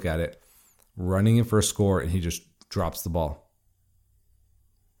 go look at it. Running in for a score, and he just drops the ball.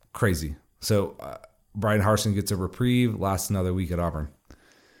 Crazy. So Brian Harsin gets a reprieve, lasts another week at Auburn.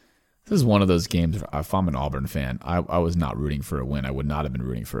 This is one of those games, if I'm an Auburn fan, I was not rooting for a win. I would not have been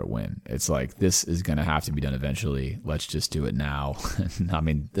rooting for a win. It's like, this is going to have to be done eventually. Let's just do it now. I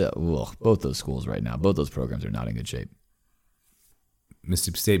mean, both those schools right now, both those programs are not in good shape.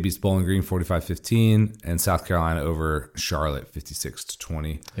 Mississippi State beats Bowling Green 45-15, and South Carolina over Charlotte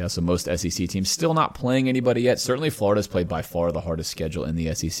 56-20. Yeah, so most SEC teams still not playing anybody yet. Certainly Florida's played by far the hardest schedule in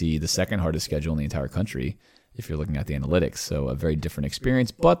the SEC, the second hardest schedule in the entire country, if you're looking at the analytics. So a very different experience.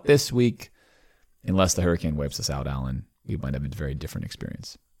 But this week, unless the hurricane wipes us out, Alan, we might have a very different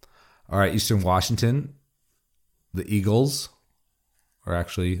experience. All right, Eastern Washington, the Eagles are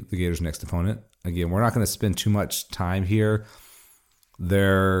actually the Gators' next opponent. Again, we're not going to spend too much time here.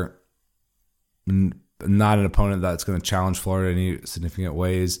 They're not an opponent that's going to challenge Florida in any significant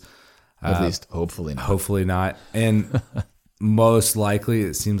ways. At least, hopefully not. Hopefully not. And most likely,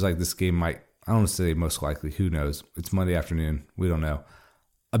 it seems like this game might, I don't want to say most likely, who knows? It's Monday afternoon. We don't know.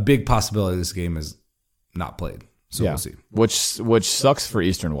 A big possibility this game is not played. So we'll see. Which sucks for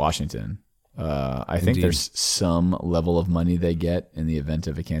Eastern Washington. I think there's some level of money they get in the event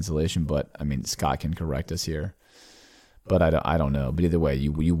of a cancellation, but I mean, Scott can correct us here. But I don't know. But either way,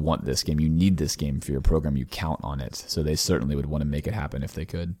 you want this game. You need this game for your program. You count on it. So they certainly would want to make it happen if they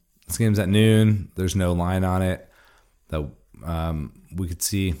could. This game's at noon. There's no line on it that we could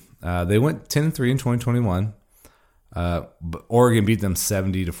see. They went 10-3 in 2021. But Oregon beat them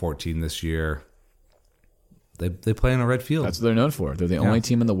 70-14 this year. They play on a red field. That's what they're known for. They're the only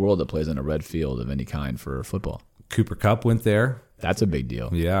team in the world that plays on a red field of any kind for football. Cooper Kupp went there. That's a big deal.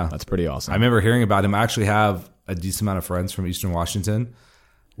 Yeah. That's pretty awesome. I remember hearing about him. I actually have a decent amount of friends from Eastern Washington,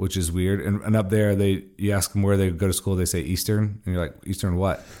 which is weird. And up there, you ask them where they go to school, they say Eastern. And you're like, Eastern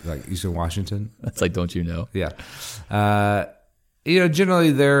what? Like Eastern Washington? That's like, don't you know? Yeah.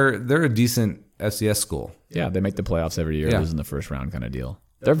 Generally, they're a decent FCS school. Yeah, they make the playoffs every year, losing the first round kind of deal.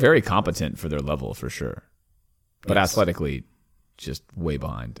 They're very competent for their level, for sure. But athletically, just way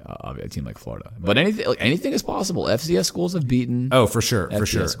behind a team like Florida. But anything is possible. FCS schools have beaten. Oh, for sure, FCS for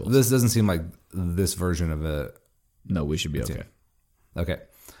sure. schools. This doesn't seem like this version of a. No, we should be okay. Okay.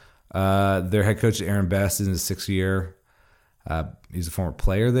 Their head coach Aaron Best is in his 6th year. He's a former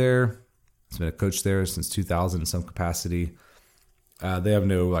player there. He's been a coach there since 2000 in some capacity. They have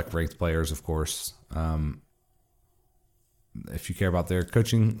no ranked players, of course. If you care about their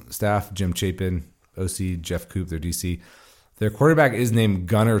coaching staff, Jim Chapin, OC, Jeff Coop, their DC. Their quarterback is named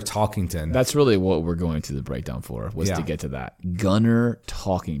Gunnar Talkington. That's really what we're going to the breakdown for, was to get to that. Gunnar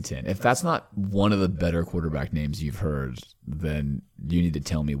Talkington. If that's not one of the better quarterback names you've heard, then you need to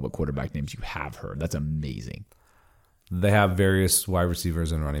tell me what quarterback names you have heard. That's amazing. They have various wide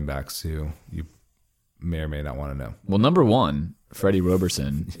receivers and running backs who you may or may not want to know. Well, number one, Freddie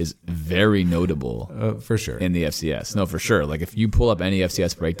Roberson is very notable. For sure. In the FCS. No, for sure. Like, if you pull up any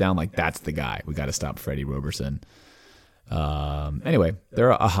FCS breakdown, that's the guy. We got to stop Freddie Roberson. Anyway,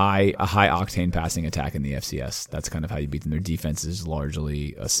 they're a high octane passing attack in the FCS. That's kind of how you beat them. Their defense is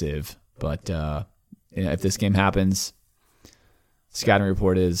largely a sieve. But if this game happens, scouting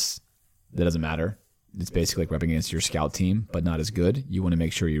report is that doesn't matter. It's basically like repping against your scout team, but not as good. You want to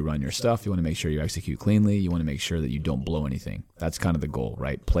make sure you run your stuff. You want to make sure you execute cleanly. You want to make sure that you don't blow anything. That's kind of the goal,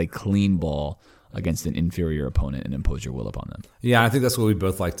 right? Play clean ball against an inferior opponent and impose your will upon them. Yeah, I think that's what we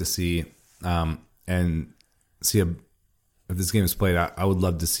both like to see. And see if this game is played, I would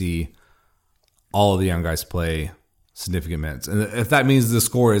love to see all of the young guys play significant minutes. And if that means the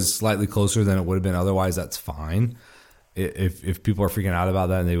score is slightly closer than it would have been otherwise, that's fine. If people are freaking out about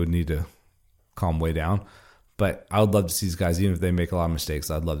that, and they would need to calm way down. But I would love to see these guys, even if they make a lot of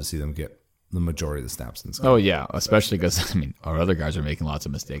mistakes, I'd love to see them get the majority of the snaps in this game. Oh, yeah, especially because, our other guys are making lots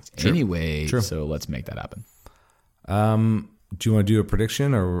of mistakes anyway, so let's make that happen. Do you want to do a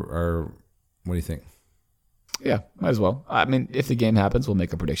prediction, or what do you think? Yeah, might as well. If the game happens, we'll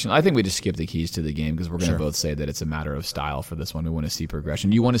make a prediction. I think we just skip the keys to the game because we're going to both say that it's a matter of style for this one. We want to see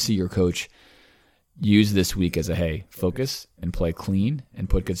progression. You want to see your coach use this week as a, hey, focus and play clean and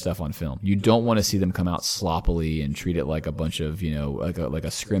put good stuff on film. You don't want to see them come out sloppily and treat it like a bunch of, like a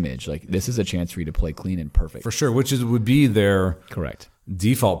scrimmage. Like, this is a chance for you to play clean and perfect. For sure, which would be their correct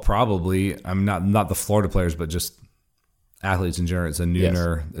default probably. Not the Florida players, but just athletes in general. It's a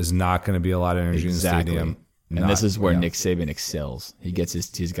nooner. There's not going to be a lot of energy in the stadium. And this is where Nick Saban excels. He gets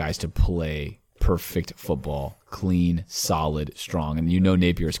his guys to play perfect football, clean, solid, strong. And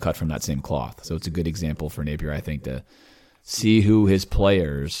Napier is cut from that same cloth. So it's a good example for Napier, I think, to see who his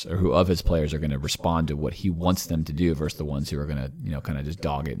players or who of his players are going to respond to what he wants them to do versus the ones who are going to, kind of just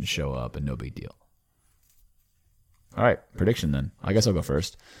dog it and show up and no big deal. All right, prediction then. I guess I'll go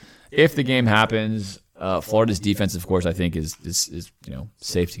first. If the game happens, Florida's defense, of course, I think is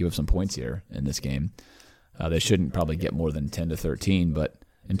safe to give up some points here in this game. They shouldn't probably get more than 10 to 13, but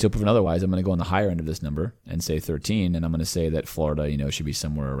until proven otherwise, I'm going to go on the higher end of this number and say 13, and I'm going to say that Florida, should be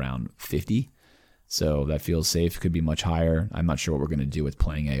somewhere around 50. So that feels safe. Could be much higher. I'm not sure what we're going to do with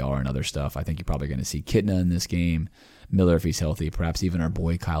playing AR and other stuff. I think you're probably going to see Kitna in this game, Miller if he's healthy, perhaps even our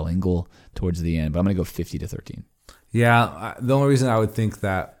boy Kyle Engel towards the end, but I'm going to go 50 to 13. Yeah, the only reason I would think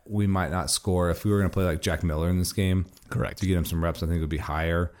that we might not score if we were going to play like Jack Miller in this game, correct, to get him some reps, I think it would be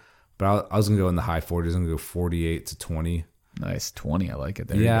higher. But I was going to go in the high 40s. I'm going to go 48 to 20. Nice, 20. I like it.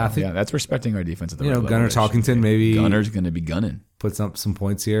 There yeah, you go. That's respecting our defense at the right level. Gunnar Talkington maybe. Gunner's going to be gunning. Puts up some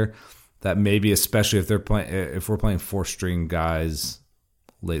points here. That maybe, especially if we're playing 4-string guys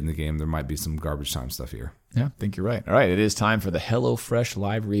late in the game, there might be some garbage time stuff here. Yeah, I think you're right. All right, it is time for the HelloFresh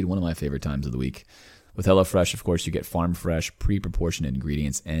live read, one of my favorite times of the week. With HelloFresh, of course, you get farm-fresh, pre-proportioned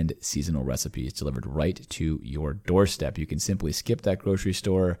ingredients and seasonal recipes delivered right to your doorstep. You can simply skip that grocery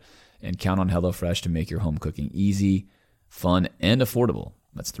store and count on HelloFresh to make your home cooking easy, fun, and affordable.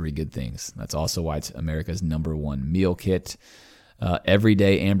 That's 3 good things. That's also why it's America's #1 meal kit.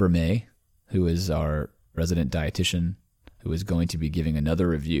 Everyday Amber May, who is our resident dietitian, who is going to be giving another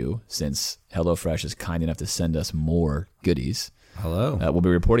review since HelloFresh is kind enough to send us more goodies. Hello. We'll be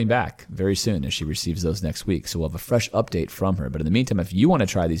reporting back very soon as she receives those next week. So we'll have a fresh update from her. But in the meantime, if you want to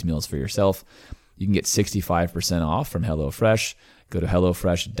try these meals for yourself, you can get 65% off from HelloFresh. Go to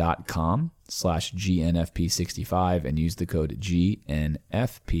HelloFresh.com/GNFP65 and use the code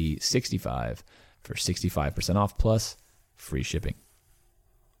GNFP65 for 65% off plus free shipping.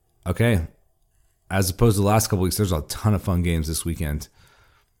 Okay. As opposed to the last couple weeks, there's a ton of fun games this weekend.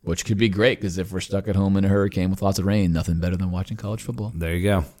 Which could be great because if we're stuck at home in a hurricane with lots of rain, nothing better than watching college football. There you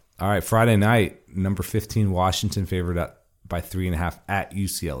go. All right, Friday night, number 15 Washington favored by 3.5 at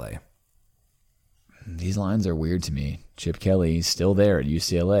UCLA. These lines are weird to me. Chip Kelly's still there at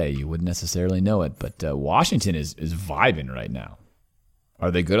UCLA. You wouldn't necessarily know it, but Washington is vibing right now. Are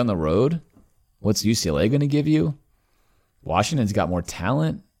they good on the road? What's UCLA going to give you? Washington's got more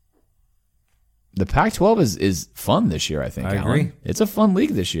talent. The Pac-12 is fun this year, I think. I agree. It's a fun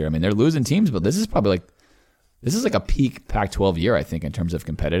league this year. I mean, they're losing teams, but this is probably like a peak Pac-12 year, I think, in terms of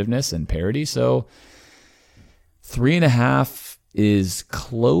competitiveness and parity. So 3.5 is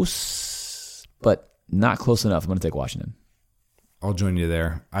close, but not close enough. I'm going to take Washington. I'll join you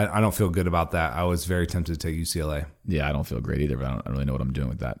there. I don't feel good about that. I was very tempted to take UCLA. Yeah, I don't feel great either, but I don't really know what I'm doing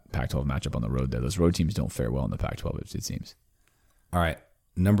with that Pac-12 matchup on the road there. Those road teams don't fare well in the Pac-12, it seems. All right.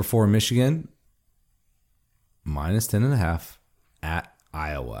 Number 4, Michigan. -10.5 at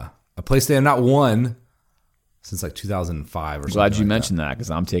Iowa. A place they have not won since like 2005 or something. Glad you mentioned that because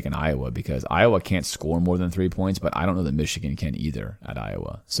I'm taking Iowa because Iowa can't score more than 3 points, but I don't know that Michigan can either at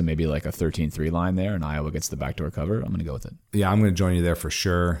Iowa. So maybe like a 13-3 line there and Iowa gets the backdoor cover. I'm going to go with it. Yeah, I'm going to join you there for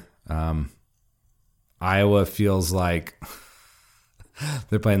sure. Iowa feels like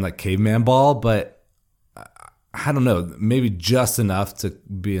they're playing like caveman ball, but I don't know, maybe just enough to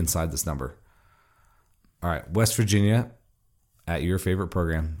be inside this number. All right, West Virginia at your favorite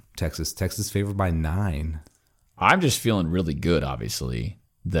program, Texas. Texas favored by 9. I'm just feeling really good, obviously,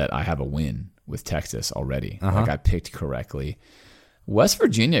 that I have a win with Texas already. Like I picked correctly. West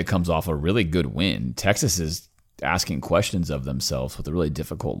Virginia comes off a really good win. Texas is asking questions of themselves with a really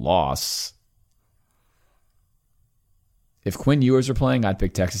difficult loss. If Quinn Ewers are playing, I'd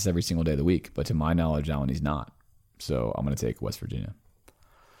pick Texas every single day of the week. But to my knowledge, now he's not. So I'm going to take West Virginia.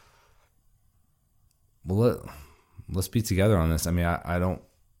 Well, let's be together on this. I mean, I don't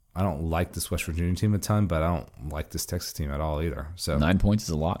like this West Virginia team a ton, but I don't like this Texas team at all either. So 9 points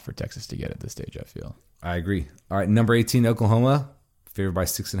is a lot for Texas to get at this stage, I feel. I agree. All right, number 18, Oklahoma, favored by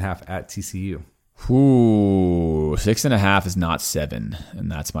 6.5 at TCU. Ooh, 6.5 is not 7,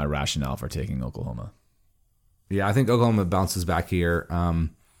 and that's my rationale for taking Oklahoma. Yeah, I think Oklahoma bounces back here.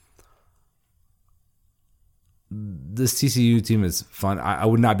 This TCU team is fun. I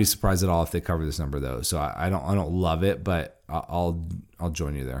would not be surprised at all if they cover this number though. So I don't love it, but I'll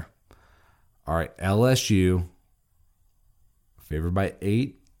join you there. All right, LSU favored by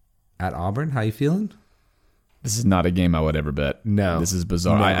 8 at Auburn. How you feeling? This is not a game I would ever bet. No. This is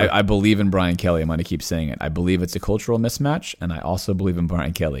bizarre. I believe in Brian Kelly. I'm going to keep saying it. I believe it's a cultural mismatch, and I also believe in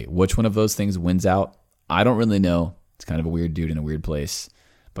Brian Kelly. Which one of those things wins out? I don't really know. It's kind of a weird dude in a weird place.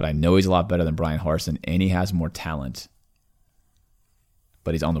 But I know he's a lot better than Brian Harsin, and he has more talent.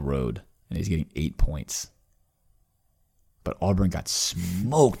 But he's on the road, and he's getting 8 points. But Auburn got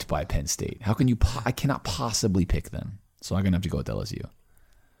smoked by Penn State. How can you? I cannot possibly pick them. So I'm going to have to go with LSU.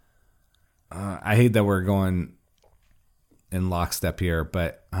 I hate that we're going in lockstep here,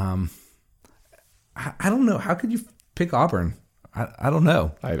 but I don't know. How could you pick Auburn? I don't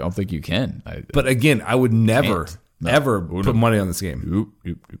know. I don't think you can. But again, I would never, ever put money on this game.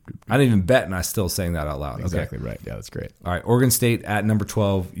 I didn't even bet, and I'm still saying that out loud. Exactly right. Yeah, that's great. All right, Oregon State at number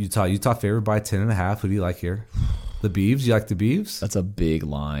 12, Utah. Utah favored by 10.5. Who do you like here? The Beavs? You like the Beavs? That's a big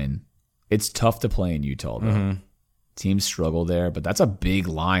line. It's tough to play in Utah, though. Teams struggle there, but that's a big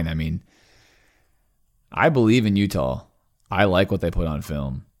line. I mean, I believe in Utah. I like what they put on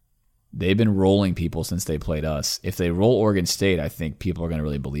film. They've been rolling people since they played us. If they roll Oregon State, I think people are going to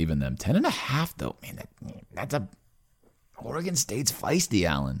really believe in them. 10.5, though, man, that's a Oregon State's feisty,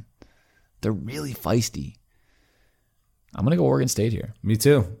 Allen. They're really feisty. I'm going to go Oregon State here. Me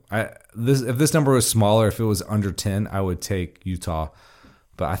too. If this number was smaller, if it was under 10, I would take Utah.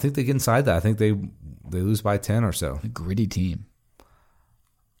 But I think they get inside that. I think they lose by 10 or so. A gritty team.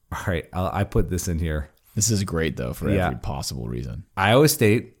 All right, I put this in here. This is great, though, for every possible reason. Iowa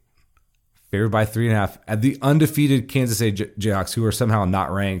State, favored by 3.5 at the undefeated Kansas State Jayhawks, who are somehow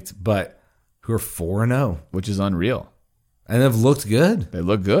not ranked, but who are 4-0. Which is unreal. And they've looked good. They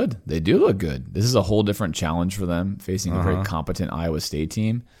look good. They do look good. This is a whole different challenge for them, facing a very competent Iowa State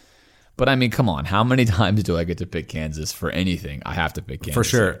team. But, I mean, come on. How many times do I get to pick Kansas for anything? I have to pick Kansas. For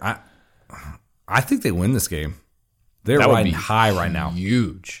sure. I think they win this game. They're riding high right now.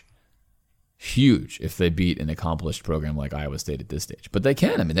 Huge if they beat an accomplished program like Iowa State at this stage. But they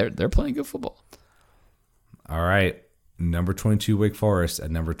can. I mean, they're playing good football. All right. Number 22, Wake Forest.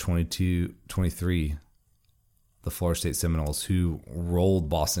 At number 23, the Florida State Seminoles, who rolled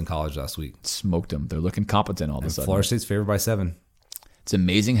Boston College last week. Smoked them. They're looking competent all of a sudden. Florida State's favored by 7. It's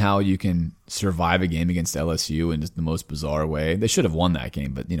amazing how you can survive a game against LSU in just the most bizarre way. They should have won that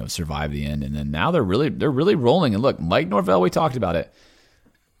game, but survive the end. And then now they're really rolling. And look, Mike Norvell, we talked about it.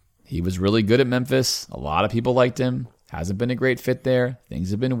 He was really good at Memphis. A lot of people liked him. Hasn't been a great fit there. Things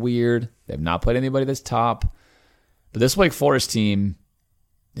have been weird. They've not played anybody that's top. But this Wake Forest team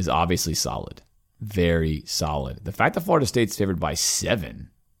is obviously solid. Very solid. The fact that Florida State's favored by 7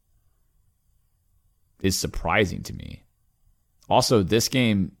 is surprising to me. Also, this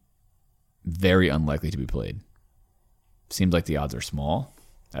game, very unlikely to be played. Seems like the odds are small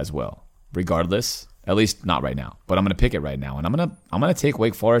as well. Regardless, at least not right now. But I'm going to pick it right now, and I'm going to take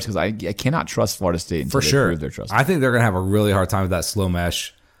Wake Forest because I cannot trust Florida State until they prove their trust. I think they're going to have a really hard time with that slow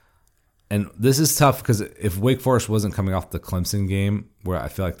mesh. And this is tough because if Wake Forest wasn't coming off the Clemson game, where I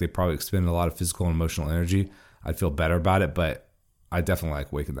feel like they probably expended a lot of physical and emotional energy, I'd feel better about it. But I definitely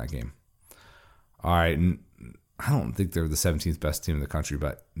like Wake in that game. All right. I don't think they're the 17th best team in the country,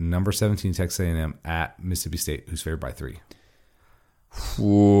 but number 17, Texas A&M at Mississippi State, who's favored by 3.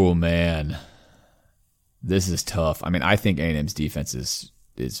 Oh, man. This is tough. I mean, I think A&M's defense is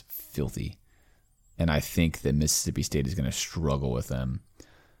filthy, and I think that Mississippi State is going to struggle with them.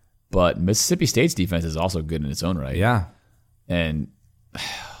 But Mississippi State's defense is also good in its own right. Yeah. And,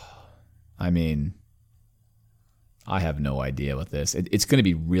 I mean, I have no idea with this. It's going to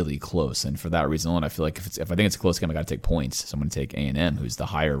be really close, and for that reason alone, I feel like if I think it's a close game, I got to take points. So I'm going to take A&M, who's the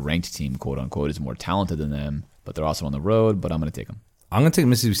higher ranked team, quote unquote, is more talented than them, but they're also on the road. But I'm going to take them. I'm going to take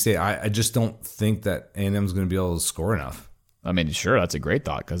Mississippi State. I just don't think that A&M is going to be able to score enough. I mean, sure, that's a great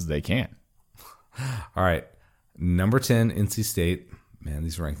thought because they can't. All right, number 10, NC State. Man,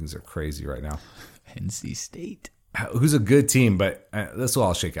 these rankings are crazy right now. NC State, who's a good team, but this will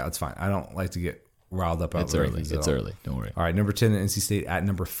all shake out. It's fine. I don't like to get riled up. It's early. It's early. Don't worry. All right, number 10, NC State at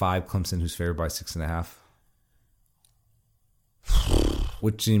number 5, Clemson, who's favored by 6.5.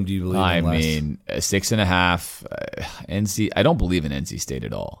 Which team do you believe in less? I mean, 6.5. NC. I don't believe in NC State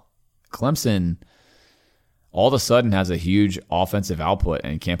at all. Clemson, all of a sudden, has a huge offensive output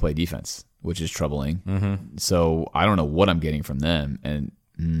and can't play defense, which is troubling. Mm-hmm. So I don't know what I'm getting from them. And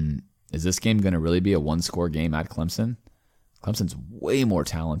is this game going to really be a one-score game at Clemson? Clemson's way more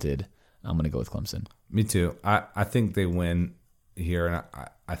talented. I'm going to go with Clemson. Me too. I think they win here, and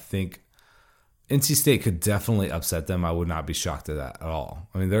I think NC State could definitely upset them. I would not be shocked at that at all.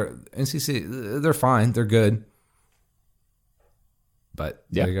 I mean, NC State, they're fine. They're good. But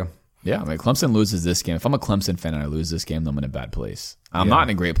there you go. Yeah, I mean, Clemson loses this game. If I'm a Clemson fan and I lose this game, then I'm in a bad place. I'm not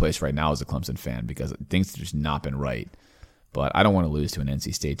in a great place right now as a Clemson fan because things have just not been right. But I don't want to lose to an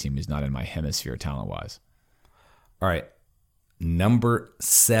NC State team who's not in my hemisphere talent-wise. All right. Number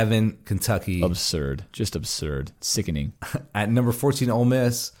 7, Kentucky. Absurd. Just absurd. Sickening. At number 14, Ole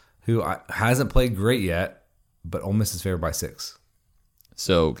Miss, who hasn't played great yet, but Ole Miss is favored by 6.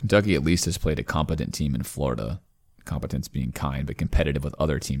 So Kentucky at least has played a competent team in Florida. Competence being kind, but competitive with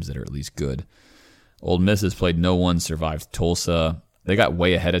other teams that are at least good. Ole Miss has played no one, survived Tulsa. They got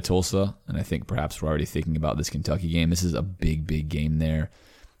way ahead of Tulsa, and I think perhaps we're already thinking about this Kentucky game. This is a big, big game there.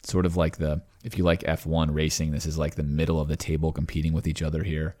 Sort of like if you like F1 racing, this is like the middle of the table competing with each other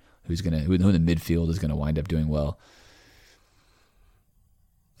here. Who in the midfield is going to wind up doing well?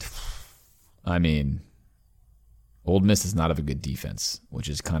 I mean, Ole Miss does not have a good defense, which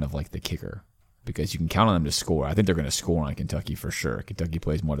is kind of like the kicker. Because you can count on them to score. I think they're going to score on Kentucky for sure. Kentucky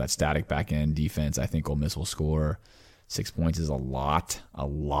plays more of that static back-end defense. I think Ole Miss will score. 6 points is a lot.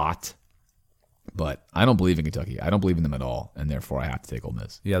 But I don't believe in Kentucky. I don't believe in them at all, and therefore I have to take Ole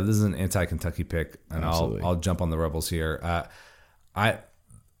Miss. Yeah, this is an anti-Kentucky pick, and I'll jump on the Rebels here.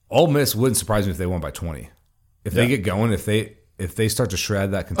 Ole Miss wouldn't surprise me if they won by 20. If they get going, if they start to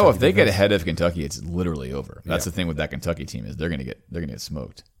shred that Kentucky if they get ahead of Kentucky, it's literally over. That's the thing with that Kentucky team is they're going to get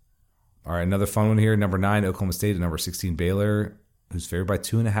smoked. All right, another fun one here. Number 9, Oklahoma State, and number 16, Baylor, who's favored by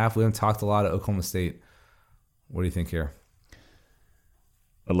 2.5. We haven't talked a lot of Oklahoma State. What do you think here?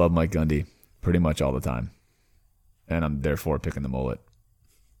 I love Mike Gundy pretty much all the time, and I'm therefore picking the mullet.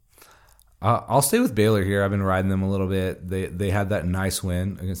 I'll stay with Baylor here. I've been riding them a little bit. They had that nice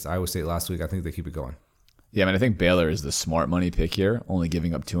win against Iowa State last week. I think they keep it going. Yeah, I mean, I think Baylor is the smart money pick here, only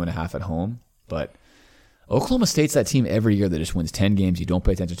giving up 2.5 at home, but Oklahoma State's that team every year that just wins 10 games. You don't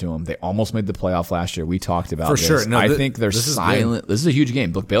pay attention to them. They almost made the playoff last year. We talked about this. For sure. No, I think they're silent. This is a huge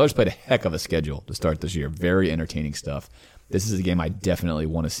game. Look, Baylor's played a heck of a schedule to start this year. Very entertaining stuff. This is a game I definitely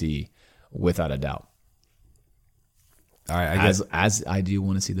want to see without a doubt. All right. As I do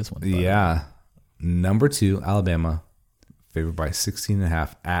want to see this one. Yeah. Number 2, Alabama, favored by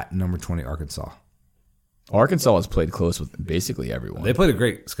 16.5 at number 20, Arkansas. Arkansas has played close with basically everyone. They played a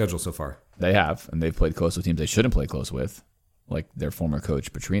great schedule so far. They have, and they've played close with teams they shouldn't play close with, like their former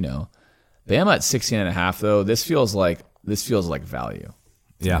coach Petrino. Bama at 16.5, though. This feels like value.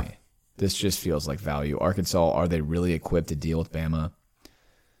 Yeah, me. This just feels like value. Arkansas, are they really equipped to deal with Bama?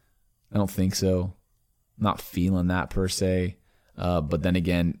 I don't think so. Not feeling that per se. But then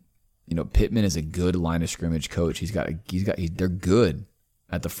again, Pittman is a good line of scrimmage coach. They're good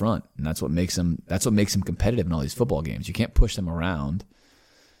at the front, and that's what makes them competitive in all these football games. You can't push them around.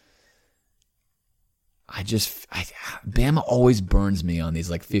 Bama always burns me on these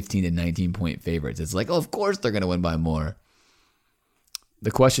like 15 to 19 point favorites. It's like, of course they're going to win by more.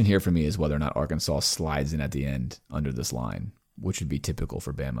 The question here for me is whether or not Arkansas slides in at the end under this line, which would be typical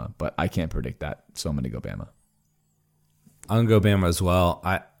for Bama, but I can't predict that, so I'm going to go Bama. I'm going to go Bama as well.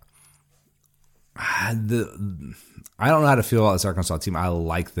 I don't know how to feel about this Arkansas team. I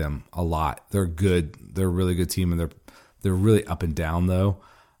like them a lot. They're good. They're a really good team, and they're really up and down though.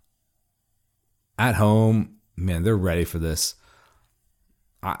 At home, man, they're ready for this.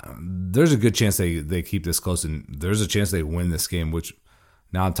 There's a good chance they keep this close, and there's a chance they win this game, which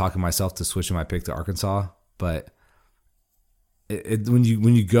now I'm talking myself to switching my pick to Arkansas. But when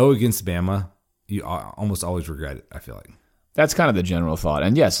you go against Bama, you almost always regret it, I feel like. That's kind of the general thought.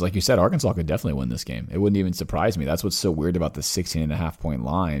 And yes, like you said, Arkansas could definitely win this game. It wouldn't even surprise me. That's what's so weird about the 16.5 point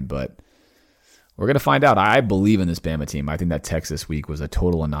line, but we're going to find out. I believe in this Bama team. I think that Texas week was a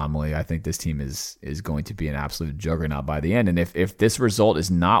total anomaly. I think this team is going to be an absolute juggernaut by the end. And if this result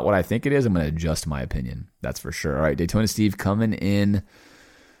is not what I think it is, I'm going to adjust my opinion. That's for sure. All right, Daytona Steve coming in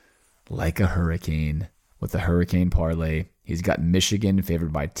like a hurricane with the hurricane parlay. He's got Michigan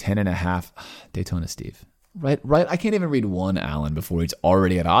favored by 10.5. Daytona Steve. Right. I can't even read one, Allen, before he's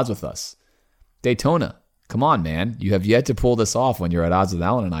already at odds with us. Daytona. Come on, man. You have yet to pull this off when you're at odds with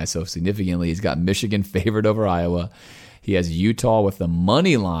Allen and I so significantly. He's got Michigan favored over Iowa. He has Utah with the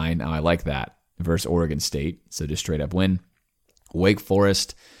money line. I like that. Versus Oregon State. So just straight up win. Wake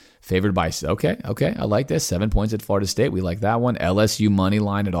Forest favored by, okay. I like this. 7 points at Florida State. We like that one. LSU money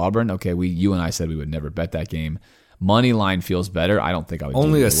line at Auburn. Okay, you and I said we would never bet that game. Money line feels better. I don't think I would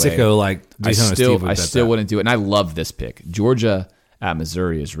only do a it sicko like Daytona Steve would I bet still that. wouldn't do it. And I love this pick. Georgia at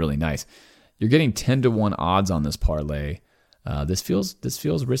Missouri is really nice. You're getting 10-1 odds on this parlay. This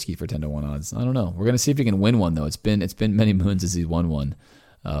feels risky for 10-1 odds. I don't know. We're gonna see if he can win one though. It's been many moons since he's won one.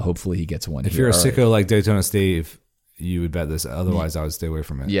 Hopefully he gets one. If you're a sicko like Daytona Steve, you would bet this. Otherwise, I would stay away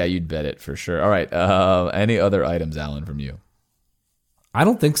from it. Yeah, you'd bet it for sure. All right. Any other items, Alan, from you? I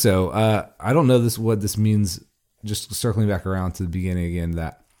don't think so. I don't know what this means. Just circling back around to the beginning again,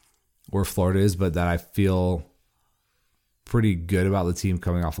 that where Florida is, but that I feel pretty good about the team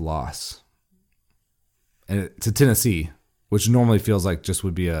coming off a loss. And to Tennessee, which normally feels like just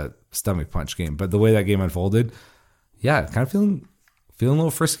would be a stomach punch game. But the way that game unfolded, yeah, kind of feeling a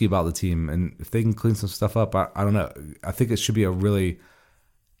little frisky about the team. And if they can clean some stuff up, I don't know. I think it should be a really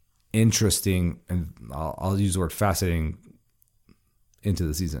interesting, and I'll use the word fascinating, into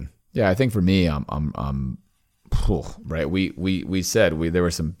the season. Yeah, I think for me, right. We said there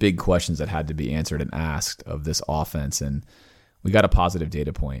were some big questions that had to be answered and asked of this offense, and we got a positive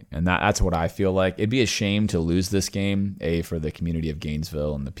data point, and that's what I feel like. It'd be a shame to lose this game, for the community of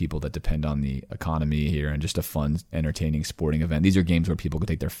Gainesville and the people that depend on the economy here, and just a fun, entertaining sporting event. These are games where people can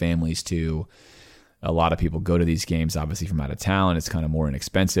take their families to. A lot of people go to these games, obviously, from out of town. It's kind of more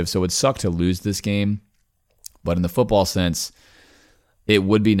inexpensive, so it'd suck to lose this game. But in the football sense, it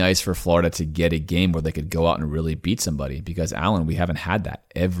would be nice for Florida to get a game where they could go out and really beat somebody, because, Alan, we haven't had that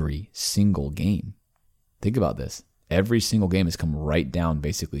every single game. Think about this. Every single game has come right down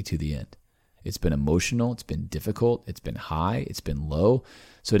basically to the end. It's been emotional. It's been difficult. It's been high. It's been low.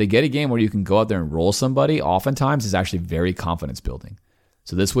 So to get a game where you can go out there and roll somebody oftentimes is actually very confidence building.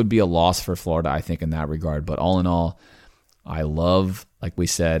 So this would be a loss for Florida, I think, in that regard. But all in all, I love, like we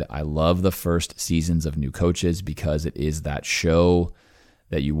said, I love the first seasons of new coaches, because it is that show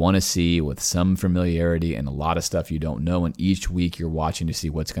that you want to see with some familiarity and a lot of stuff you don't know. And each week you're watching to see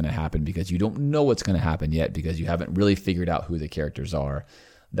what's going to happen, because you don't know what's going to happen yet, because you haven't really figured out who the characters are.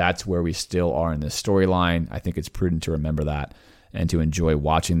 That's where we still are in this storyline. I think it's prudent to remember that and to enjoy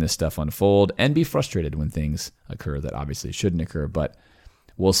watching this stuff unfold and be frustrated when things occur that obviously shouldn't occur. But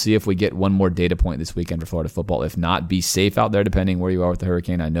we'll see if we get one more data point this weekend for Florida football. If not, be safe out there depending where you are with the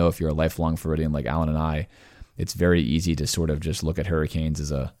hurricane. I know if you're a lifelong Floridian like Alan and I, it's very easy to sort of just look at hurricanes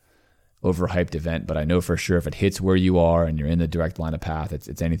as a overhyped event, but I know for sure if it hits where you are and you're in the direct line of path,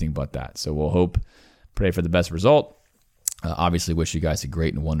 it's anything but that. So we'll pray for the best result. Obviously wish you guys a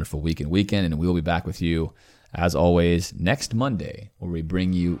great and wonderful week and weekend, and we'll be back with you, as always, next Monday, where we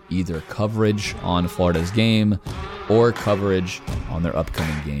bring you either coverage on Florida's game or coverage on their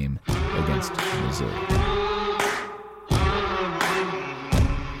upcoming game against Missouri.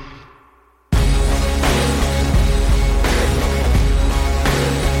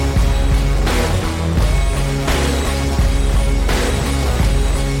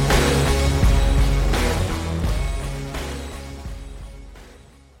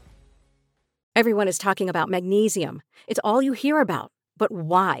 Everyone is talking about magnesium. It's all you hear about. But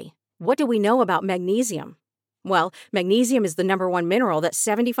why? What do we know about magnesium? Well, magnesium is the number one mineral that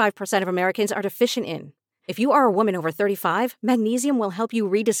 75% of Americans are deficient in. If you are a woman over 35, magnesium will help you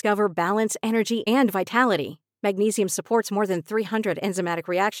rediscover balance, energy, and vitality. Magnesium supports more than 300 enzymatic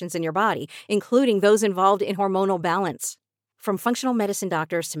reactions in your body, including those involved in hormonal balance. From functional medicine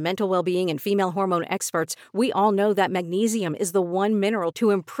doctors to mental well-being and female hormone experts, we all know that magnesium is the one mineral to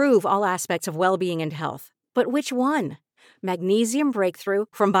improve all aspects of well-being and health. But which one? Magnesium Breakthrough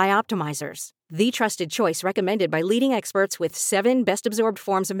from Bioptimizers, the trusted choice recommended by leading experts with 7 best-absorbed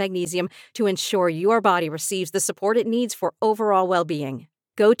forms of magnesium to ensure your body receives the support it needs for overall well-being.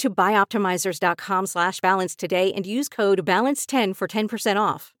 Go to bioptimizers.com/balance today and use code BALANCE10 for 10%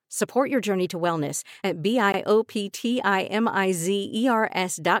 off. Support your journey to wellness at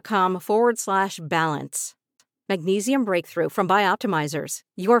bioptimizers.com/balance. Magnesium Breakthrough from Bioptimizers,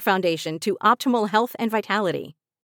 your foundation to optimal health and vitality.